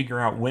trying to figure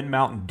out when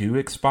Mountain Dew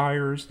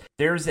expires.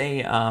 There's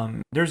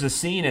a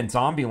scene in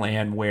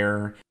Zombieland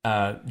where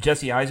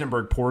Jesse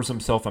Eisenberg pours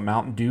himself a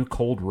Mountain Dew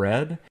Cold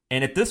Red,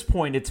 and at this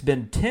point, it's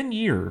been 10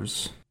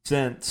 years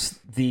since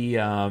the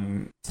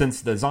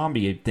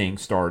zombie thing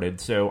started.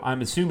 So I'm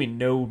assuming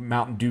no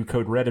Mountain Dew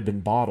Code Red had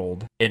been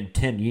bottled in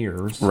 10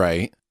 years.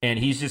 Right. And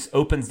he just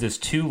opens this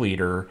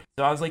 2-liter.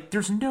 So I was like,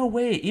 there's no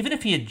way. Even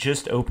if he had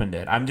just opened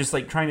it, I'm just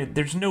like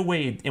there's no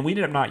way. And we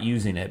ended up not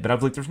using it. But I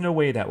was like, there's no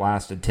way that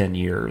lasted 10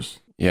 years.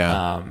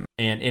 Yeah.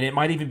 And it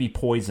might even be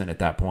poison at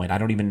that point. I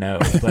don't even know.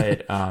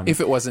 But if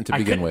it wasn't to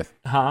begin with.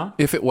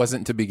 If it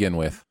wasn't to begin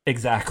with.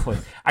 Exactly.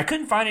 I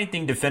couldn't find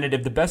anything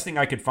definitive. The best thing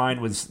I could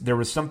find was there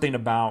was something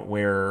about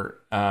where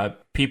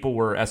people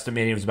were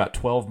estimating it was about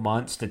 12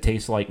 months to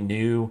taste like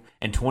new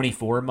and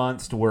 24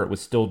 months to where it was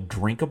still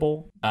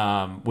drinkable,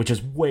 which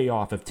is way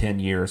off of 10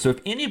 years. So if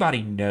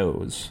anybody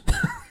knows...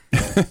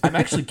 I'm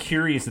actually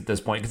curious at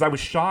this point because I was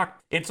shocked.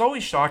 It's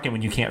always shocking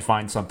when you can't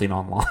find something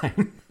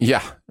online.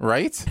 Yeah,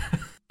 right?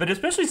 But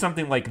especially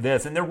something like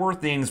this. And there were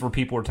things where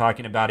people were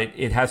talking about it.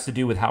 It has to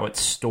do with how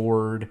it's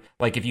stored.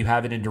 Like if you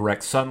have it in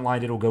direct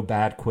sunlight, it'll go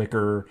bad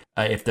quicker.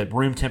 If the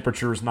room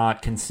temperature is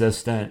not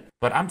consistent.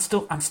 But I'm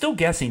still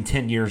guessing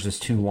 10 years is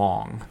too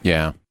long.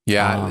 Yeah.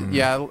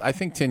 Yeah, I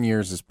think 10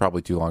 years is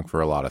probably too long for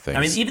a lot of things.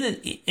 I mean,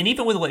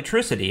 even with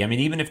electricity, I mean,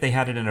 even if they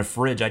had it in a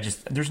fridge,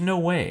 there's no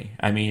way.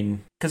 I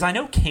mean, because I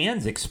know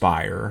cans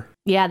expire.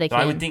 Yeah, they can.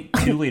 I would think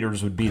 2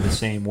 liters would be the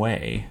same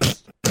way.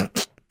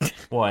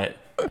 What?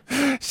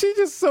 She's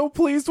just so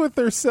pleased with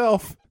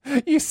herself.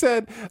 You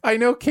said, I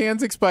know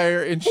cans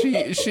expire, and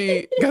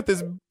she got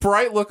this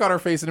bright look on her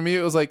face, and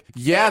immediately was like,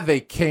 yeah, they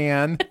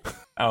can.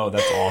 Oh,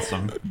 that's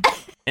awesome.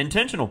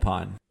 Intentional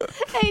pun.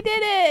 I did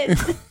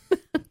it.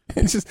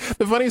 It's just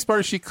the funniest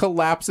part is she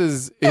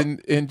collapses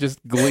in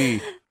just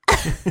glee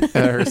at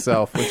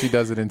herself when she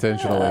does it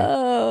intentionally.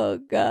 Oh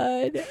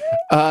God.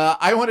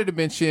 I wanted to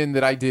mention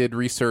that I did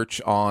research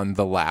on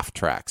the laugh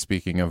track,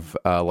 speaking of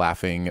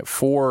laughing,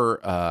 for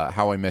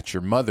How I Met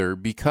Your Mother,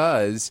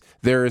 because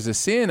there is a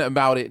sin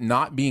about it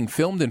not being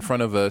filmed in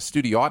front of a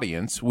studio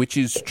audience, which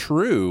is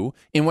true.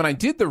 And when I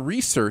did the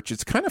research,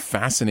 it's kind of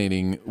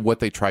fascinating what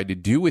they tried to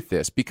do with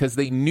this, because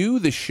they knew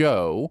the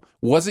show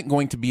wasn't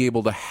going to be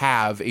able to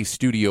have a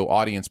studio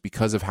audience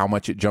because of how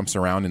much it jumps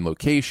around in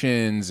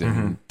locations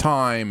and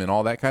time and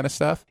all that kind of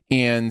stuff.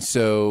 And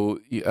so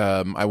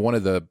one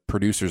of the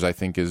producers, I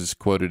think, is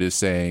quoted as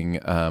saying,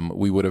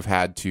 we would have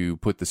had to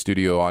put the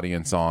studio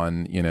audience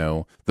on,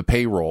 the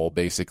payroll,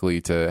 basically,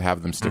 to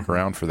have them stick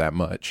around for that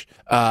much.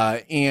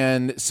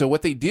 And so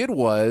what they did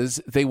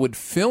was they would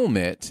film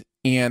it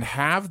and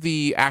have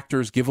the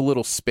actors give a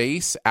little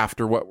space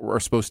after what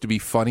were supposed to be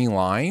funny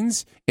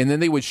lines. And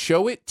then they would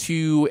show it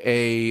to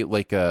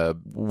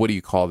what do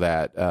you call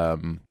that?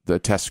 The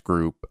test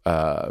group.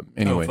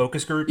 Anyway.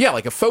 Focus group? Yeah,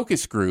 like a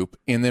focus group,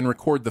 and then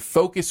record the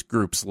focus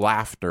group's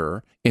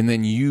laughter, and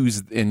then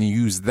use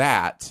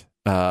that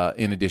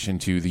in addition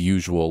to the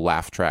usual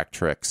laugh track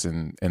tricks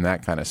and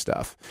that kind of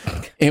stuff.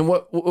 And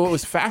what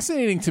was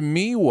fascinating to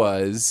me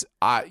was,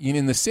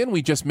 in the sin,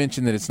 we just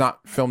mentioned that it's not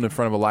filmed in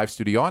front of a live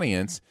studio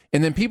audience.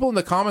 And then people in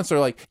the comments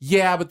are like,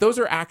 yeah, but those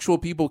are actual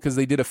people because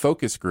they did a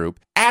focus group.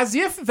 As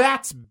if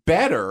that's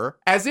better,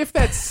 as if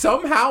that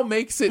somehow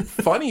makes it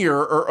funnier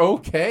or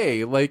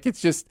okay. Like, it's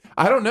just,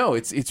 I don't know.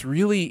 It's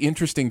really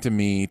interesting to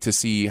me to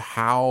see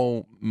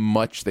how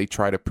much they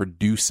try to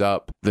produce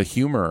up the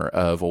humor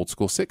of old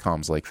school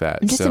sitcoms like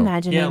that. Just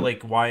imagine. Yeah,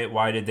 like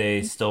why did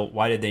they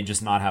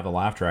just not have a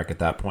laugh track at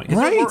that point?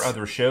 Because there were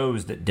other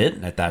shows that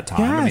didn't at that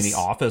time. Yes. I mean, The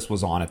Office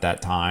was on at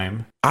that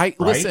time.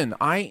 Listen,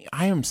 I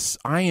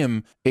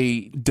am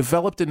a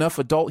developed enough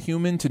adult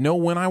human to know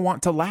when I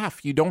want to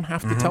laugh. You don't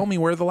have to tell me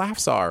where the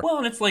laughs are. Well,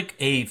 and it's like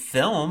a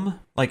film,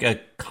 like a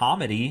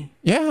comedy.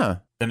 Yeah.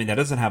 I mean, that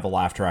doesn't have a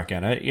laugh track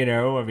in it,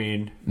 I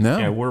mean, no.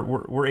 Yeah,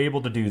 we're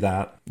able to do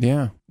that.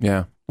 Yeah.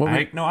 Well,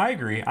 I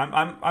agree.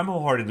 I'm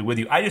wholeheartedly with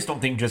you. I just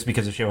don't think just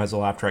because a show has a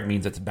laugh track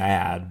means it's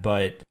bad,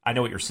 but I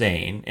know what you're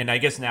saying. And I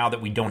guess now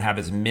that we don't have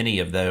as many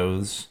of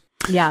those,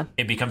 yeah,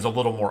 it becomes a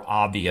little more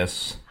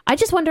obvious. I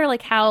just wonder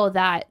how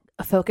that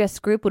focus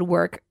group would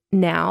work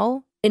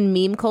now in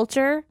meme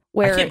culture.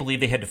 Where I can't believe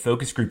they had to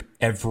focus group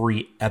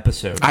every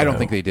episode. I don't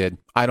think they did.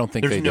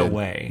 There's no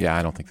way. Yeah,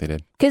 I don't think they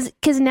did.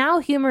 Because now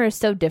humor is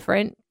so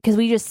different. Because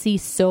we just see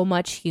so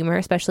much humor,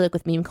 especially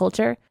with meme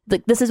culture.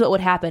 Like, this is what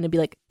would happen. It'd be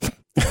like,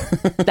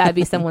 that'd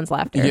be someone's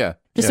laughter. Yeah.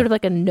 Just sort of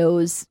like a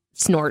nose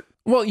snort.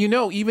 Well,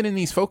 even in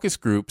these focus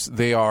groups,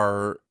 they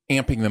are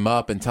amping them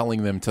up and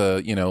telling them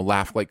to,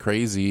 laugh like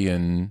crazy.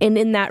 And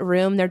in that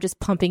room, they're just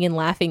pumping in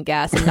laughing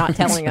gas and not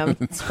telling them.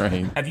 That's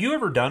right. Have you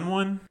ever done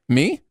one?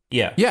 Me?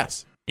 Yeah.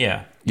 Yes.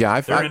 Yeah.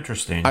 Yeah. They're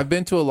interesting. I've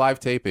been to a live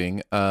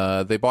taping.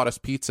 They bought us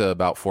pizza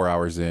about 4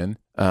 hours in.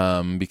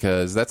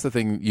 Because that's the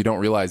thing you don't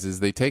realize is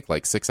they take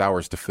like 6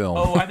 hours to film.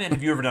 Oh, I mean,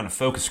 have you ever done a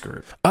focus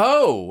group?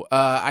 Oh,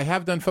 I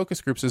have done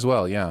focus groups as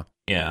well. Yeah.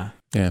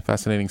 Yeah,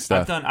 fascinating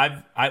stuff. I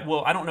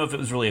don't know if it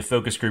was really a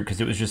focus group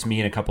because it was just me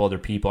and a couple other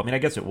people. I mean, I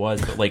guess it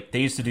was, but like they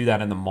used to do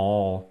that in the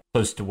mall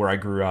close to where I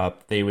grew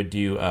up. They would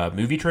do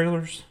movie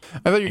trailers.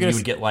 I thought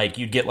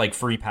you'd get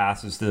free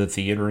passes to the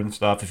theater and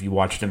stuff if you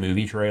watched a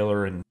movie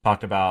trailer and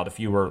talked about if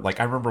you were like,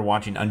 I remember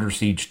watching Under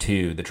Siege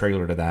 2, the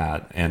trailer to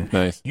that, and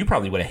nice. You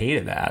probably would have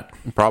hated that.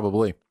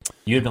 Probably.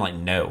 You'd have been like,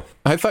 no.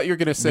 I thought you were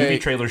going to say... movie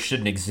trailers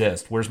shouldn't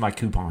exist. Where's my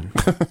coupon?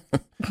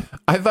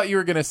 I thought you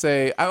were going to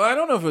say... I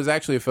don't know if it was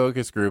actually a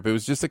focus group. It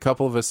was just a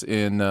couple of us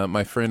in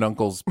my friend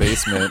Uncle's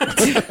basement.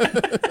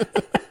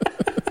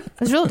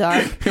 was real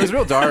dark. It was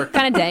real dark.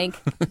 Kind of dank.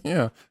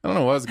 Yeah. I don't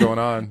know what was going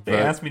on. They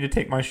asked me to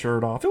take my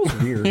shirt off. It was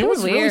weird. It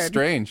was really weird.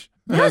 strange.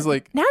 I was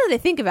like, Now that I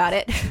think about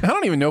it. I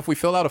don't even know if we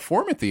filled out a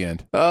form at the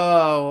end.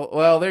 Oh,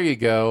 well, there you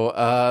go.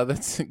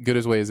 That's as good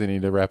as way as any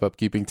to wrap up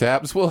Keeping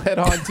Tabs. We'll head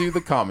on to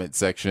the comment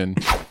section.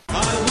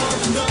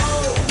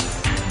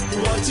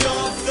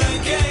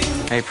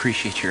 I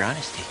appreciate your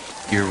honesty.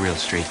 You're a real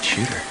straight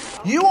shooter.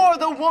 You are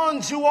the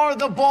ones who are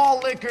the ball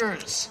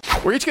lickers.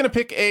 We're each going to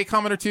pick a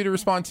comment or two to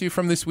respond to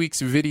from this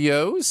week's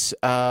videos.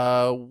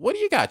 What do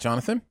you got,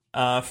 Jonathan?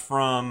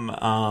 From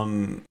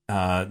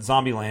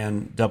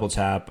Zombieland Double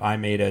Tap, I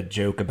made a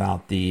joke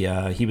about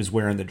he was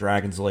wearing the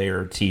Dragon's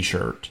Lair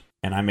t-shirt,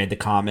 and I made the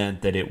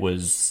comment that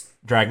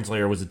Dragon's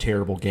Lair was a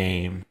terrible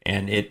game,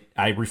 and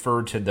I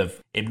referred to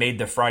it made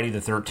the Friday the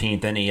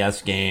 13th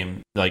NES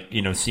game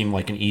seem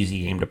like an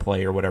easy game to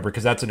play or whatever,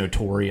 because that's a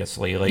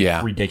notoriously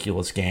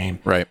ridiculous game.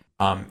 Right.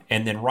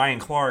 And then Ryan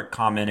Clark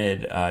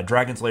commented,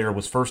 Dragon's Lair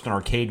was first an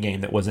arcade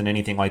game that wasn't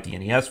anything like the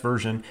NES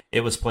version.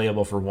 It was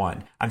playable for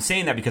one. I'm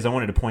saying that because I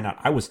wanted to point out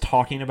I was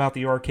talking about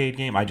the arcade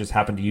game. I just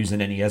happened to use an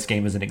NES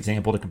game as an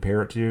example to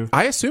compare it to.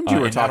 I assumed you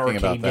were talking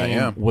about that.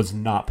 Yeah, was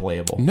not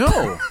playable.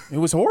 No, it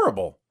was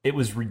horrible. It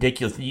was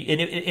ridiculous, and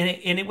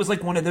it was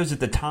like one of those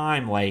at the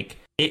time, like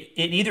it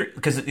either,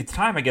 because at the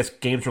time I guess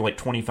games were like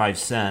 25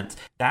 cents.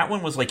 That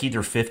one was like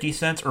either 50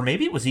 cents or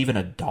maybe it was even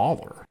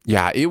 $1.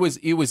 Yeah, it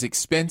was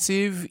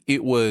expensive.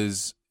 It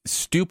was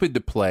stupid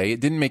to play.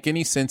 It didn't make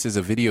any sense as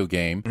a video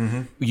game.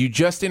 Mm-hmm. You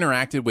just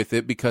interacted with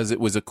it because it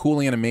was a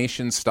cool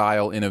animation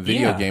style in a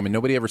video game, and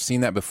nobody ever seen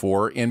that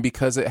before, and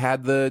because it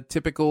had the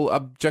typical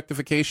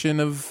objectification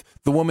of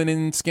the woman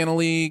in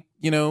scantily,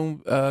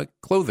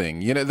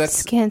 clothing. That's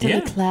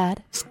scantily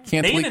clad.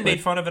 They even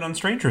made fun of it on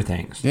Stranger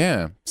Things.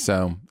 Yeah.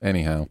 So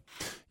anyhow,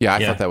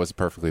 I thought that was a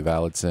perfectly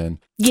valid sin.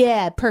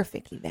 Yeah,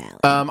 perfectly valid.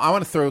 I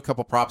want to throw a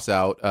couple props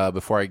out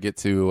before I get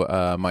to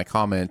my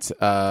comment.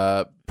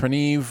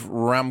 Praneev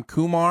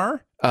Ramkumar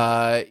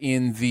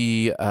in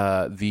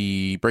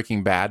the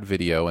Breaking Bad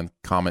video and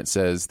comment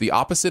says, the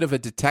opposite of a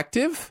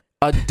detective,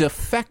 a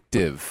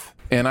defective.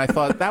 And I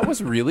thought that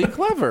was really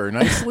clever.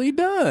 Nicely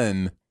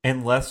done.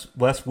 And less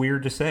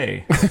weird to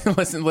say.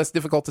 less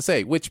difficult to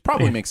say, which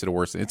probably makes it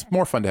worse. It's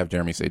more fun to have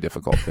Jeremy say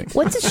difficult things.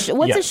 What's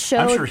a show?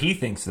 I'm sure he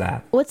thinks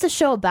that. What's a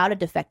show about a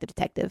defective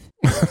detective?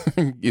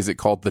 Is it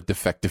called The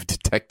Defective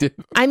Detective?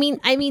 I mean,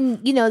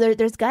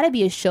 there's got to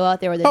be a show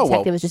out there where the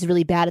detective is just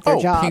really bad at their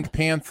job. Pink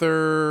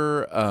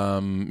Panther,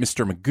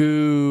 Mr.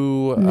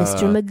 Magoo.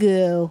 Mr.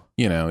 Magoo.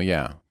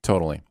 Yeah,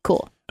 totally.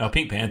 Cool. Oh,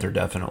 Pink Panther,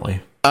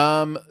 definitely.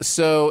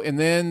 So, and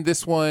then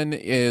this one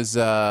is,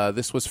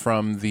 this was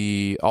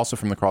also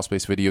from the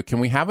Crawlspace video. Can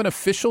we have an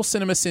official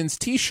CinemaSins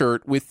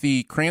t-shirt with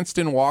the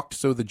Cranston walked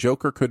so the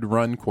Joker could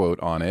run quote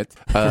on it?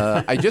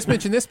 I just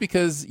mentioned this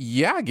because,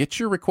 get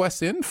your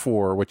requests in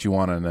for what you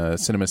want on a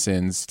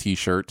CinemaSins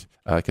t-shirt,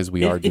 because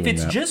we are doing that. If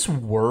it's just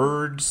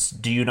words,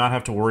 do you not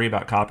have to worry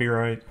about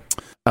copyright?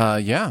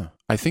 Yeah.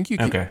 I think you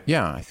can. Okay.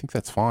 Yeah, I think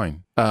that's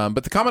fine.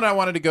 But the comment I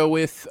wanted to go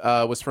with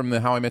was from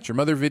the How I Met Your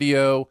Mother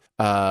video.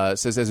 It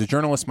says, as a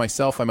journalist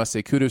myself, I must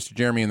say kudos to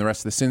Jeremy and the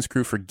rest of the Sins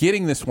crew for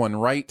getting this one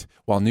right.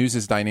 While news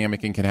is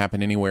dynamic and can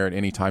happen anywhere at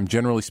any time,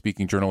 generally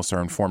speaking, journalists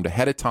are informed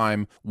ahead of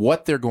time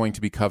what they're going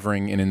to be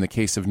covering. And in the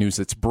case of news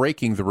that's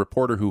breaking, the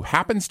reporter who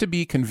happens to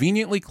be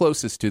conveniently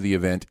closest to the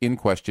event in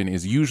question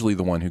is usually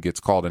the one who gets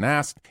called and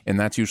asked. And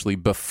that's usually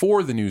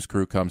before the news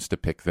crew comes to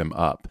pick them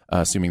up,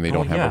 assuming they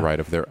don't have a right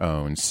of their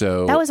own.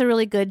 So that was a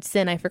really good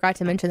sin. I forgot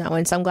to mention that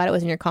one, so I'm glad it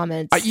was in your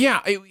comments.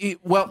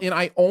 And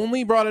I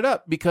only brought it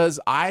up because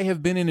I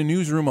have been in a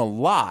newsroom a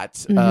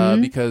lot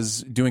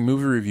because doing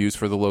movie reviews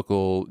for the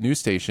local news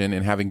station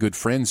and having good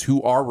friends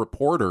who are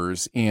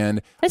reporters.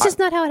 And that's just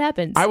not how it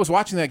happens. I was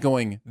watching that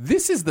going,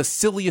 this is the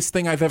silliest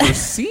thing I've ever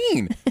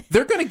seen.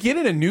 They're going to get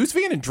in a news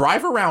van and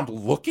drive around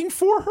looking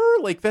for her?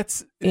 Like,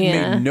 it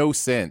made no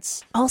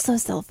sense. Also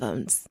cell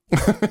phones.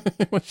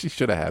 Well, she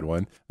should have had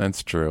one.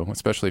 That's true,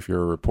 especially if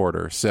you're a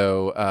reporter.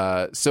 So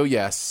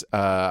yes,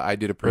 I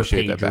did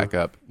appreciate that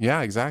backup.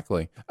 Yeah,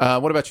 exactly.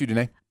 What about you,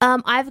 Danae?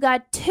 I've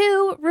got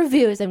 2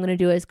 reviews I'm going to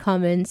do as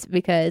comments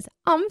because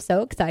I'm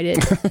so excited.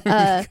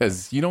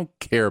 Because you don't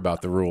care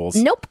about the rules.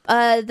 Nope.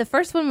 The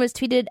first one was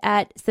tweeted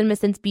at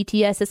CinemaSins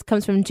BTS. This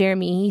comes from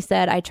Jeremy. He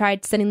said, I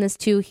tried sending this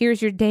to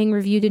here's your dang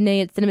review,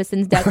 Danae, at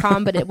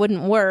cinemasins.com, but it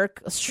wouldn't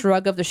work. A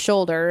shrug of the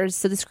shoulders.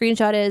 So the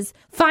screenshot is,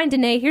 fine,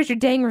 Danae, here's your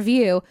dang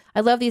review.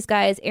 I love these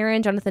guys.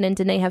 Aaron, Jonathan, and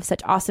Danae have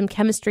such awesome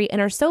chemistry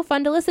and are so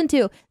fun to listen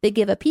to. They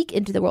give a peek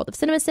into the world of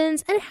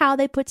CinemaSins and how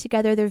they put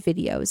together their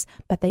videos.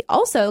 But they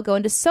also go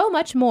into so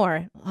much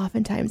more,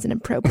 oftentimes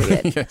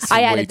inappropriate. Yes,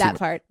 I added that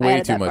part.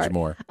 Way too much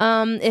more.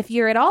 If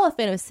you're at all a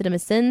fan of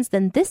CinemaSins,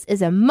 then this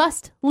is a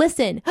must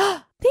listen.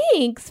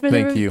 Thanks for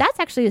the review. That's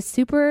actually a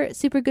super,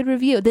 super good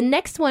review. The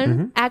next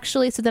one,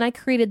 actually, so then I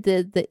created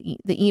the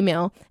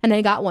email, and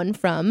I got one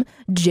from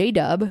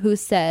J-Dub, who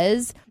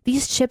says,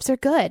 these chips are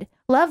good.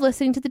 Love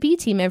listening to the B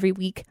Team every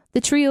week.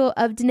 The trio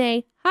of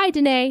Danae. Hi,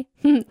 Danae.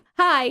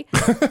 Hi.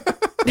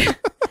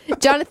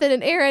 Jonathan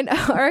and Aaron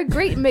are a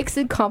great mix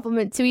and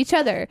compliment to each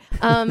other.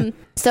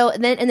 So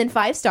and then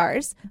 5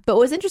 stars. But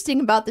what's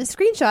interesting about this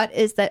screenshot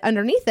is that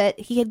underneath it,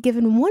 he had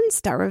given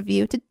 1-star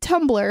review to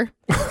Tumblr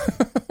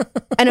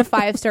and a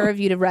 5-star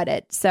review to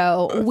Reddit.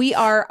 So we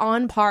are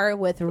on par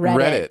with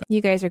Reddit.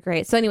 You guys are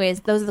great. So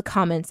anyways, those are the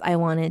comments I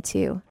wanted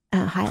to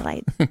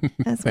highlight.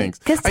 Thanks.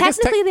 Because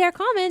technically they are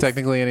comments.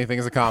 Technically anything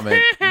is a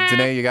comment.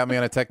 Danae, you got me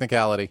on a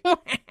technicality.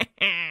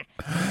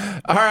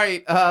 All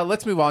right,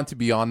 let's move on to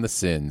Beyond the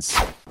Sins.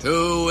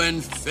 To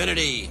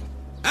infinity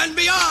and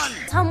beyond.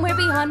 Somewhere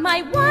beyond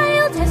my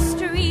wild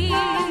history.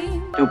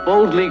 To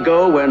boldly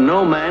go where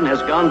no man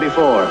has gone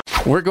before.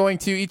 We're going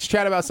to each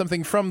chat about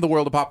something from the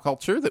world of pop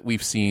culture that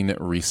we've seen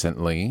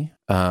recently.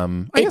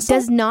 It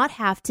does not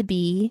have to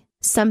be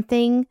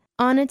something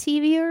on a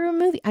TV or a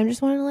movie. I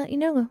just wanted to let you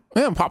know.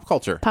 Yeah, pop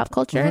culture. Pop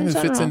culture. It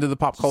fits into the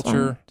pop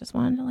culture. Just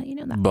wanted to let you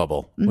know that.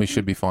 Bubble. Mm-hmm. We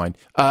should be fine.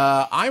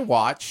 I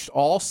watched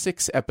all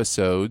 6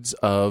 episodes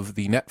of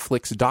the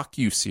Netflix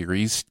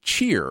docuseries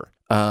Cheer.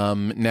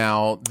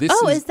 Now, this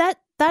is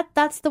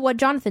that's the what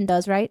Jonathan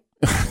does, right?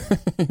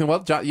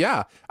 Well,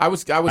 yeah, I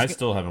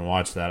still haven't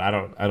watched that. I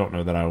don't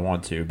know that I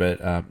want to,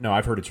 but no,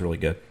 I've heard it's really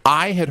good.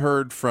 I had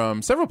heard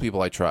from several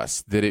people I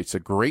trust that it's a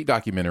great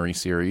documentary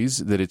series,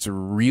 that it's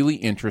really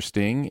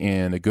interesting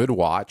and a good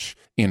watch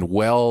and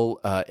well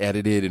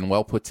edited and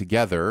well put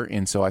together.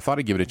 And so I thought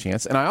I'd give it a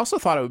chance. And I also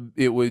thought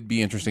it would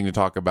be interesting to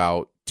talk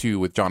about too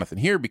with Jonathan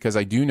here, because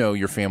I do know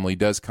your family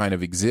does kind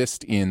of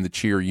exist in the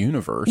cheer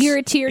universe. You're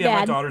a cheer dad.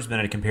 My daughter's been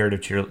a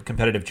competitive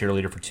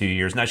cheerleader for 2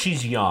 years. Now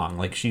she's young,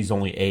 like she's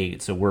only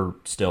 8, so we're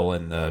still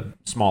in the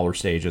smaller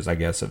stages, I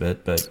guess, of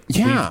it. But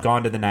we've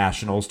gone to the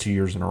nationals 2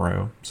 years in a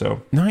row.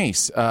 So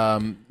nice.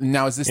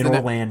 Now is this in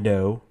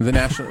Orlando? The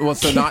national? Well,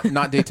 so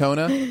not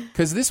Daytona,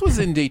 because this was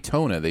in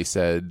Daytona. They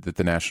said that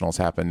the nationals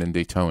happened in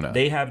Daytona.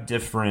 They have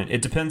different.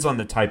 It depends on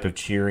the type of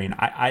cheering.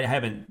 I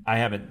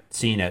haven't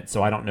seen it,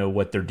 so I don't know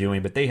what they're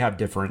doing, but they have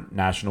different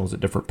nationals at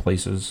different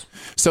places.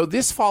 So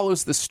this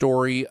follows the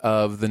story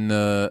of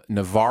the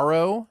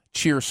Navarro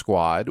Cheer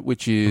Squad,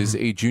 which is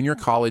a junior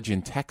college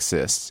in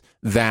Texas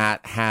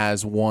that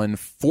has won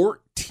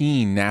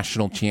 14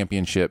 national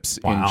championships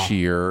in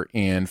cheer,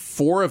 and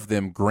 4 of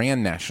them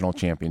grand national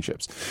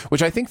championships,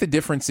 which I think the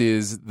difference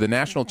is the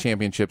national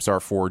championships are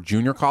for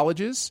junior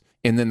colleges,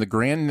 and then the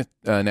grand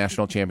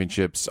national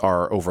championships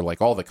are over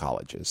like all the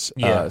colleges.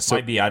 Yeah,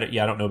 might be. I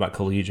don't know about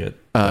collegiate.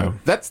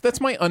 That's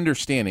my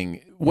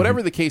understanding.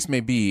 Whatever the case may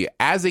be,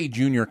 as a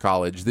junior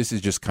college, this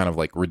is just kind of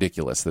like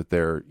ridiculous that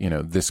they're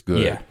this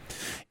good. Yeah.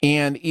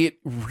 And it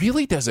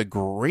really does a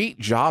great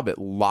job at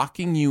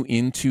locking you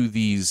into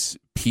these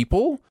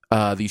people,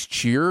 these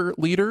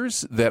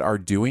cheerleaders that are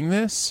doing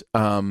this,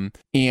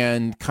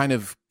 and kind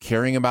of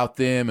caring about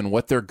them and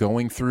what they're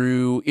going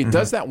through. It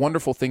does that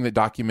wonderful thing that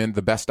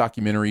the best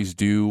documentaries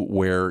do,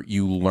 where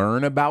you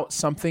learn about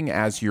something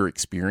as you're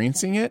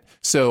experiencing it.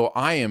 So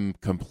I am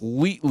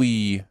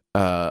completely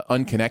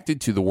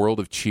unconnected to the world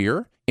of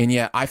cheer. And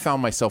yet I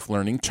found myself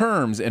learning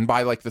terms. And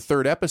by like the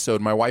 3rd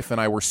episode, my wife and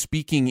I were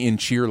speaking in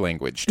cheer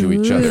language to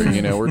each other.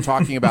 We're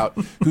talking about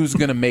who's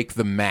going to make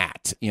the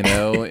mat,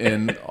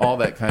 and all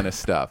that kind of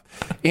stuff.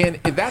 And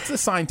that's a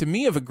sign to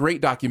me of a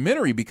great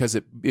documentary, because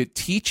it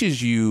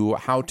teaches you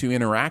how to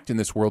interact in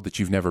this world that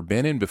you've never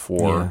been in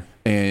before. Yeah.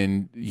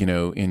 And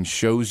and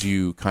shows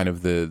you kind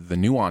of the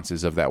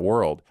nuances of that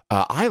world.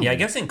 I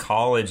guess in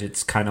college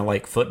it's kind of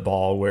like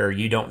football, where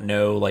you don't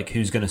know like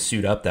who's going to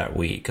suit up that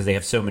week because they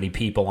have so many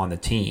people on the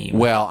team.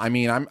 Well, I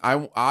mean,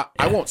 I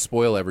won't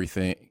spoil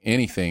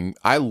anything.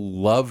 I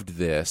loved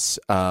this.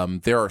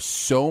 There are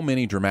so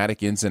many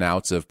dramatic ins and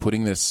outs of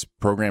putting this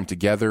program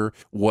together.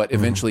 What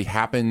eventually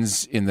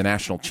happens in the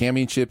national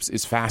championships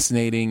is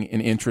fascinating and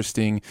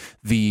interesting.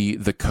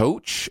 The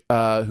coach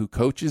who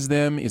coaches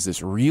them is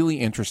this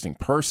really interesting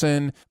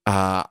person.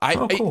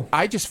 Cool.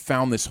 I just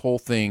found this whole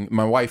thing,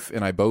 my wife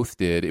and I both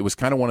did. It was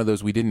kind of one of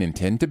those we didn't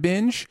intend to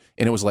binge,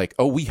 and it was like,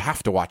 oh, we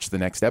have to watch the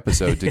next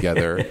episode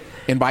together.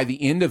 And by the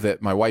end of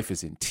it, my wife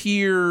is in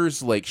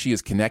tears. Like, she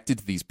is connected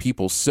to these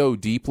people so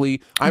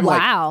deeply. I'm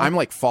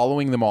like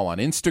following them all on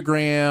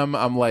Instagram.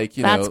 I'm like,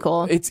 that's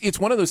cool. It's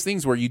one of those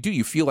things where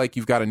you feel like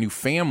you've got a new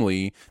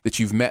family that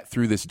you've met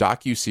through this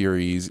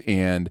docuseries,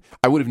 and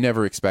I would have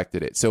never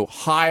expected it. So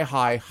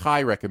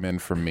high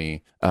recommend from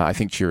me. I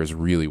think Cheer is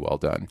really well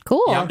done.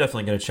 Cool. Yeah, I'm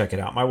definitely going to check it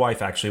out. My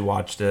wife actually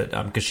watched it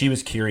because she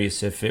was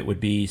curious if it would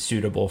be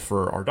suitable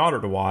for our daughter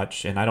to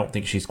watch, and I don't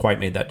think she's quite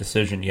made that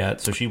decision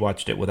yet. So she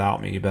watched it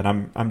without me, but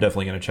I'm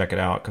definitely going to check it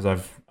out because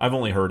I've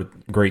only heard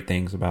great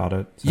things about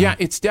it. So. Yeah,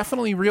 it's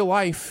definitely real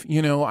life.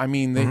 I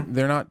mean,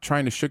 they're not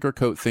trying to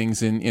sugarcoat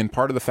things, and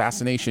part of the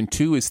fascination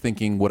too is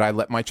thinking, would I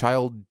let my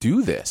child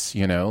do this?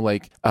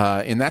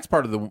 And that's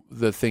part of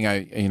the thing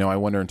I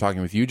wonder in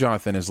talking with you,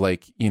 Jonathan, is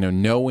like,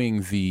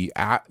 knowing the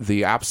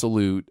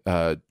absolute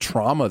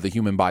trauma the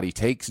human body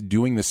takes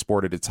doing the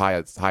sport at its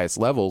highest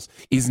levels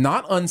is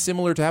not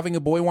unsimilar to having a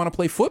boy want to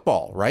play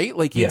football, right?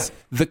 Like, it's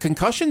the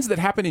concussions that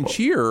happen in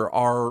cheer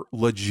are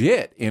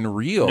legit and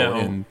real. No.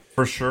 And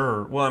For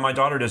sure. Well, and my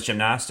daughter does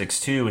gymnastics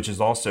too, which is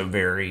also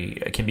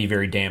can be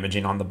very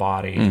damaging on the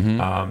body.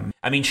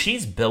 I mean,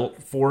 she's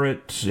built for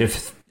it.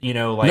 If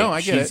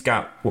she's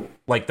got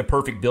like the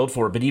perfect build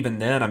for it. But even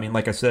then, I mean,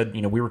 like I said,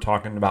 we were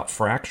talking about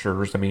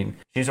fractures. I mean,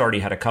 she's already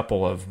had a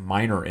couple of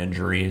minor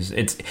injuries.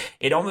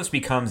 It almost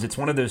becomes, it's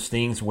one of those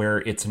things where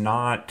it's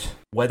not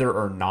whether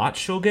or not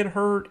she'll get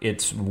hurt,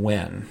 it's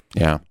when.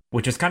 Yeah.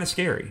 Which is kind of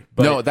scary.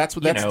 But, no, that's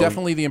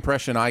definitely the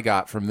impression I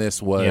got from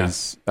this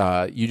was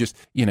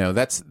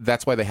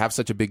that's why they have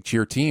such a big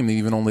cheer team.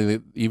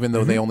 Even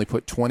though they only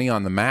put 20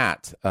 on the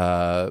mat,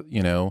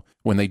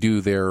 when they do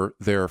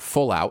their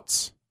full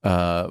outs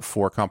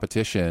for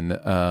competition,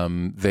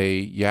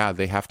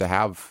 they have to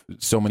have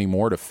so many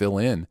more to fill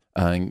in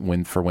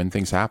when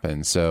things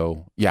happen.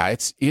 So yeah,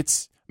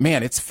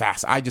 it's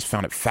fast. I just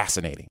found it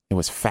fascinating. It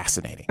was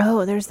fascinating.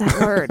 Oh, there's that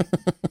word.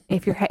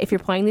 If you're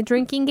playing the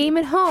drinking game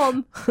at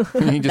home,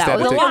 that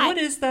was a lot. What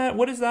is that?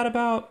 What is that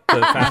about?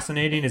 The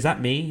fascinating? Is that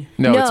me?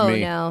 No, it's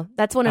me. No,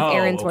 that's one of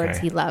Aaron's words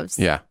he loves.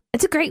 Yeah.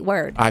 It's a great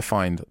word. I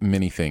find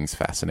many things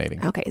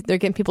fascinating. Okay, they're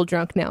getting people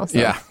drunk now,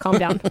 so calm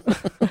down.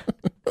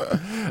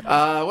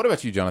 What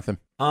about you, Jonathan?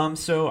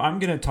 So I'm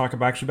going to talk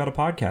about a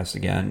podcast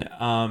again,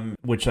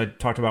 which I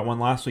talked about one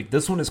last week.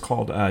 This one is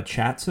called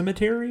Chat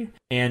Cemetery,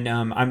 and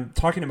I'm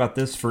talking about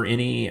this for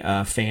any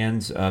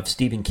fans of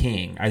Stephen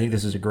King. I think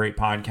this is a great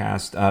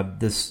podcast.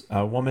 This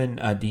woman,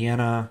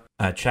 Deanna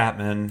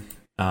Chapman,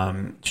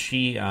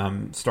 she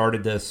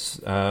started this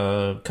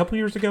a couple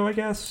years ago, I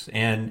guess,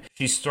 and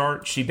she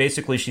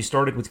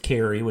started with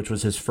Carrie, which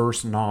was his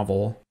first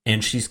novel,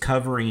 and she's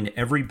covering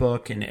every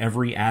book and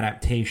every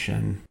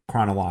adaptation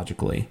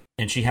chronologically.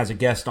 And she has a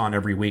guest on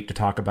every week to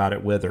talk about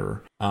it with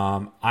her.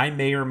 I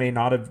may or may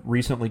not have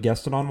recently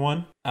guested on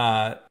one.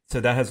 So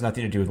that has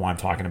nothing to do with why I'm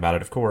talking about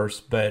it, of course.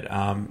 But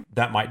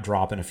that might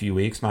drop in a few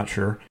weeks, not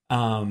sure.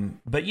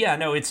 But yeah,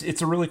 no,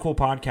 it's a really cool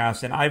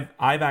podcast. And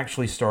I've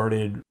actually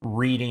started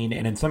reading,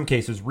 and in some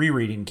cases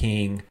rereading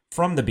King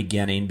from the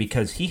beginning,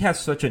 because he has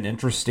such an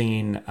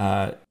interesting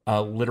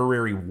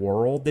literary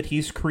world that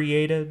he's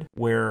created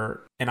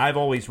and I've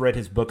always read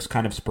his books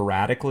kind of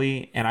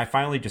sporadically, and I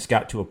finally just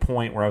got to a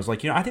point where I was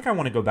like, I think I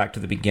want to go back to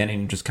the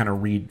beginning and just kind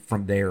of read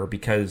from there,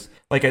 because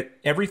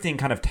everything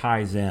kind of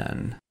ties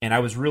in, and I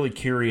was really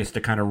curious to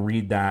kind of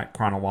read that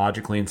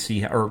chronologically and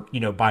see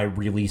by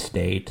release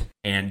date,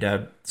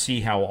 and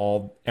see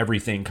how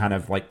everything kind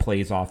of like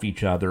plays off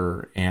each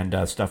other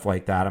and stuff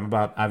like that.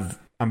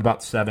 I'm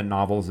about 7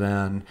 novels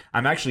in.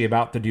 I'm actually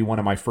about to do one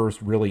of my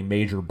first really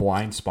major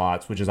blind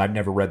spots, which is I've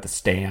never read The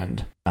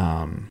Stand.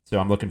 So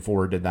I'm looking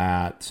forward to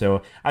that.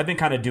 So I've been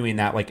kind of doing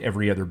that like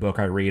every other book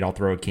I read. I'll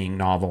throw a King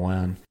novel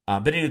in.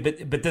 But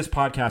this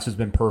podcast has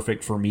been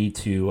perfect for me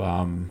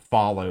to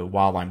follow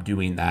while I'm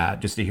doing that,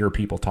 just to hear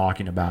people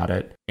talking about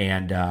it.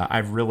 And I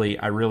really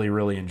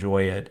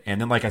enjoy it.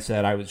 And then, like I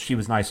said, she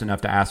was nice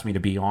enough to ask me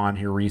to be on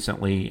here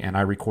recently, and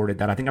I recorded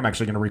that. I think I'm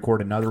actually going to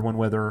record another one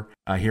with her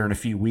here in a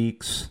few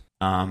weeks.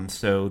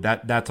 So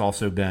that's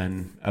also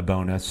been a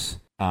bonus.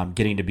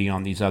 Getting to be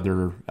on these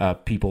other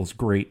people's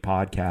great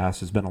podcasts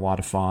has been a lot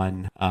of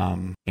fun.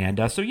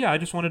 So yeah,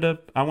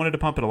 I wanted to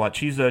pump it a lot.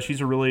 She's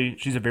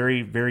a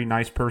very, very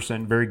nice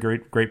person, very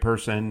great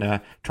person,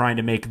 trying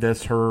to make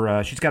this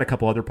her, she's got a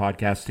couple other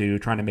podcasts too,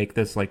 trying to make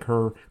this like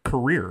her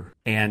career.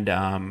 And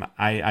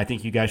I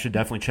think you guys should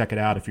definitely check it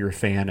out if you're a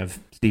fan of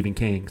Stephen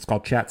King. It's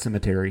called Chat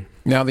Cemetery.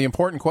 Now, the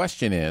important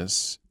question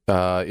is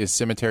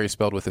cemetery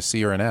spelled with a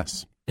C or an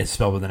S? It's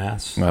spelled with an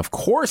S. Of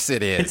course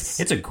it is.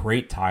 It's a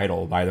great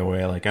title, by the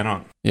way. Like, I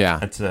don't... Yeah.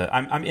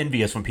 I'm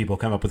envious when people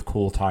come up with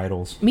cool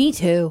titles. Me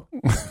too.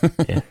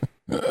 Yeah.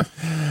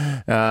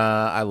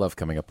 I love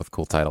coming up with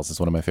cool titles.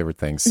 It's one of my favorite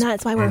things. No,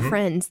 that's why we're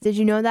friends. Did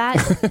you know that?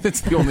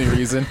 That's the only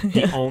reason.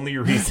 The only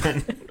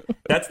reason.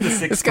 That's the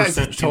 6% this guy's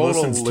a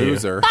total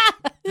loser.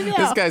 No.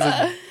 This guy's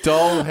a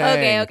dull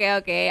hang.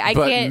 Okay.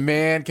 But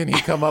man, can he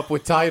come up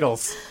with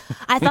titles.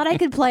 I thought I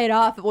could play it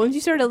off, but once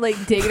you started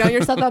like digging on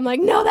yourself, I'm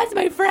like, no, that's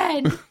my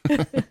friend.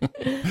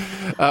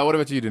 What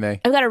about you, Danae?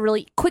 I've got a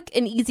really quick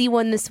and easy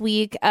one this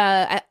week.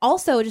 I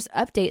also just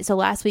update. So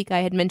last week I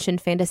had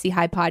mentioned Fantasy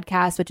High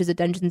Podcast, which is a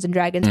Dungeons and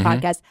Dragons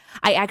podcast.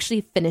 I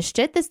actually finished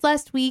it this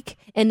last week,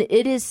 and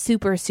it is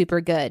super, super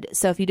good.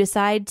 So if you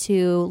decide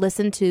to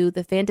listen to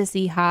the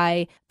Fantasy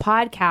High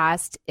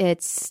podcast,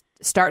 it's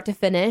start to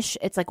finish.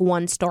 It's like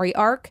one story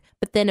arc,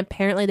 but then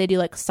apparently they do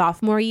like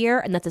sophomore year,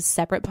 and that's a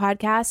separate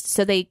podcast.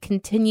 So they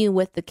continue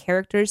with the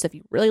characters. So if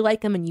you really like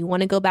them and you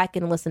want to go back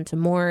and listen to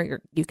more,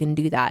 you can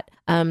do that.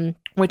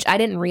 Which I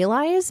didn't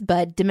realize,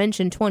 but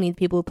Dimension 20, the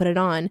people who put it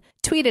on,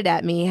 tweeted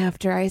at me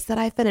after I said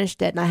I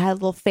finished it, and I had a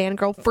little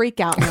fangirl freak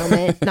out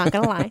moment, not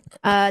gonna lie.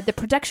 The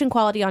production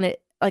quality on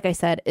it, like I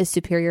said, is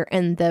superior,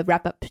 and the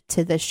wrap up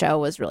to the show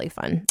was really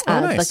fun.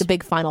 Nice. Like the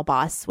big final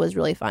boss was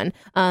really fun.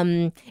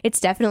 It's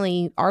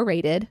definitely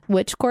R-rated,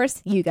 which of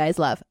course you guys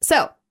love.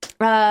 So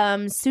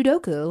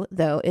Sudoku,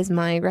 though, is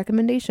my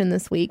recommendation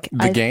this week.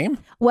 The game?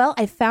 Well,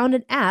 I found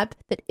an app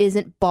that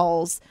isn't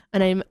balls,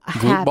 and I'm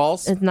Glute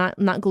balls? It's not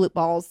glute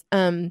balls.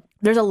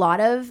 There's a lot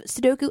of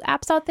Sudoku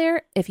apps out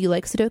there. If you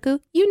like Sudoku,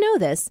 you know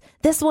this.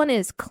 This one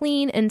is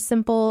clean and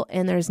simple,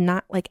 and there's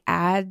not like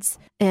ads.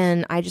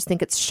 And I just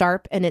think it's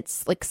sharp and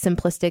it's like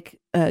simplistic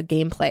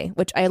gameplay,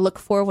 which I look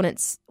for when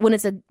it's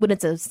a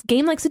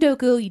game like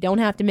Sudoku. You don't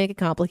have to make it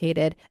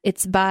complicated.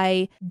 It's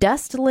by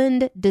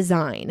Dustland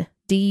Design,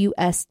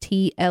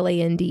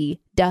 Dustland,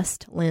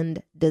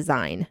 Dustland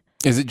Design.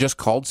 Is it just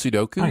called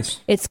Sudoku?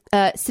 Nice. It's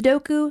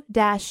Sudoku -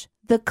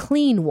 the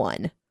clean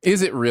one.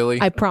 Is it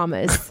really? I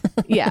promise.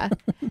 Yeah.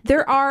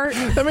 There are...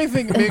 That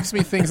makes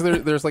me think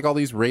there's like all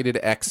these rated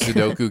X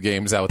Sudoku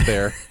games out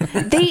there.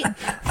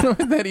 What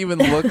would that even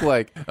look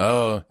like?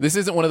 Oh, this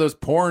isn't one of those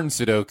porn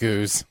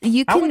Sudokus.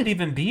 How would it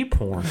even be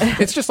porn?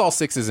 It's just all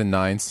 6s and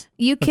 9s.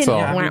 You can...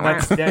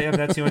 that's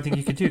the only thing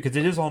you can do, because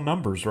it is all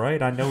numbers,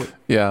 right? I know it.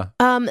 Yeah.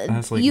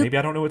 Honestly, maybe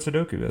I don't know what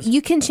Sudoku is.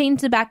 You can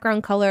change the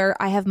background color.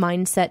 I have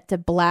mine set to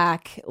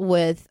black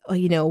with,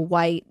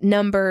 white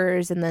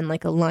numbers and then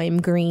like a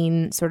lime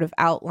green sort of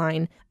outline.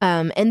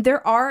 And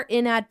there are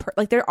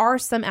there are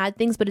some ad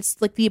things, but it's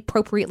like the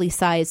appropriately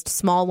sized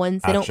small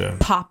ones. They don't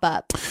pop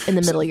up in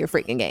the middle of your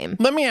freaking game.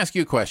 Let me ask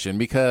you a question,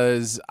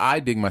 because I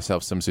dig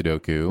myself some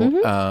Sudoku.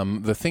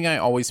 Mm-hmm. The thing I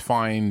always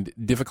find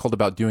difficult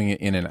about doing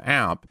it in an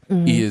app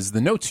is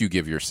the notes you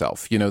give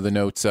yourself. The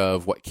notes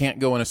of what can't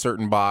go in a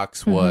certain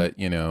box, what,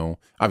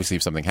 obviously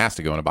if something has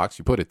to go in a box,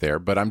 you put it there.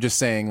 But I'm just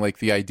saying, like,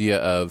 the idea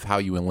of how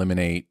you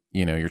eliminate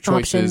your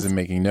choices options and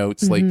making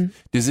notes. Like,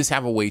 does this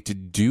have a way to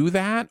do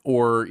that,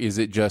 or is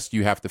it just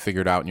you have to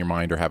figure it out in your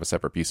mind or have a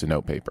separate piece of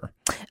note paper?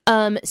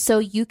 So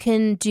you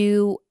can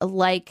do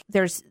I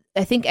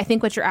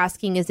think what you're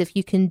asking is if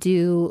you can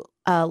do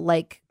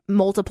like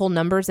multiple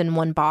numbers in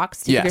one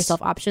box to give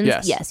yourself options.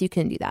 Yes, you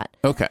can do that.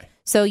 Okay.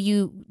 So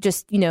you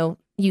just,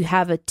 you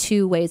have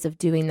two ways of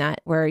doing that,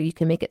 where you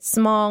can make it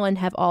small and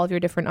have all of your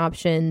different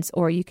options,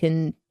 or you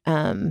can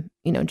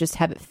just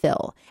have it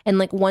fill. And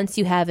like once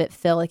you have it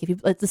fill, like if you,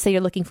 let's say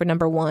you're looking for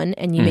number 1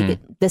 and you make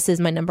it, this is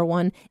my number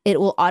 1, it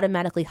will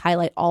automatically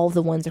highlight all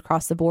the ones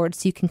across the board,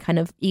 so you can kind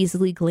of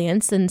easily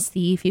glance and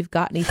see if you've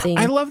got anything.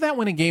 I love that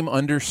when a game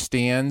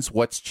understands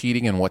what's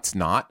cheating and what's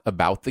not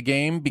about the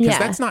game, because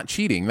that's not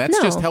cheating. That's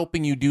just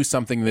helping you do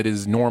something that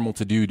is normal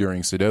to do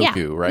during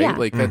Sudoku, right? Yeah.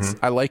 Like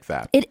I like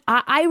that.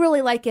 I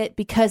really like it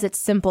because it's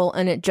simple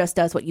and it just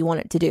does what you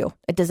want it to do.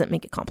 It doesn't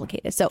make it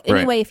complicated. So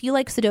anyway, if you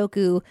like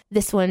Sudoku,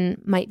 this one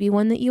might be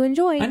one that you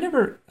enjoy. I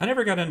never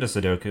got into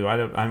Sudoku.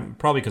 I'm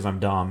probably because I'm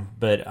dumb,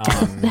 but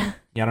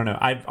yeah, I don't know.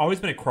 I've always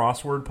been a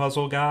crossword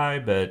puzzle guy,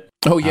 but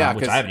which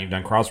I haven't even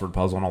done crossword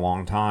puzzle in a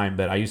long time,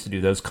 but I used to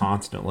do those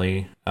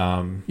constantly.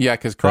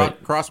 Because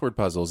crossword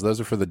puzzles, those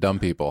are for the dumb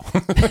people.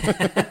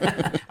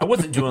 I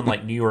wasn't doing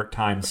like New York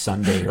Times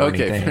Sunday or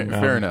anything.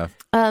 Fair enough.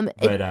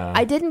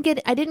 I didn't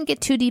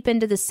get too deep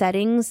into the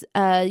settings.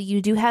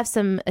 You do have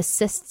some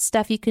assist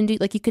stuff you can do.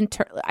 Like you can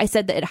I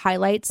said that it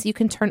highlights. You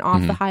can turn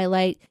off the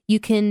highlight. You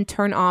can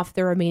turn off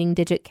the remaining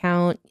digit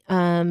count.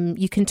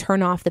 You can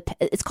turn off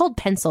it's called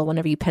pencil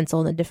whenever you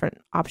pencil in the different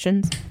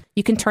options.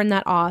 You can turn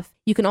that off.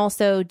 You can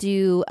also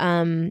do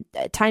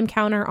time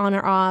counter on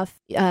or off.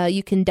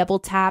 You can double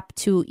tap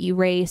to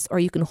erase, or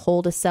you can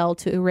hold a cell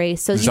to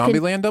erase. So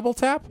Zombieland double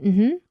tap?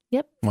 Mm-hmm.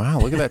 Yep. Wow,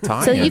 look at that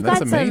time. So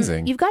That's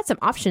amazing. You've got some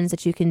options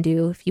that you can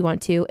do if you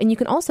want to. And you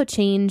can also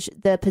change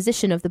the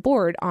position of the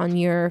board on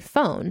your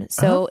phone.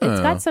 So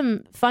it's got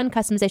some fun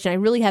customization. I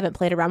really haven't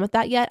played around with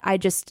that yet. I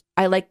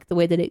like the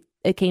way that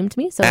it came to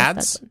me. So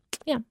ads?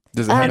 Yeah.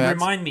 Does it have and ads?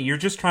 remind me, you're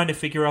just trying to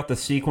figure out the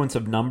sequence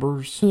of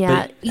numbers.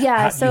 Yeah,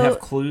 yeah. Do you have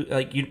clues?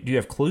 Like, do you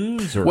have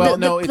clues? Or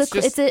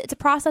it's a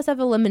process of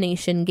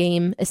elimination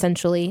game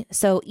essentially.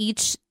 So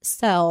each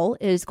cell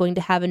is going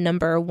to have a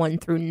number 1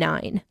 through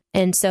 9,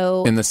 and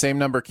the same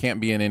number can't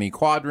be in any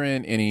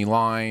quadrant, any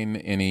line,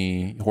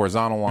 any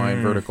horizontal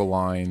line, vertical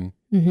line.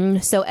 Mm-hmm.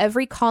 So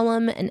every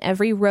column and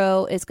every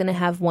row is going to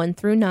have 1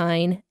 through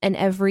 9, and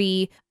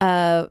every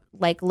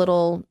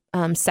little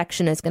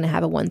section is going to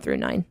have a 1 through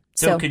 9.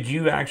 So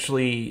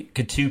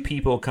could two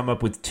people come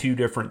up with 2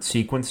 different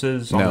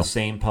sequences on the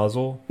same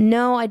puzzle?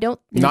 No, I don't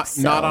think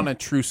so. Not on a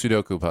true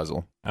Sudoku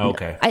puzzle.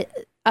 Okay.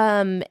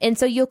 And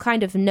so you'll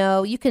kind of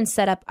know, you can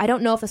set up, I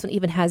don't know if this one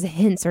even has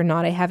hints or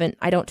not.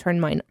 I don't turn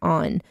mine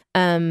on.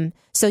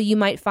 So you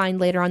might find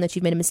later on that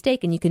you've made a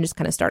mistake and you can just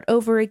kind of start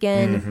over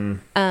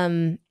again.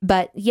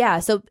 But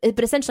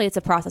essentially it's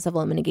a process of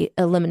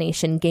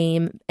elimination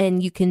game,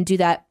 and you can do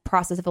that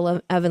process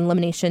of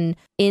elimination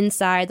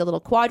inside the little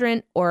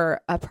quadrant,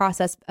 or a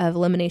process of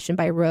elimination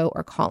by row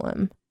or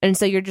column. And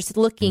so you're just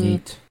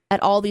looking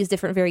at all these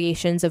different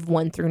variations of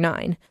 1 through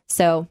 9.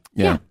 So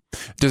yeah.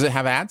 Does it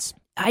have ads?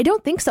 I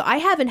don't think so. I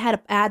haven't had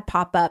an ad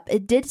pop up.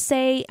 It did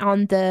say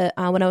on the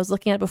when I was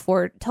looking at it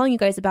before telling you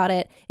guys about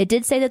it, it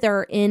did say that there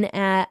are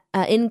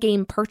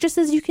in-game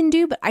purchases you can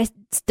do, but I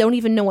don't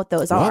even know what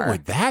those are. What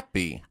would that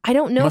be? I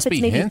don't know if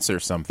it's maybe hints or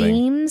something.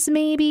 Themes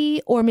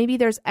maybe, or maybe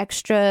there's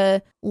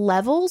extra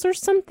levels or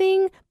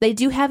something. They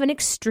do have an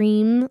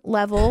extreme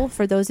level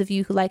for those of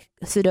you who like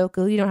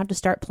Sudoku. You don't have to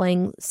start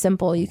playing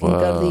simple. You can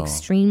go to the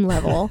extreme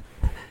level.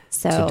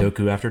 So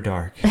Sudoku After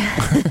Dark.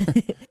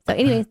 So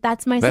anyways,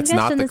 that's my That's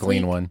suggestion not the this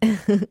clean week.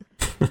 one.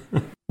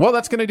 Well,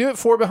 that's going to do it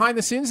for Behind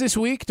the Scenes this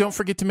week. Don't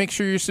forget to make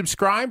sure you're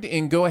subscribed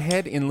and go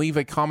ahead and leave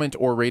a comment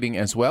or rating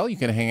as well. You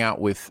can hang out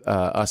with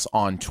us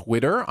on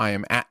Twitter. I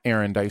am at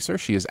Aaron Dicer.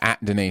 She is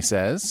at Danae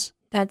Says.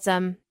 That's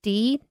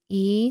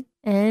DENEE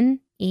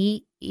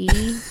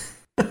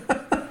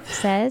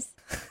says.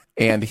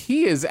 And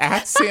he is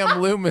at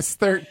Sam Loomis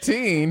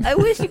 13. I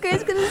wish you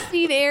guys could have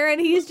seen Aaron.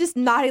 He's just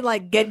nodding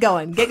like, get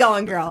going,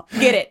 girl,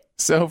 get it.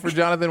 So for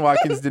Jonathan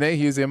Watkins, Danae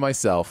Hughes, and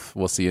myself,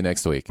 we'll see you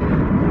next week.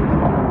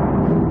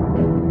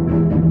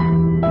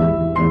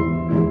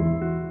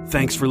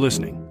 Thanks for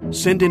listening.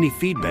 Send any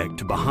feedback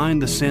to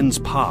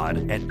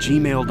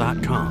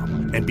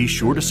behindthesinnspod@gmail.com. And be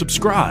sure to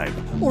subscribe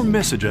or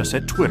message us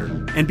at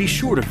Twitter. And be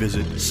sure to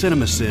visit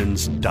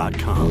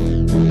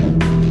cinemasins.com.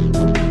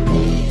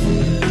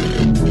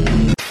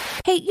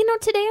 Hey,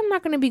 today I'm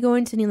not going to be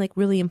going to any like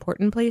really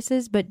important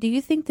places, but do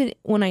you think that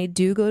when I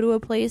do go to a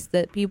place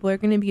that people are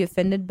going to be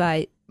offended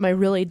by my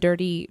really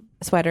dirty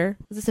sweater?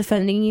 Is this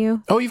offending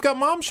you? Oh, you've got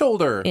mom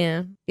shoulder.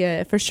 Yeah,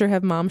 I for sure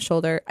have mom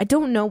shoulder. I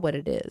don't know what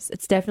it is.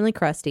 It's definitely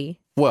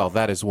crusty. Well,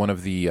 that is one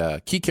of the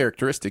key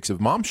characteristics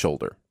of mom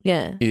shoulder.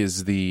 Yeah,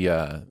 is the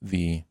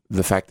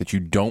fact that you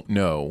don't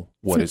know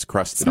what is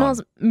crusted.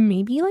 Smells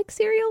maybe like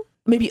cereal,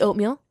 maybe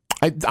oatmeal.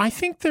 I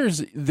think there's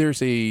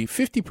a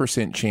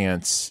 50%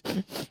 chance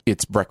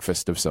it's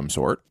breakfast of some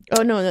sort.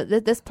 Oh no,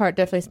 this part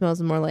definitely smells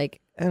more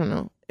like, I don't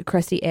know, a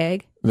crusty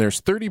egg.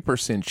 There's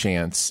 30%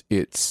 chance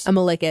it's I'm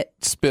gonna lick it.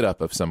 Spit up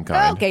of some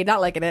kind. Okay,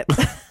 not licking it.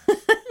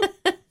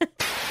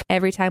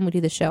 Every time we do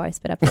the show, I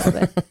spit up a little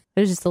bit.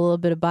 There's just a little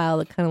bit of bile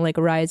that kind of like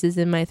rises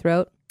in my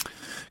throat.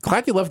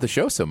 Glad you love the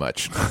show so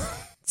much.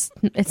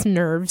 It's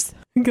nerves.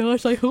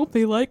 Gosh, I hope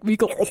they like me.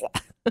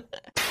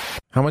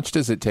 How much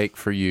does it take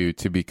for you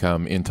to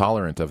become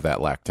intolerant of that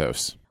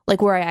lactose?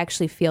 Like where I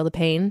actually feel the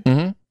pain?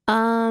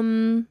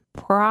 Mm-hmm.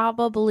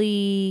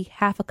 Probably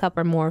half a cup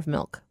or more of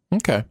milk.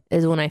 Okay.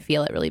 Is when I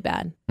feel it really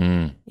bad.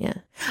 Mm. Yeah.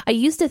 I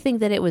used to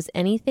think that it was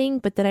anything,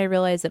 but then I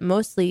realized that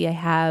mostly I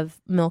have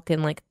milk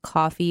in like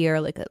coffee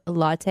or like a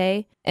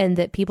latte, and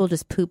that people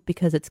just poop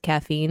because it's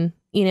caffeine,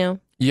 Yeah.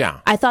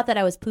 I thought that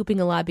I was pooping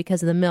a lot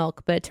because of the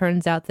milk, but it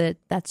turns out that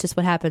that's just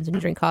what happens when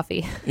you drink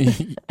coffee.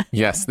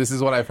 Yes, this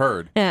is what I've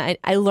heard. Yeah,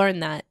 I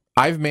learned that.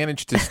 I've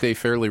managed to stay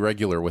fairly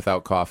regular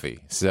without coffee,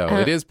 so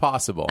it is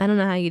possible. I don't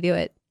know how you do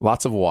it.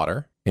 Lots of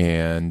water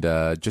and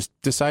just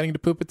deciding to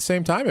poop at the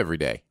same time every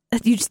day.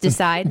 You just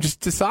decide?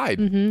 Just decide.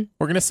 Mm-hmm.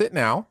 We're going to sit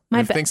now.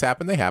 If things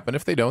happen, they happen.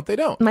 If they don't, they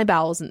don't. My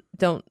bowels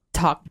don't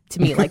talk to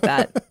me like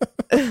that.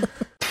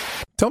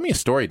 Tell me a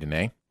story,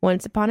 Danae.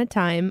 Once upon a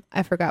time,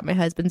 I forgot my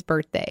husband's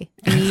birthday.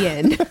 The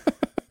end.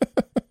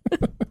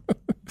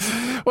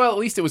 Well, at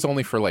least it was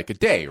only for like a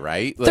day,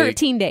 right?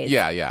 13 days.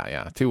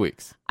 Yeah. 2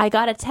 weeks. I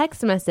got a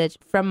text message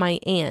from my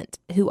aunt,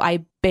 who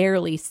I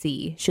barely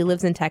see. She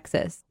lives in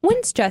Texas.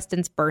 When's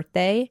Justin's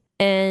birthday?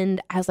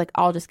 And I was like,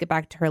 I'll just get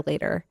back to her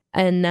later.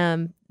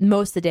 And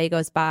most of the day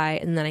goes by,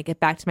 and then I get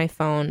back to my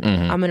phone.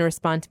 Mm-hmm. I'm going to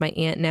respond to my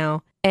aunt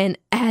now. And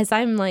as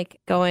I'm like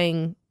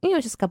going,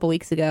 just a couple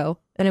weeks ago,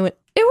 and I went,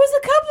 it was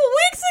a couple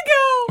weeks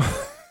ago.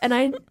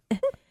 And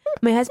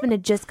my husband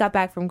had just got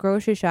back from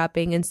grocery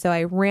shopping, and so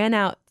I ran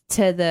out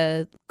to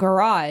the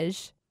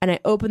garage and I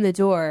opened the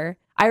door.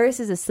 Iris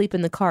is asleep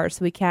in the car,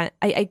 so I can't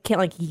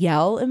like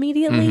yell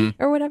immediately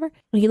or whatever.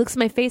 When he looks at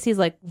my face, he's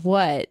like,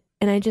 what?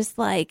 And I just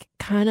like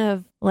kind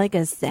of like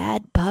a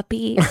sad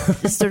puppy,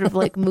 just sort of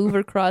like move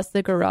across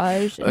the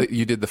garage.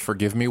 You did the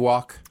forgive me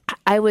walk?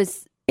 I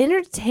was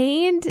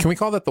entertained. Can we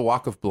call that the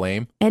walk of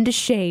blame? And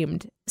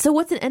ashamed. So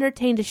what's an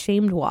entertained,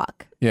 ashamed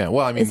walk? Yeah,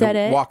 well, I mean,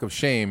 the walk of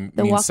shame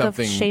the means walk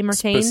something of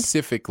shame-ertained?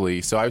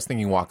 specifically. So I was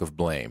thinking walk of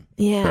blame.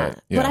 Yeah.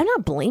 But I'm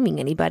not blaming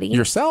anybody.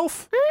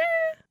 Yourself?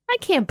 I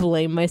can't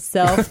blame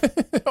myself.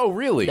 Oh,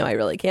 really? No, I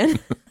really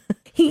can't.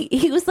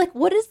 He was like,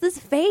 what is this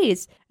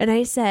face? And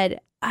I said,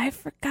 I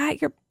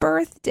forgot your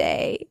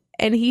birthday.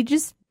 And he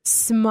just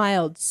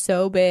smiled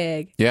so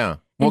big. Yeah.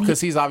 Well,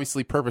 because he's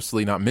obviously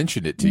purposely not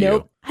mentioned it to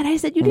you. And I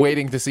said, you didn't.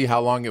 Waiting to see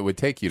how long it would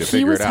take you to figure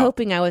it out. He was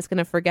hoping I was going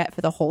to forget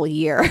for the whole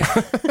year.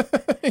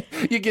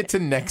 You get to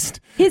next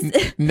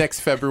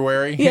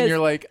February and you're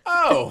like,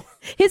 oh,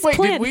 wait,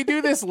 plan. Did we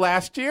do this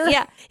last year?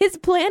 Yeah. His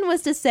plan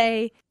was to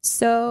say,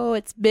 so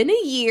it's been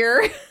a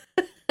year.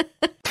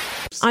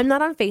 I'm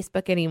not on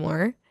Facebook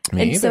anymore.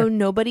 Me either. So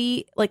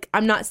nobody, like,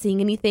 I'm not seeing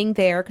anything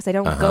there because I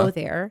don't go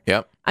there.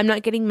 Yep. I'm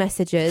not getting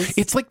messages.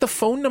 It's like the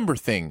phone number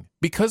thing.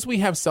 Because we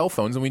have cell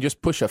phones and we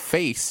just push a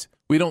face,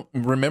 we don't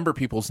remember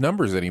people's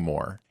numbers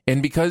anymore.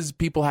 And because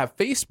people have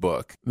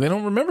Facebook, they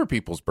don't remember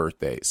people's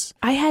birthdays.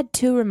 I had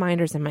 2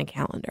 reminders in my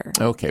calendar.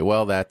 Okay,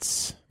 well,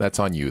 that's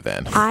on you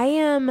then.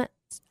 I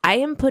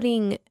am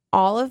putting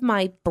all of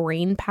my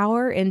brain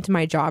power into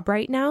my job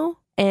right now,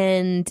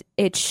 and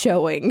it's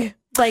showing.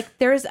 Like,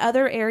 there's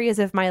other areas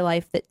of my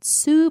life that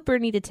super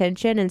need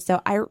attention, and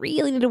so I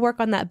really need to work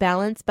on that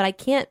balance, but I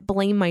can't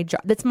blame my job.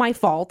 That's my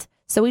fault.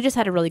 So we just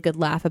had a really good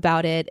laugh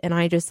about it, and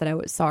I just said I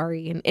was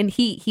sorry. And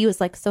he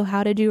was like, so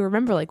how did you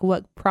remember? Like,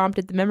 what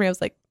prompted the memory? I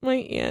was like, my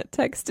aunt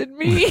texted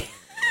me.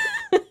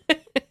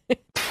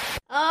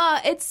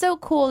 It's so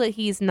cool that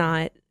he's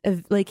not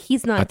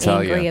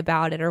angry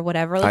about it or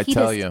whatever. Like, I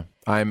tell you,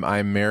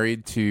 I'm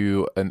married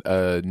to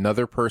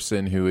another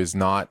person who is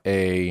not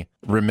a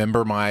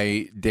remember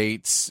my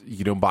dates,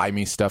 you don't buy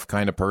me stuff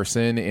kind of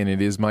person, and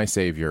it is my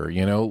savior.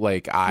 You know,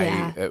 like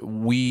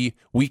we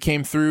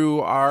came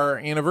through our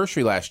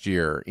anniversary last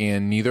year,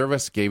 and neither of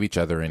us gave each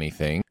other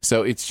anything.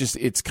 So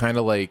it's kind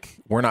of like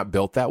we're not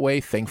built that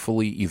way.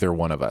 Thankfully, either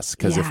one of us,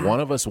 because if one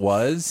of us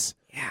was.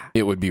 Yeah.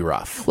 It would be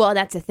rough. Well,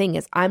 that's the thing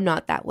is I'm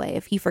not that way.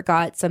 If he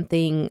forgot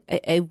something,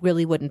 it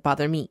really wouldn't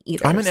bother me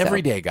either. I'm an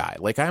everyday guy.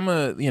 Like I'm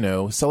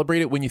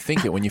celebrate it when you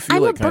think it, when you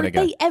feel it kind of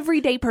guy. I'm a birthday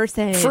everyday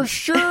person. For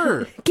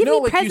sure. Give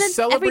me presents you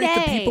celebrate every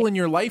day. the people in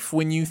your life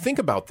when you think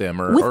about them.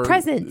 With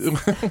presents.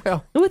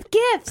 With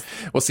gifts.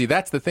 Well, see,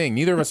 that's the thing.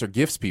 Neither of us are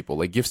gifts people.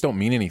 Like gifts don't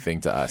mean anything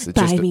to us. It's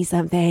Buy me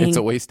something. It's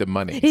a waste of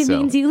money. It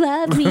means you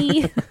love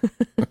me.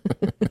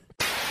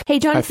 Hey,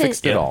 Jonathan, I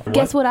fixed it all.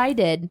 Guess what I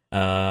did?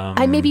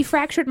 I maybe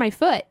fractured my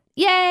foot.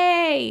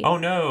 Yay! Oh,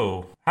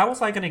 no. How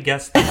was I going to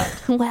guess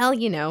that? Well,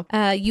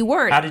 you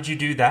weren't. How did you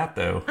do that,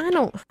 though? I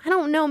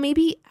don't know.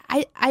 Maybe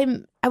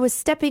I was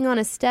stepping on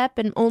a step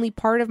and only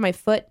part of my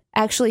foot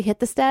actually hit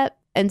the step.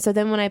 And so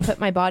then when I put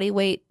my body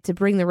weight to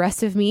bring the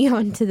rest of me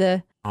onto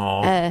the,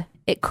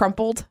 it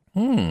crumpled.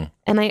 And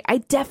I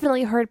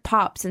definitely heard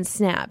pops and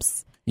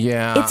snaps.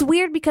 Yeah. It's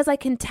weird because I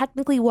can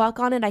technically walk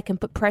on it. I can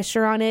put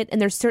pressure on it. And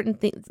there's certain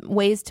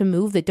ways to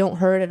move that don't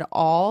hurt at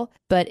all.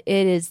 But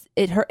it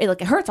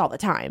hurts all the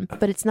time.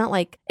 But it's not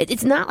like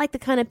the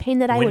kind of pain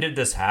that I would. When did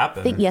this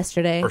happen? I think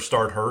yesterday. Or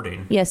start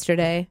hurting?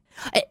 Yesterday.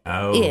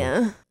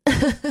 Yeah.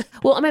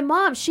 Well, my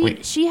mom,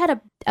 she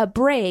had a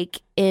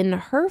break in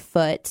her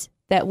foot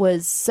that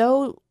was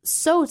so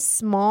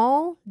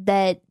small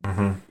that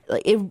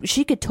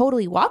she could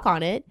totally walk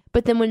on it.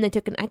 But then when they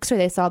took an x-ray,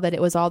 they saw that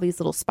it was all these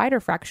little spider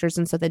fractures.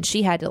 And so then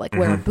she had to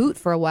wear a boot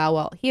for a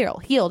while it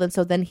healed. And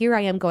so then here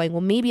I am going,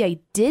 well, maybe I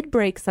did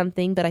break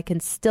something, but I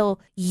can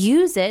still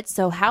use it.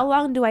 So how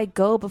long do I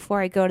go before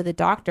I go to the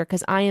doctor?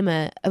 Because I am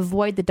a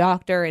avoid the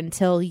doctor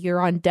until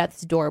you're on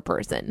death's door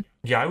person.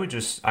 Yeah, I would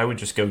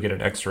just go get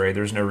an x-ray.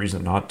 There's no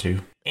reason not to.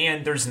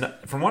 And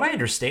from what I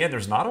understand,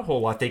 there's not a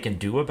whole lot they can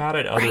do about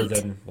it other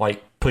than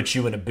put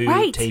you in a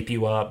boot, tape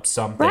you up,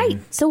 something.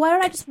 Right. So why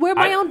don't I just wear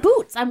my own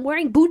boots? I'm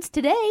wearing boots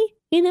today,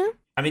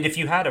 I mean, if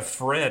you had a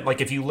friend,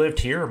 like if you lived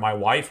here, my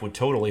wife would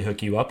totally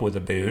hook you up with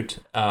a boot.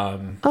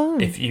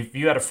 If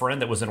you had a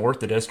friend that was an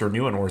orthotist or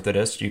knew an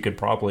orthotist, you could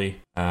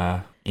probably,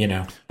 But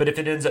if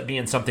it ends up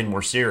being something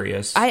more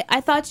serious,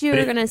 I thought you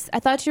were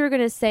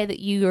gonna say that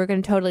you were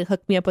gonna totally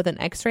hook me up with an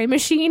X-ray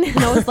machine, and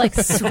I was like,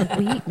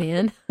 sweet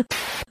man.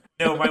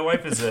 No, my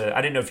wife is I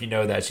didn't know if you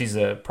know that. She's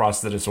a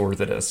prosthetist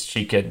orthotist.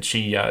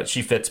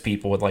 She fits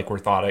people with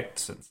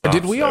orthotics and stuff.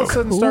 Did we all of a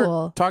sudden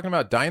start talking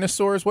about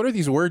dinosaurs? What are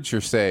these words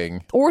you're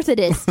saying?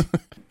 Orthotist.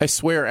 I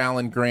swear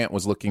Alan Grant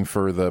was looking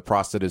for the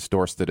prosthetist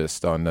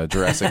orthotist on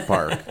Jurassic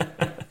Park.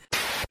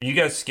 Are you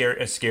guys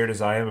as scared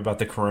as I am about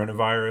the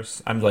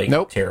coronavirus? I'm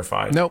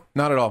terrified. Nope,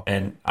 not at all.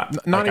 And I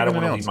not don't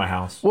want to leave my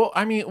house. Well,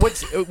 I mean,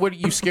 what are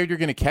you scared you're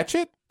going to catch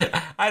it?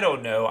 I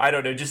don't know.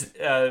 Just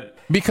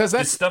because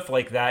that's just stuff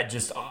like that.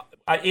 Just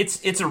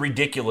it's a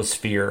ridiculous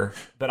fear,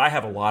 but I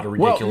have a lot of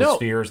ridiculous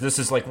fears. This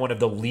is one of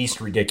the least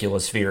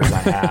ridiculous fears I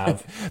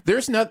have.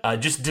 There's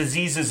just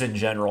diseases in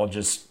general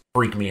just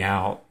freak me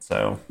out.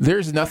 So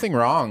there's nothing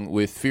wrong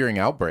with fearing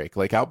outbreak.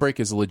 Outbreak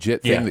is a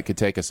legit thing that could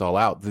take us all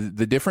out.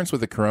 The difference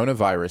with the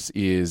coronavirus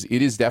is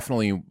it is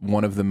definitely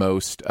one of the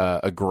most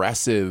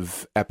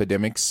aggressive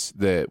epidemics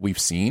that we've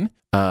seen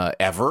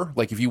ever.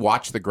 If you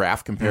watch the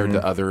graph compared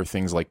to other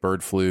things like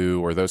bird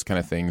flu or those kind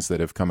of things that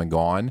have come and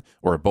gone,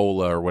 or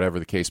Ebola or whatever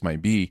the case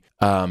might be,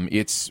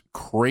 it's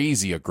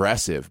crazy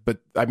aggressive. But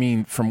I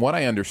mean, from what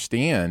I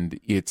understand,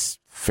 it's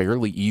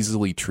fairly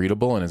easily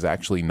treatable and is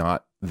actually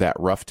not that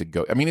rough to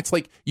go. I mean, it's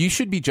you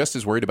should be just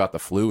as worried about the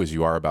flu as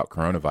you are about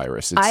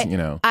coronavirus.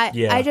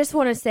 It's, I just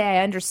want to say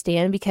I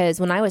understand, because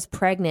when I was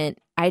pregnant,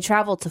 I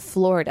traveled to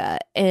Florida,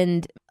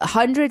 and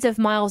hundreds of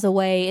miles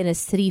away in a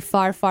city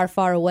far, far,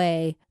 far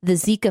away, the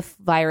Zika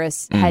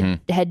virus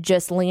had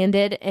just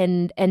landed.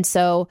 And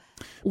so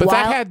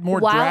that had more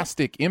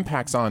drastic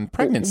impacts on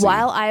pregnancy.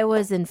 While I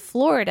was in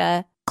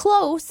Florida,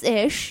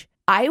 close-ish,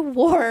 I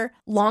wore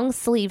long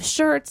sleeve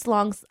shirts,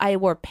 I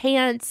wore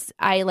pants.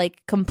 I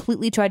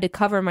completely tried to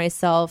cover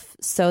myself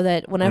so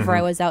that whenever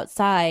I was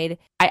outside,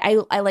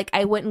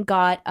 I went and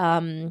got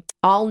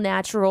all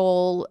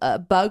natural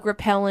bug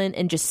repellent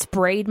and just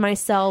sprayed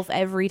myself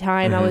every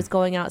time I was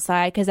going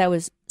outside, because I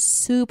was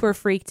super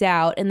freaked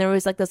out. And there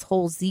was this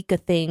whole Zika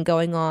thing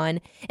going on,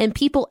 and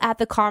people at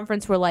the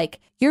conference were like,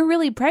 "You're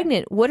really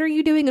pregnant. What are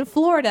you doing in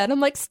Florida?" And I'm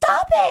like,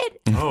 "Stop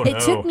it." It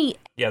took me.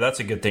 Yeah,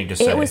 that's a good thing to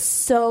say. It was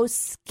so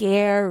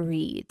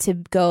scary to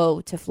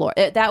go to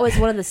Florida. That was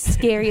one of the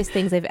scariest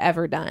things I've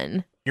ever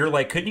done. You're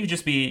like, couldn't you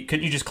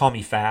just call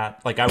me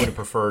fat? I would have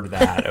preferred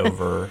that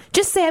over.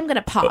 Just say I'm going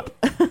to pop.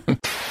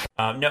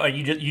 No,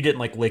 you didn't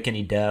like lick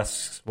any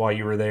desks while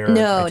you were there.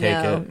 No, I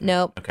take it?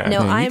 Nope. Okay.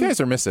 No, you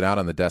guys are missing out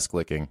on the desk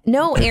licking.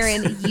 No,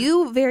 Aaron,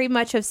 you very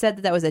much have said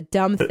that was a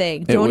dumb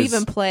thing. Don't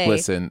even play.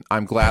 Listen,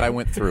 I'm glad I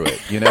went through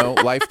it. You know,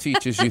 life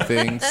teaches you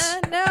things.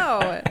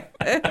 No.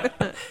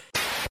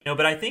 No,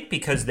 but I think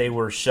because they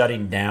were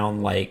shutting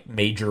down like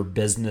major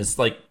business,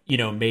 like, you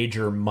know,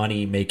 major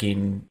money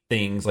making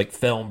things like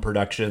film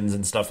productions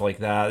and stuff like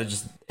that.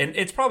 And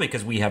it's probably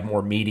because we have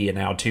more media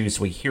now too,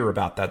 so we hear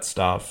about that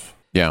stuff.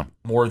 Yeah.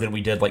 More than we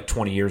did like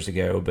 20 years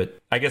ago. But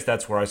I guess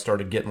that's where I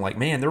started getting like,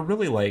 man, they're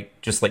really like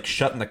just like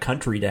shutting the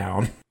country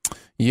down.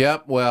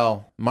 Yep.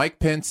 Well, Mike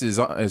Pence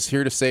is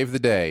here to save the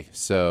day,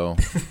 so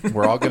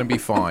we're all going to be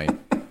fine.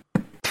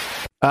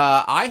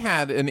 I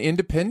had an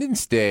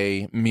Independence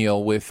Day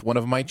meal with one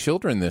of my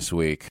children this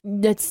week.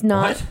 It's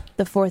not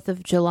the 4th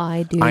of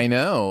July, dude. I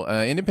know.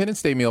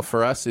 Independence Day meal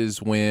for us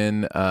is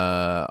when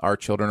our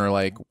children are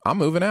like, I'm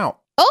moving out.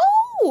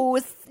 Oh,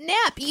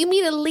 snap. You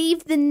mean to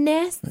leave the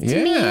nest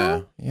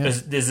meal? Yeah.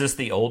 Is this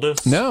the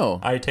oldest? No.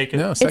 I take it?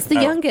 No, it's the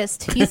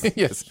youngest. He's,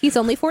 yes. He's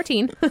only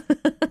 14.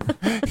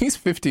 He's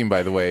 15,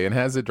 by the way, and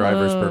has a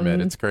driver's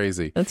permit. It's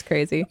crazy. That's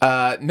crazy.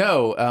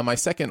 No, my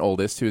second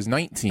oldest, who is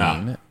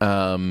 19,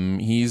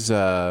 he's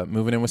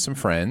moving in with some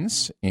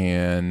friends.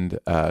 And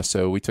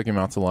so we took him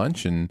out to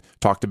lunch and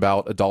talked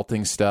about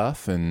adulting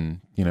stuff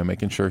and, you know,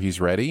 making sure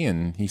he's ready.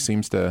 And he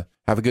seems to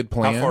have a good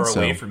plan. How far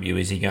away from you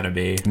is he going to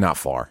be? Not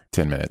far,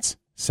 10 minutes.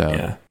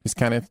 So he's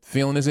kind of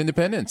feeling his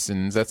independence,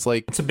 and that's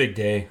like it's a big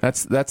day.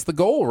 That's the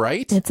goal,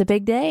 right? It's a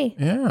big day.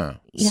 Yeah.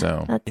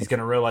 So he's going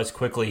to realize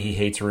quickly he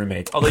hates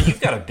roommates. Although you've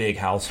got a big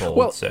household,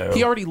 well, so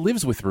he already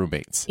lives with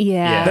roommates.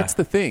 Yeah, that's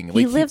the thing.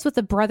 He lives with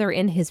a brother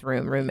in his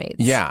roommates.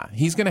 Yeah,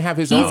 he's going to have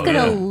his own. He's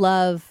going to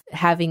love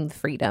having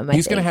freedom.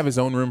 He's going to have his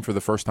own room for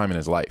the first time in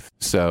his life.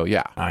 So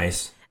yeah,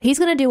 nice. He's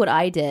going to do what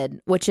I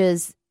did, which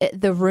is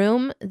the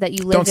room that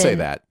you live in. Don't say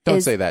that.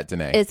 Don't say that,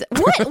 Danae.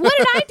 What did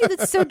I do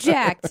that's so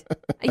jacked?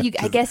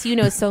 I guess you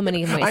know so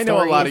many of my stories. I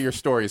know a lot of your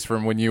stories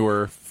from when you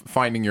were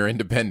finding your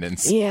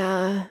independence.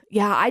 Yeah.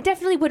 I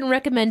definitely wouldn't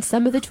recommend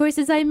some of the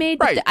choices I made.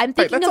 Right. I'm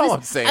thinking that's of all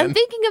this, I'm saying. I'm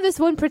thinking of this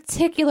one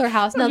particular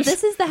house. Now,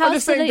 this is the house I'm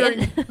just saying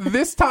during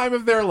this time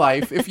of their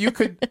life, if you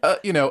could,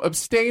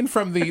 abstain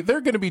from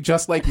they're going to be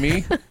just like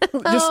me.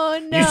 Oh,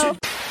 no.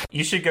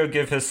 You should go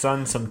give his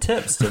son some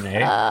tips, Danae.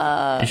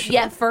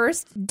 Yeah,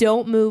 first,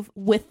 don't move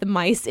with the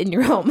mice in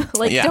your home.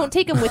 Don't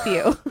take them with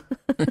you.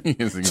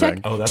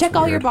 Check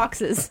all your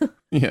boxes.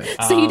 Yeah.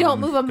 So you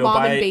don't move a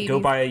mom and baby. Go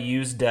buy a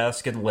used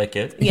desk and lick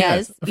it.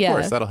 Yes, of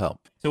course, that'll help.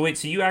 So wait,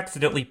 so you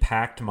accidentally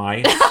packed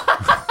mice?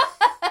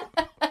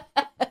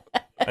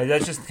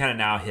 That's just kind of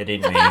now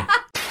hitting me.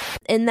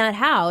 In that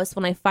house,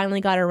 when I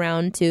finally got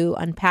around to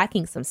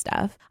unpacking some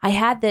stuff, I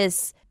had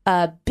this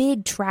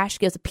big trash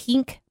can. It was a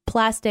pink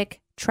plastic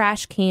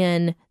trash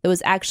can that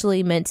was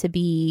actually meant to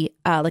be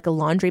like a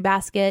laundry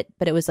basket,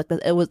 but it was like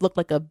looked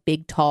like a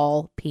big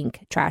tall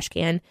pink trash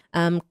can,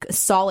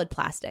 solid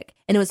plastic,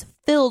 and it was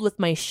filled with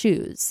my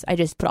shoes. I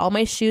just put all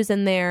my shoes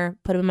in there,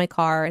 put them in my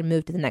car, and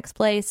moved to the next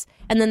place.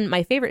 And then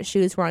my favorite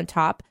shoes were on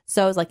top,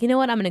 so I was like, you know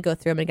what, I'm gonna go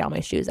through. I'm gonna get all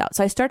my shoes out.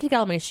 So I start to get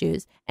all my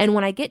shoes, and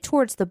when I get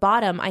towards the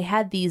bottom, I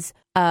had these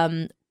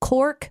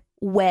cork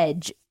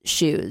wedge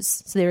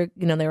shoes. So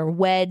they were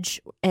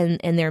wedge and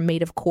they're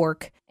made of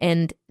cork,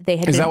 and they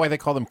had. Is that why they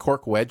call them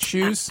cork wedge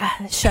shoes?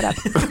 Shut up.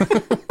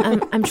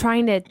 I'm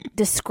trying to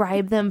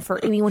describe them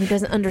for anyone who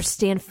doesn't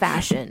understand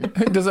fashion.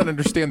 Doesn't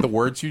understand the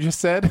words you just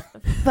said?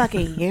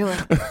 Fucking you.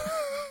 Can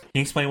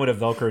you explain what a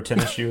Velcro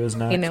tennis shoe is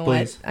next, You know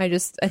please?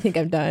 what? I think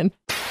I'm done.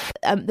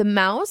 The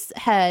mouse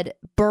had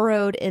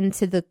burrowed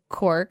into the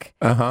cork.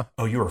 Uh-huh.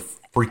 Oh, you were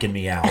freaking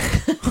me out.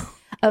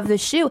 Of the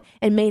shoe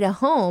and made a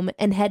home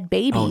and had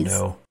babies.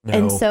 Oh no.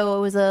 And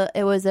so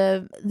it was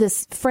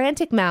this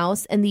frantic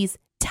mouse and these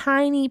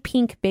tiny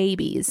pink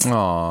babies.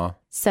 Aw.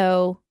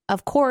 So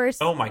of course.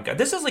 Oh my God.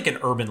 This is like an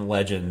urban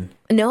legend.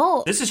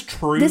 No. This is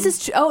true. This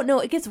is true. Oh no,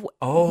 it gets.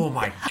 Oh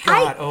my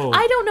God.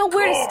 I don't know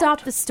where to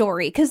stop the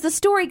story, because the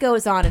story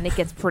goes on and it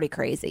gets pretty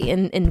crazy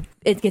and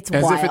it gets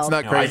As wild. if it's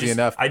not crazy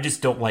enough. I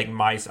just don't like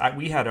mice.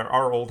 We had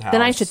our old house.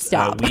 Then I should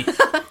stop.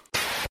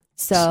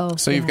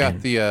 So you've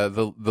got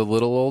the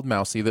little old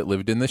mousie that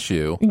lived in the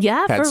shoe.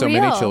 Yeah, had for so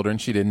real. many children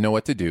she didn't know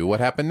what to do.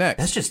 What happened next?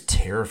 That's just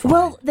terrifying.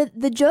 Well,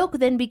 the joke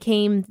then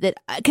became that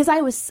because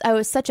I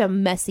was such a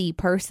messy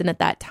person at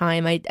that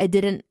time, I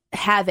didn't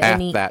have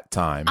any at that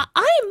time.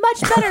 I am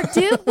much better,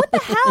 dude. What the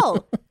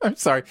hell? I'm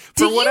sorry.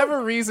 For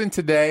whatever reason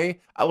today,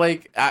 I'm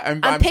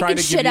picking trying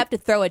to shit give up to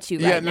throw at you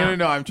right now.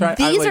 No. I'm trying.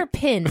 These are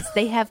pins.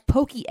 They have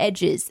pokey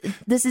edges.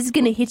 This is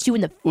going to hit you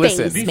in the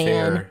face, be man.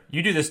 fair.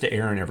 You do this to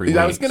Aaron every week.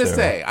 I was going to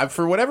say,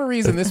 for whatever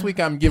reason, this week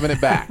I'm giving it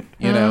back.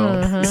 You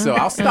know, so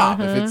I'll stop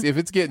if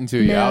it's getting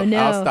to you.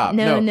 I'll stop.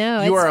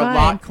 No, you are a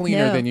lot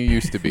cleaner than you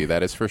used to be.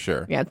 That is for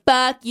sure. Yeah,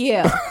 fuck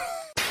you.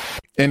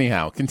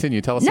 Anyhow, continue.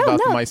 Tell us about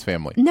the mice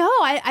family. No,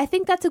 I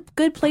think that's a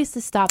good place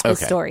to stop this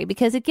story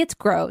because it gets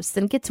gross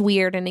and it gets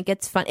weird and it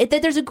gets fun.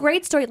 There's a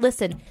great story.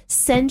 Listen,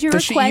 send your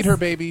request. Does she eat her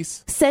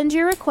babies? Send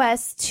your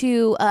request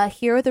to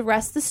hear the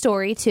rest of the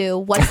story to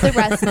what's the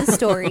rest of the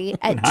story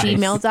at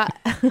gmail.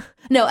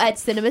 At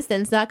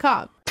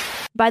cinemasins.com.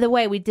 By the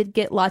way, we did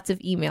get lots of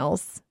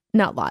emails.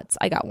 Not lots.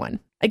 I got one.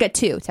 I got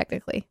two,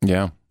 technically.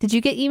 Yeah. Did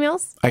you get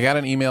emails? I got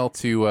an email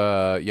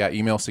to,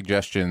 email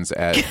suggestions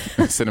at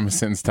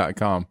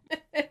cinemasins.com.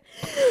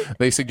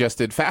 They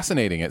suggested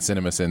fascinating at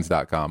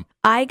cinemasins.com.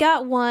 I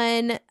got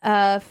one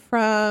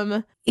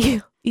from...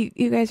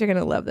 You guys are going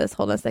to love this.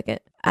 Hold on a second.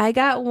 I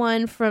got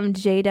one from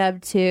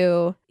JDub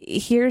to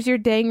here's your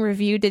dang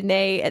review,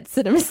 Danae at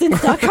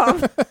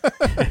cinemasins.com.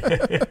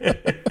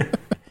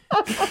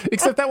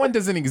 Except that one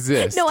doesn't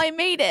exist. No, I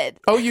made it.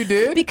 Oh, you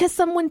did? Because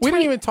someone We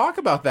didn't even talk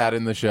about that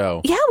in the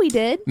show. Yeah, we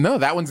did. No,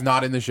 that one's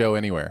not in the show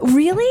anywhere.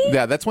 Really?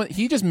 Yeah, that's when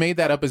he just made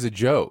that up as a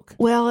joke.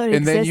 Well,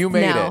 and then you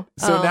made now. it.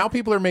 So now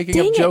people are making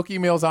up joke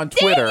emails on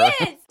Twitter. Dang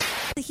it!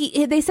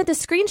 They sent a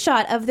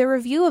screenshot of their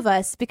review of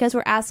us because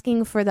we're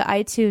asking for the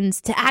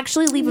iTunes to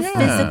actually leave a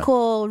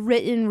physical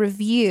written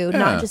review,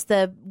 not just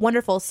the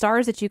wonderful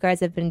stars that you guys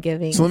have been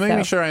giving. So let me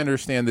make sure I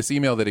understand this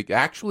email that it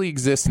actually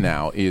exists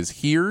now is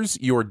here's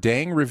your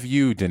dang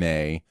review,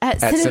 Danae, at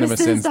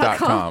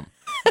cinemasins.com.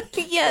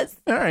 Yes.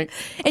 All right.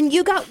 And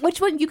you got,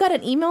 which one? You got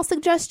an email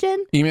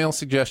suggestion? Email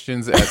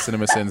suggestions at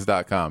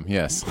cinemasins.com.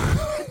 Yes.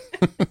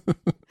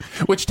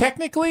 Which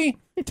technically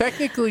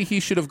he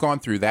should have gone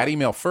through that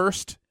email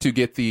first to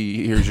get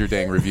the here's your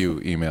dang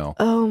review email.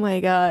 Oh my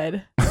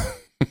God.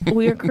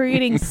 We are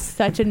creating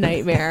such a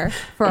nightmare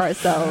for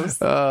ourselves.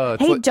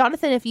 Hey,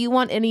 Jonathan, if you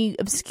want any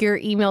obscure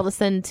email to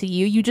send to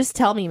you, you just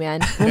tell me,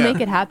 man. We'll make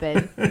it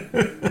happen.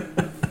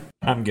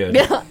 I'm good.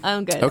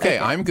 I'm good. Okay,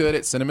 I'm good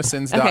at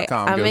cinemasins.com. Okay,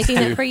 I'm making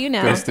it for you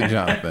now. Goes to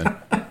Jonathan.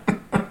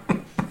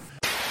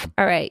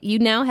 All right, you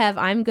now have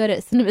I'm good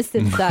at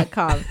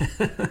cinemasins.com.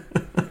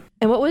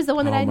 And what was the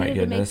one that I needed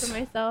to make for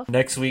myself?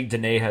 Next week,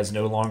 Danae has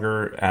no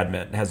more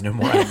admin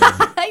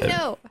I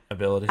know.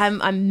 abilities.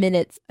 I'm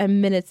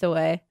minutes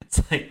away.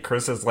 It's like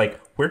Chris is like,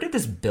 where did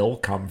this bill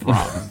come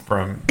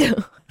from?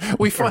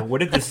 What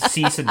did this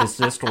cease and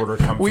desist order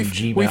come from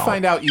Gmail? We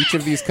find out each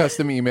of these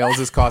custom emails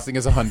is costing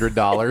us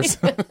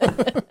 $100. We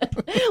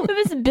have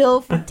this bill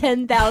for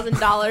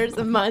 $10,000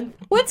 a month.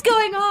 What's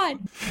going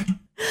on?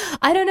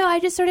 I don't know. I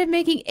just started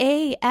making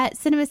A at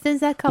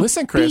cinemasins.com.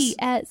 Listen, Chris, B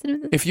at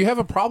cinemasins. if you have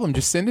a problem,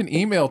 just send an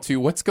email to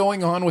what's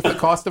going on with the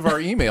cost of our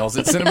emails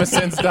at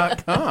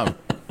cinemasins.com.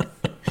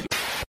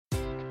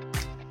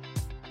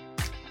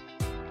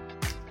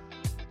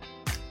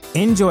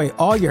 Enjoy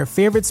all your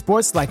favorite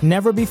sports like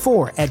never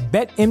before at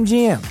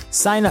BetMGM.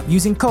 Sign up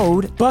using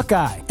code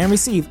Buckeye and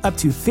receive up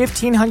to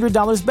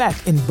 $1,500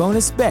 back in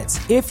bonus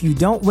bets if you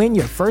don't win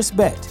your first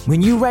bet.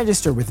 When you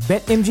register with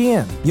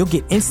BetMGM, you'll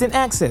get instant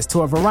access to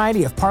a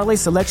variety of parlay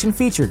selection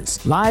features,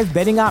 live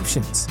betting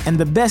options, and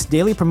the best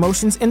daily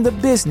promotions in the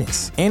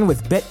business. And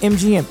with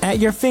BetMGM at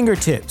your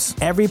fingertips,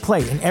 every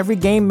play and every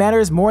game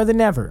matters more than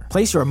ever.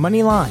 Place your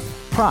money line,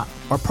 prop,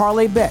 or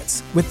parlay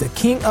bets with the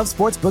king of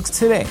sportsbooks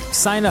today.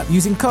 Sign up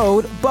using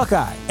code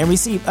Buckeye and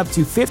receive up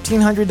to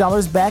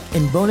 $1,500 back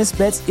in bonus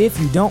bets if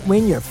you don't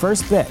win your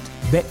first bet.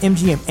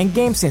 BetMGM and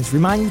GameSense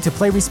remind you to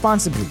play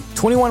responsibly.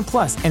 21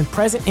 plus and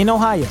present in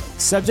Ohio,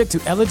 subject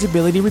to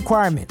eligibility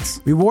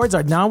requirements. Rewards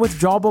are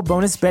non-withdrawable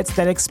bonus bets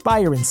that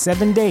expire in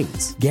 7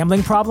 days.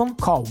 Gambling problem?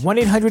 Call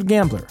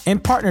 1-800-GAMBLER in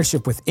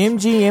partnership with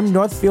MGM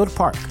Northfield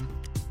Park.